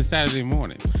should have been Saturday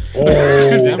morning. Oh,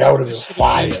 that would have been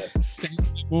fire.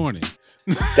 Saturday morning.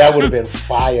 That would have been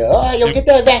fire. Oh, yo, get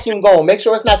that vacuum going. Make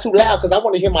sure it's not too loud because I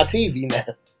want to hear my TV now.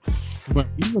 But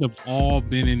we would have all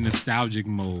been in nostalgic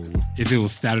mode if it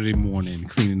was Saturday morning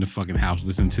cleaning the fucking house,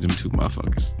 listening to them two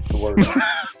motherfuckers.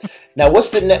 Now, what's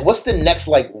the next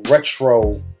like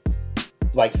retro,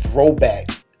 like throwback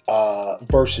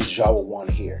verses y'all would want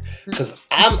to hear? Because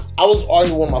I was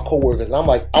arguing with my coworkers and I'm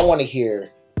like, I want to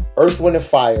hear Earth, Wind and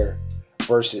Fire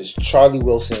versus Charlie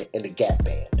Wilson and the Gap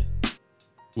Band.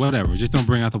 Whatever, just don't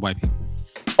bring out the white people.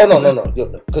 Oh no,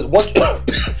 because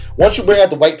once you bring out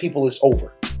the white people, it's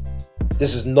over.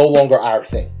 This is no longer our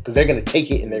thing because they're gonna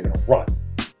take it and they're gonna run.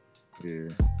 Yeah.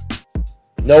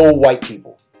 No white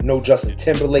people. No Justin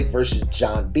Timberlake versus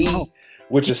John B,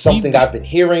 which is something I've been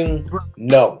hearing.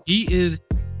 No. He is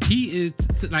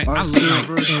like Usher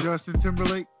versus Justin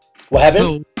Timberlake. What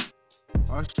happened?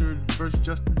 Usher versus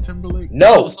Justin Timberlake.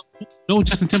 No. No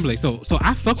Justin Timberlake. So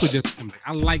I fuck with Justin Timberlake.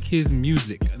 I like his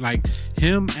music. Like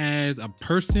him as a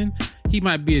person, he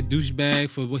might be a douchebag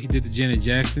for what he did to Janet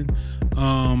Jackson.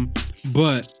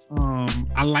 But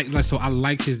I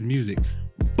like his music.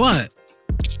 But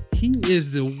he is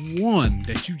the one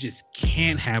that you just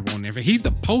can't have on there. He's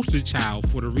the poster child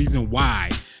for the reason why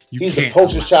he's the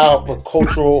poster child for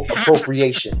cultural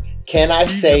appropriation. Can I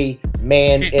say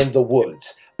Man in the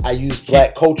Woods? I use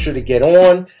black culture to get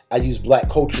on. I use black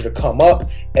culture to come up.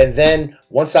 And then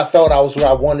once I felt I was where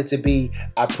I wanted to be,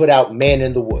 I put out Man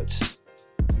in the Woods.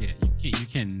 Yeah, you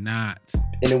cannot.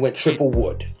 And it went triple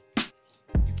wood.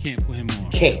 You can't put him on.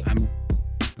 Can't. I mean,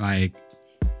 like,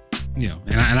 you know,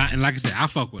 and like I said, I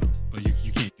fuck with him, but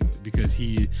you can't do it because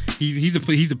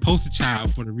he's a poster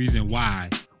child for the reason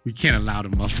why we can't allow the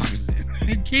motherfuckers in.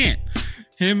 We can't.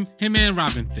 Him and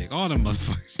Robin Thicke, all the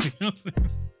motherfuckers. You know what I'm saying?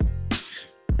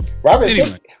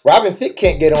 Robin Thicke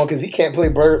can't get on because he can't play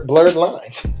blurred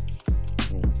lines.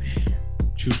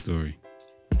 True story.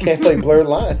 Can't play blurred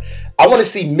lines. I want to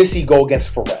see Missy go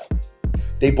against Pharrell.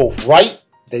 They both write.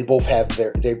 They both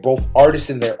they're both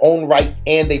artists in their own right,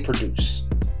 and they produce.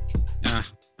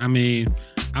 I mean,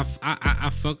 I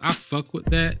fuck with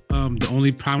that. The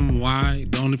only problem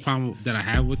that I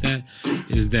have with that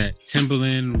is that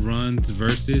Timbaland runs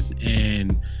verses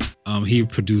and he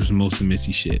produced most of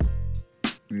Missy shit.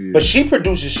 Yeah. But she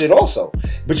produces shit also.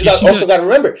 But you also got to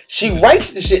remember, she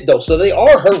writes the shit though, so they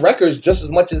are her records just as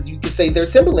much as you could say they're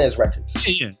Timbaland's records.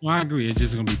 Yeah. Well, I agree. It's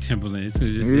just gonna be Timbaland. It's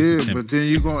Timbaland. But then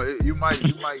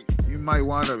you might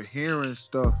wind up hearing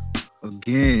stuff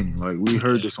again. Like we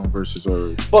heard this on verses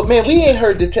already. But man, we ain't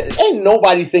heard ain't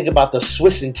nobody think about the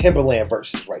Swiss and Timbaland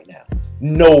verses right now.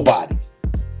 Nobody.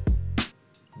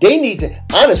 They need to,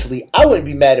 honestly, I wouldn't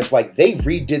be mad if like they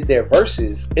redid their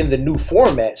verses in the new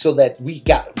format so that we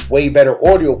got way better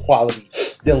audio quality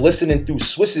than listening through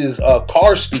Swiss's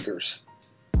car speakers.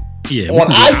 Yeah, on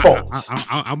iPhones.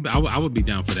 I would be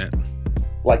down for that.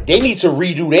 Like they need to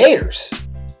redo theirs.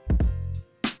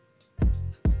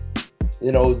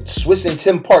 You know, Swiss and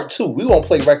Tim Part 2. We won't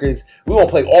play records. We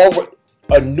won't play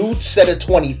a new set of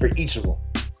 20 for each of them.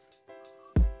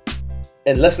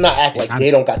 And let's not act like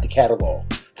they don't got the catalog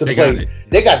to play.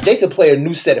 They could play a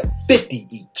new set of 50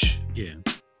 each. Yeah,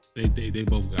 they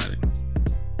both got it.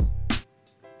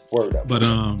 Word up. But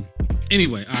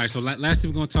anyway, all right. So last thing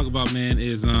we're gonna talk about, man,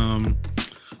 is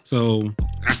So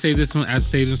I saved this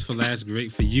for last.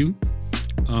 Great for you.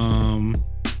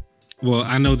 Well,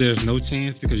 I know there's no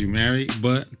chance because you're married,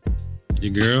 but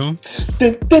Your girl.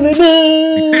 Dun, dun, dun,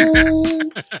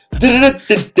 dun. Dun, dun,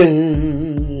 dun,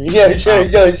 dun. Yeah.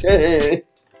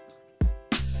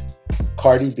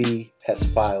 Cardi B has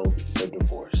filed for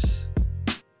divorce.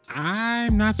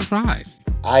 I'm not surprised.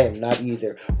 I am not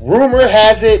either. Rumor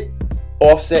has it,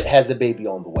 Offset has a baby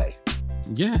on the way.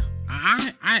 Yeah,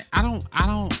 I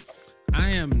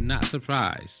am not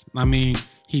surprised. I mean,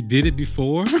 he did it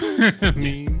before. I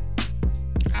mean,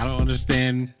 I don't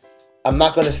understand. I'm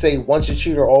not going to say once a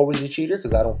cheater, always a cheater,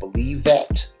 because I don't believe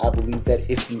that. I believe that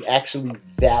if you actually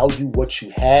value what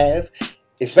you have,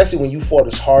 especially when you fought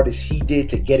as hard as he did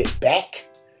to get it back.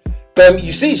 But I mean,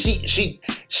 you see, she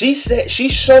said she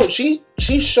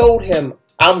showed him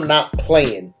I'm not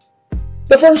playing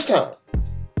the first time.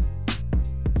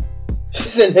 She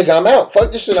said, "Nigga, I'm out.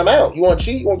 Fuck this shit. I'm out. You want to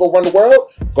cheat? You want to go run the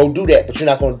world? Go do that. But you're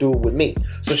not going to do it with me."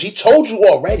 So she told you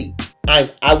already. I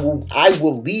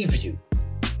will leave you.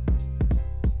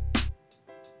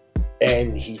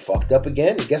 And he fucked up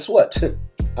again. And guess what?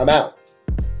 I'm out.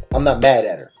 I'm not mad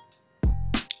at her.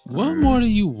 What more do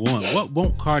you want? What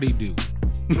won't Cardi do?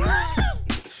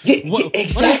 Yeah,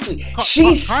 exactly.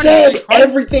 She said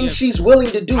everything she's willing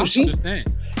to do. She's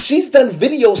done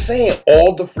videos saying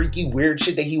all the freaky weird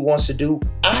shit that he wants to do.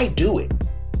 I do it.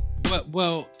 But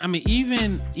well, I mean,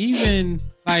 even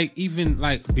like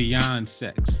beyond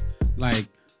sex, like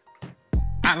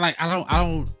I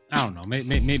don't know.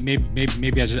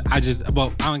 Maybe I just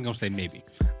well, I'm gonna say maybe.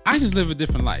 I just live a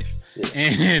different life,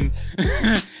 and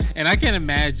and I can't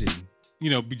imagine,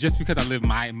 just because I live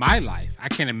my life, I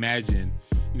can't imagine,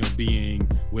 being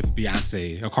with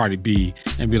Beyonce or Cardi B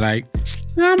and be like,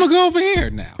 I'm gonna go over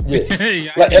here now.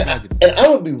 Yeah, and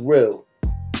I'm gonna be real,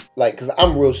 like, cause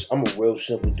I'm a real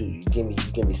simple dude. You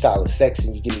give me solid sex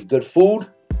and you give me good food,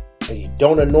 and you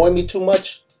don't annoy me too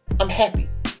much. I'm happy.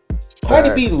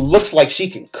 Cardi B looks like she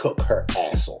can cook her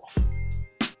ass off.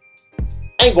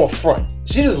 I ain't gonna front.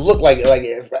 She just look like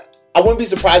I wouldn't be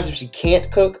surprised if she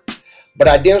can't cook, but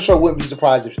I damn sure wouldn't be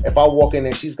surprised if I walk in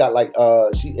and she's got like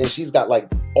she's got like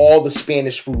all the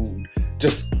Spanish food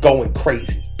just going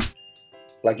crazy.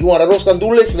 Like, you want arroz con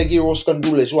dulce? I give you arroz con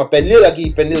dulce. You want pernil? I give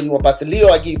you pernil. You want pastelillo?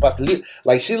 I give you pastelillo.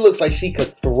 Like, she looks like she could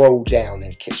throw down in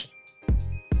the kitchen.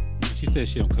 She said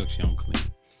she don't cook, she don't clean.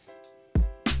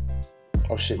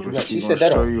 Oh shit! She said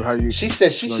that on. She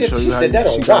said that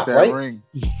on rock, right? Ring.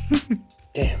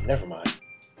 Damn, never mind.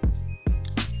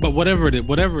 But whatever it is,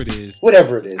 whatever it is,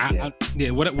 whatever it is,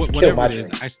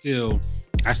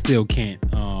 I still can't.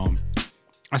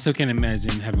 I still can't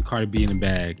imagine having Cardi B in the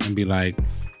bag and be like,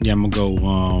 yeah, I'm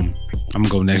gonna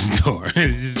go next door.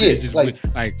 It's just like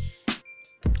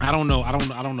I don't know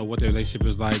what their relationship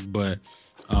is like, but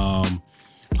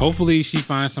hopefully she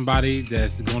finds somebody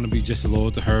that's going to be just as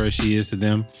loyal to her as she is to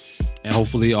them, and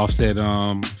hopefully Offset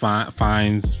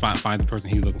finds the person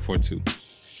he's looking for too,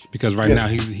 because right now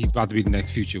he's about to be the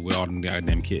next Future with all them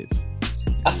goddamn kids.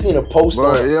 I seen a post. Go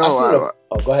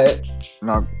ahead.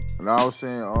 No, I was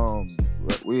saying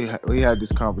we had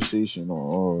this conversation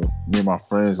on me and my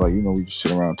friends, like, we just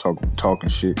sit around talking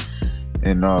shit,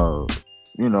 and the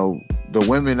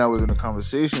women that was in the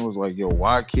conversation was like, yo,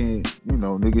 why can't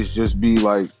niggas just be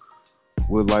like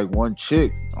with like one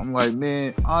chick? I'm like,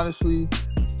 man, honestly,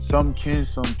 some can,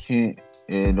 some can't,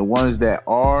 and the ones that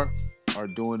are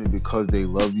doing it because they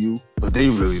love you, but they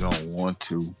really don't want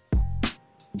to,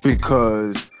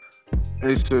 because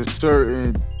it's a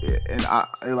certain, and I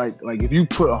like if you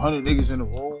put 100 niggas in the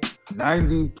room,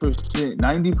 90 of those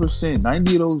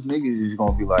niggas is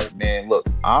gonna be like, man, look,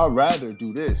 I'd rather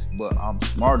do this, but I'm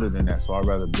smarter than that, so I'd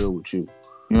rather build with you.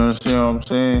 You understand what I'm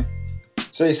saying?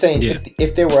 So you're saying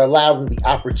if they were allowed the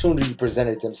opportunity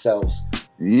presented themselves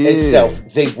itself,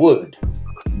 they would.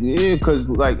 Yeah, because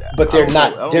but they're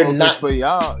not. They're not. For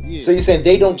y'all, yeah. So you're saying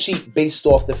they don't cheat based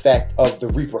off the fact of the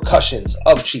repercussions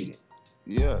of cheating.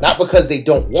 Yeah. Not because they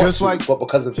don't want to, but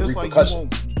because of the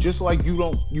repercussions. Just like you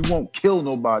won't kill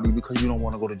nobody because you don't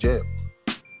want to go to jail.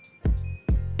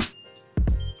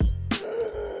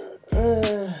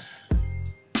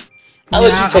 I'll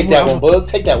let you take that one, Bug.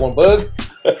 Take that one, Bug.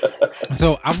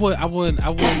 So I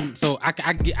wouldn't. So I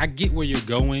get where you're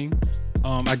going.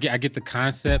 I get the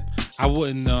concept. I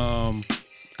wouldn't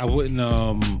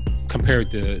compare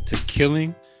it to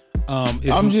killing.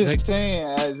 I'm just saying,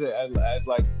 as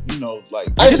like, like,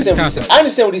 I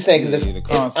understand what he's saying, because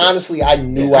if honestly I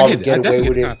knew I would get away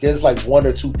with it, there's like one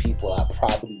or two people I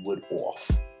probably would off.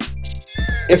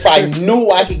 If I knew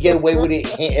I could get away with it,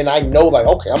 and I know, like,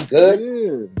 okay, I'm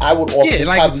good, I would off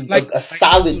probably a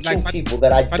solid two people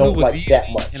that I don't like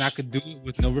that much, and I could do it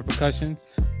with no repercussions.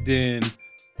 Then,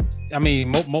 I mean,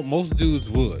 most dudes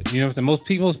would, you know what I'm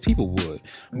saying? Most people would,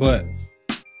 but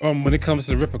when it comes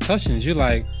to the repercussions, you're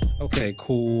like, okay,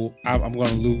 cool. I'm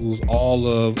gonna lose I'm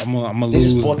gonna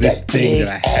lose this thing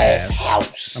that I have.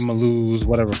 House. I'm gonna lose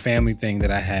whatever family thing that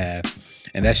I have,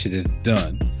 and that shit is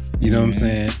done. You know what I'm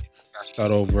saying? I start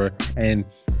over, and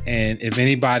if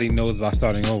anybody knows about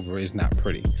starting over, it's not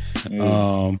pretty.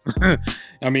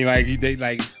 I mean, like they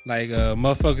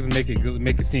motherfuckers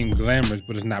make it seem glamorous,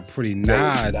 but it's not pretty.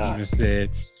 Nas even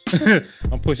said,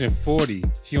 I'm pushing 40.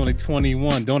 She only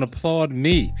 21. Don't applaud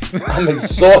me. I'm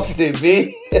exhausted,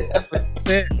 B.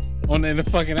 In the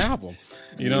fucking album.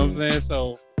 You know what I'm saying?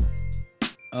 So,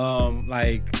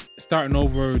 like starting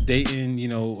over, dating,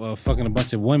 fucking a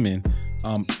bunch of women,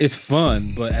 it's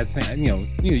fun, but at the same, you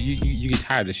get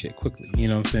tired of shit quickly. You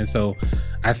know what I'm saying? So,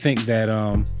 I think that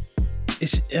I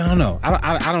don't know.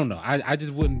 I don't know. I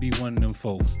just wouldn't be one of them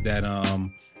folks that I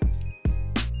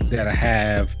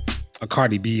have a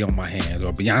Cardi B on my hands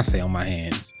or Beyonce on my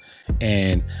hands,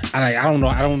 and I don't know.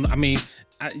 I mean,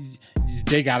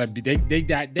 they gotta be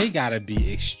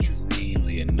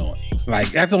extremely annoying.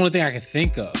 Like that's the only thing I can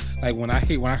think of. Like when I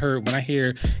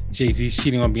hear Jay-Z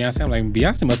cheating on Beyonce, I'm like,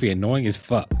 Beyonce must be annoying as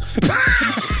fuck.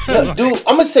 Look, dude,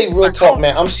 I'm gonna say real talk,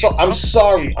 man. I'm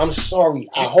sorry.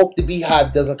 I hope the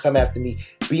Beehive doesn't come after me.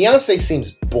 Beyonce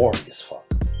seems boring as fuck.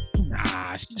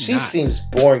 Nah, she seems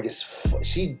boring as fuck.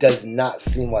 She does not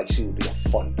seem like she would be a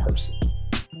fun person.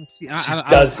 See, I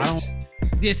don't.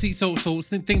 Yeah, see, so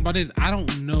the thing about it is, I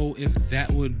don't know if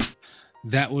that would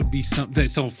be something.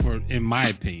 So in my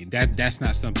opinion, that's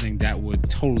not something that would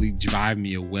totally drive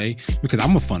me away because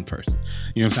I'm a fun person.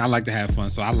 You know what I'm saying? I like to have fun,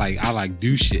 so I like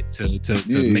do shit to make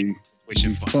the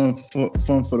situation fun.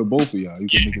 Fun for the both of y'all. You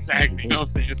can make exactly. You know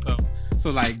what I'm saying? So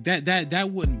like that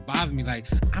wouldn't bother me. Like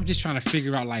I'm just trying to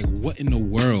figure out like what in the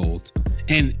world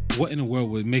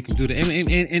would make them do that. And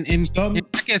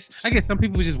I guess some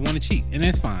people just want to cheat, and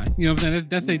that's fine. You know what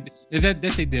I'm saying?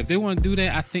 If they want to do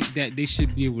that, I think that they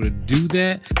should be able to do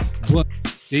that. But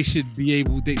they should be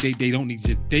able. They don't need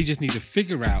to. They just need to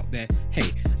figure out that hey,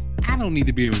 I don't need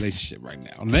to be in a relationship right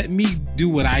now. Let me do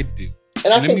what I do.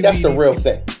 And I think that's the real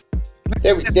thing.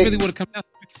 That's really what it comes down to.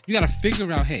 You got to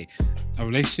figure out, hey, a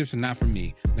relationship's not for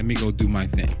me. Let me go do my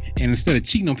thing. And instead of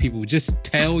cheating on people, just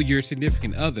tell your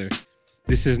significant other,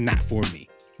 this is not for me.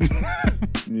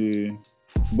 Yeah,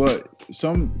 but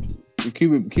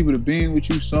keep it a being with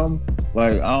you. Some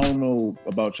like I don't know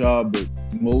about y'all, but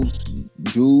most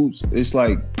dudes, it's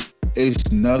like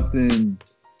it's nothing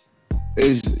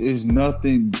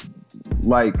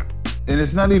like, and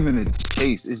it's not even a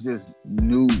chase. It's just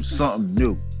something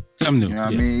new. Something new. You know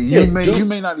what I mean? You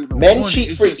may not even. Men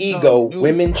cheat for ego.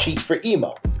 Women cheat for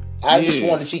emo. I just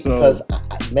want to cheat because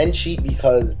men cheat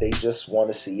because they just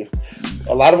want to see if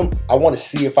a lot of them. I want to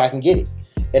see if I can get it,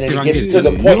 and then it gets to the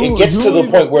point. It gets to the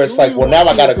point where it's like, well, now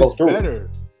I got to go through it.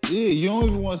 Yeah, you don't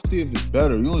even want to see if it's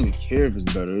better. You don't even care if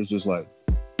it's better. It's just like,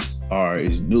 all right,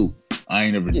 it's new. I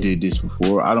ain't never did this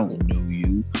before. I don't know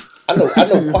you. I know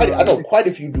quite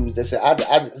a few dudes that say I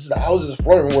was just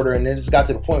flirting with her, and then it just got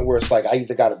to the point where it's like I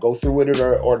either got to go through with it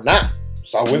or not.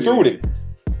 So I went through with it.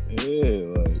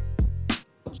 Yeah, like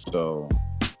so.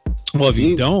 Well, if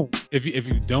you don't,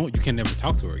 you can never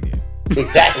talk to her again.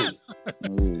 Exactly.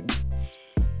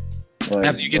 Like,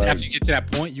 after you get to that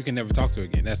point, you can never talk to her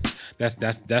again. That's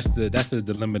the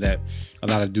dilemma that a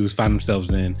lot of dudes find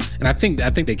themselves in, and I think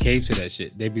they cave to that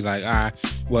shit. They be like,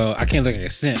 well, I can't look like a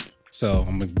simp. So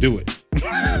I'm gonna do it.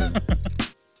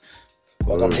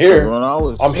 Look, I'm here.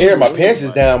 I'm here. My pants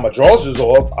is down. My drawers is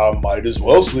off. I might as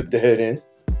well slip the head in.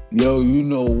 Yo, you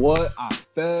know what? I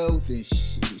fell. Then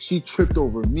she tripped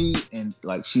over me, and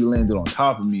like she landed on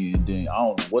top of me, and then I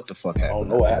don't know what the fuck happened. I don't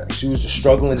know what happened. She was just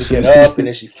struggling to get up, and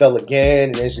then she fell again,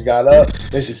 and then she got up,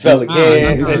 then she fell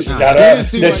again, and then she got up,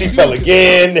 then she fell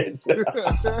again.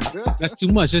 That's too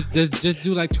much. Just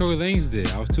do like Tory Lanez did.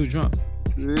 I was too drunk.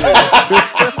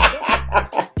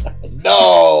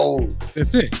 No.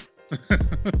 That's it.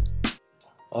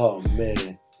 Oh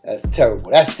man, that's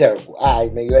terrible. All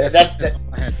right, man.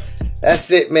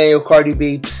 That's it, man. Yo, Cardi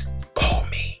B, call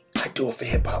me. I do it for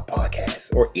hip hop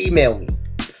podcast, or email me.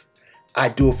 I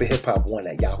do it for hip hop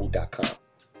 1@yahoo.com.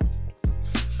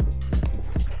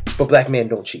 But black men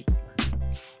don't cheat.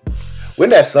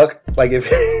 Wouldn't that suck? Like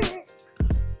if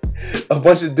a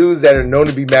bunch of dudes that are known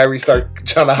to be married start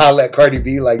trying to holler at Cardi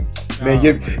B, like, man,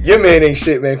 your man ain't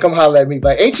shit, man. Come holler at me.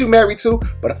 Like, ain't you married too?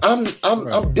 But I'm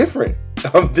different.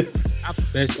 I'm different. I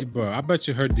bet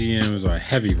you her DMs are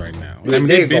heavy right now. I mean,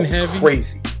 they've been heavy,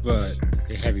 crazy, but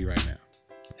they're heavy right now.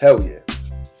 Hell yeah.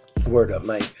 Word up,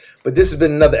 man. But this has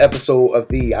been another episode of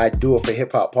the I Do It for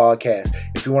Hip Hop podcast.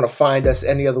 If you want to find us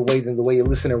any other way than the way you're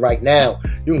listening right now,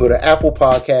 you can go to Apple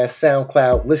Podcasts,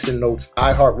 SoundCloud, Listen Notes,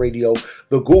 iHeartRadio,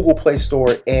 the Google Play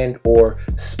Store, and or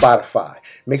Spotify.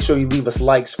 Make sure you leave us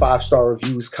likes, 5-star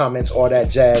reviews, comments, all that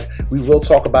jazz. We will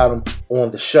talk about them on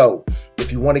the show.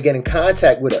 If you want to get in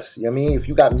contact with us, if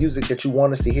you got music that you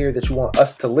want us to hear, that you want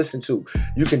us to listen to,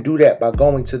 you can do that by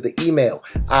going to the email,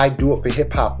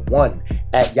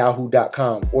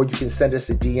 idoitforhiphop1@yahoo.com, or you can send us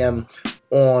a DM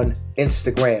on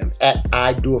Instagram at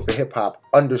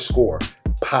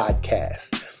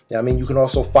idoitforhiphop_podcast. You can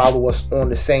also follow us on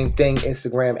the same thing,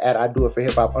 Instagram at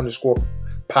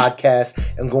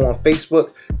idoitforhiphop_podcast, and go on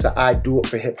Facebook to I Do It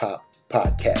for Hip Hop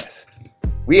Podcast.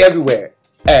 We everywhere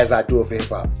as I Do It for Hip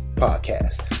Hop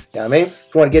Podcast.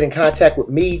 If you want to get in contact with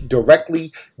me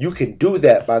directly, you can do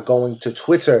that by going to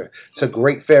Twitter to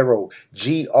Great Pharaoh,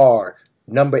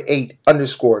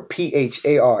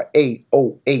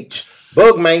 GR8_PHARAOH.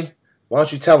 Bug, man, why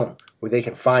don't you tell them where they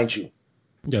can find you?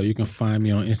 Yo, you can find me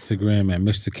on Instagram at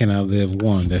Mr. Can I Live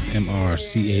 1. That's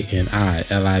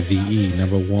MrCanilive,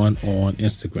 number 1 on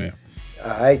Instagram.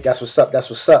 All right, that's what's up. That's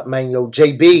what's up, man. Yo,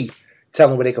 JB, tell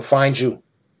them where they can find you.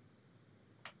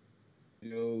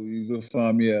 Yo, you can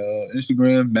find me at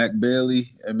Instagram, Mac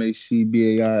Bailey,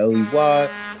 MacBailey.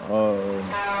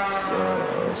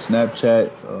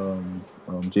 Snapchat,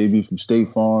 JB from State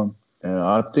Farm. And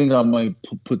I think I might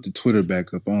put the Twitter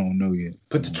back up. I don't know yet.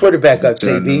 Put the Twitter back up,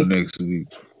 JB. Next week.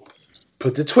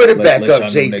 Put the Twitter back up,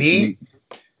 JB.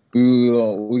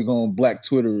 We're going to black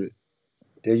Twitter it.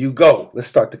 There you go. Let's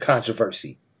start the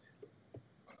controversy.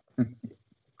 All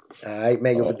right,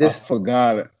 man. Yo, but this I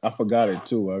forgot it. I forgot it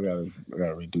too. I gotta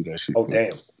redo that shit. Oh,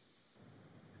 damn.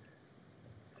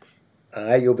 All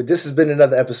right, yo, but this has been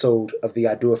another episode of the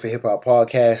I Do It for Hip Hop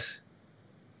podcast.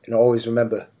 And always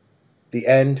remember, the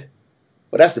end,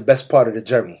 well, that's the best part of the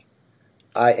journey.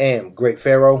 I am Great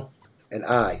Pharaoh, and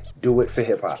I do it for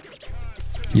hip hop.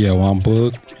 Yeah, well, I'm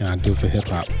Boog, and I do it for hip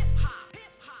hop.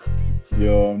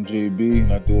 Yo, I'm JB,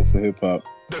 and I do it for hip hop.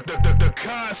 The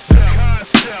concept.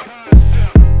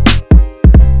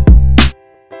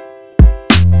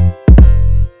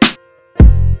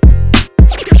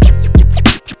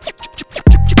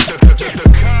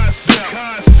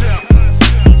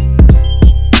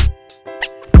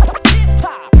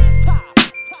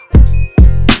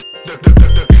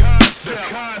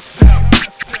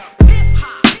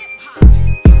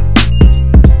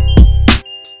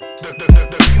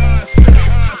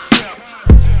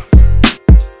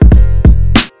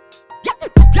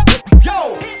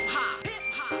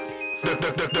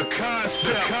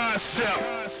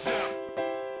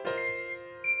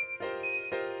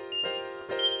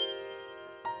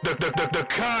 The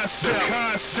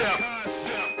concept.